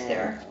 good dice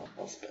there.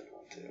 I'll spend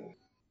 1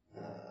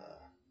 too.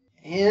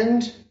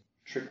 And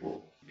Trick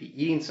will be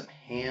eating some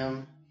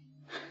ham.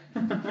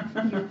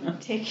 You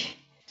take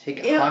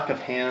a hock of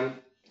ham.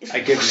 I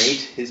give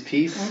Nate his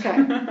piece. Okay.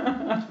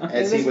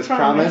 As he was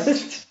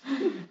promised.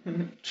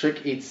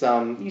 Trick eats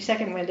some. You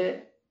second wind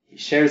it. He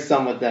shares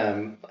some with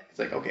them. It's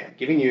like, okay, I'm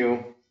giving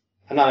you.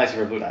 I'm not asking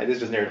for a blue die.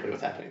 This is just narratively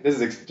what's happening. This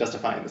is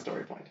justifying the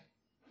story point.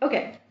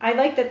 Okay. I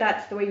like that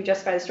that's the way you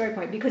justify the story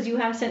point, because you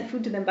have sent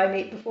food to them by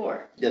Nate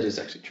before. That is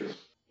actually true.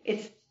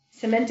 It's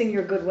cementing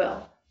your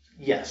goodwill.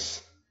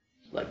 Yes.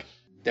 Like,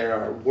 there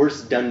are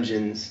worse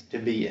dungeons to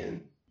be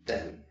in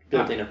than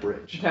building a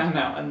bridge. Down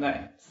out in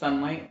the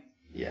sunlight.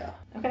 Yeah.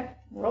 Okay.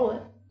 Roll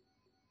it.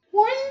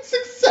 1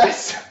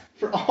 success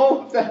for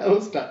all of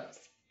those dice.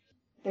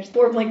 There's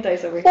 4 blank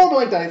dice over here. 4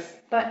 blank dice.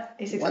 But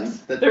a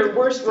success. They're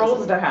worse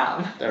rolls to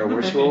have. There are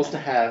worse rolls to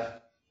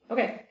have.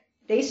 Okay.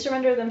 They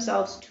surrender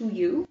themselves to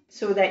you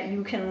so that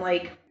you can,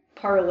 like,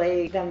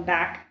 parlay them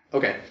back.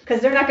 Okay.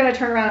 Because they're not going to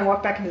turn around and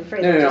walk back into the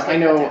fray. No. I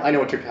know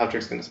how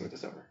Trick's going to smooth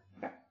this over.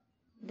 Okay.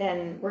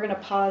 Then we're going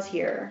to pause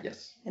here.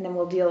 Yes. And then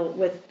we'll deal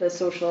with the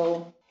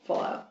social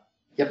fallout.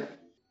 Yep.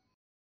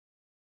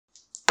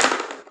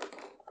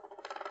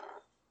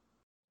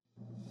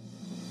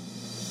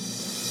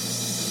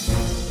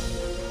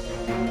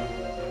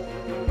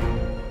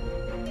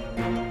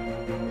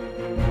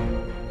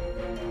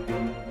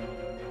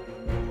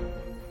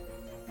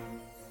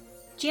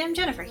 GM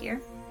Jennifer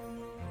here.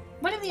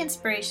 One of the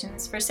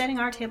inspirations for setting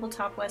our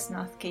tabletop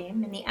Westnoth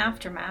game in the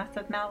aftermath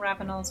of Mal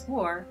Ravenel's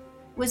war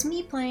was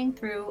me playing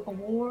through A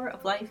War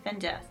of Life and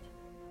Death,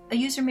 a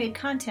user-made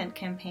content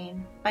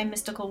campaign by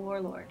Mystical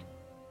Warlord.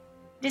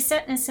 It is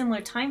set in a similar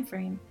time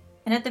frame,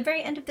 and at the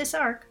very end of this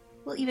arc,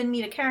 we'll even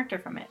meet a character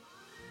from it.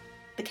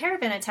 The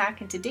caravan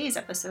attack in today's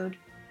episode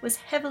was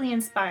heavily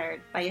inspired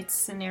by its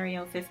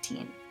Scenario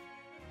 15.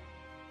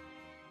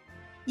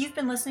 You've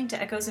been listening to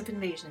Echoes of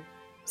Invasion,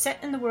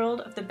 set in the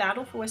world of the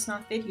Battle for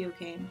Westnoth video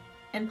game,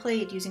 and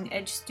played using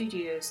Edge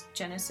Studios'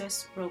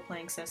 Genesis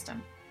role-playing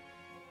system.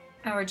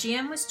 Our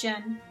GM was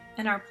Jen,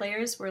 and our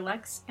players were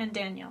Lex and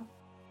Daniel.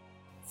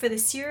 For the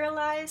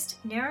serialized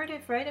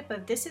narrative write-up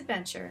of this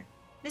adventure,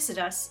 visit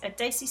us at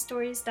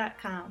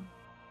diceystories.com.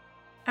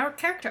 Our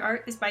character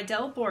art is by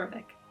Del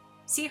Borovic.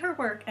 See her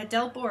work at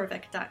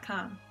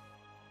delborovic.com.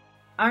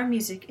 Our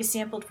music is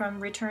sampled from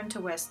Return to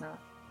Westnoth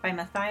by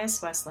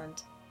Matthias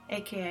Westland,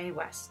 aka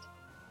West.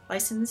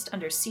 Licensed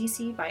under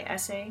CC by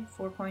SA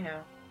 4.0,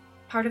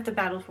 part of the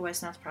Battle for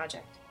Westnoth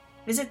project.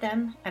 Visit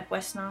them at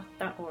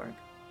westnoth.org.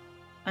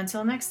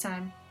 Until next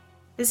time,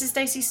 this is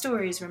Dicey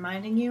Stories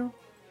reminding you,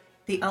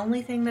 the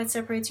only thing that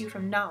separates you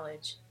from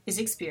knowledge is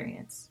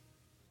experience.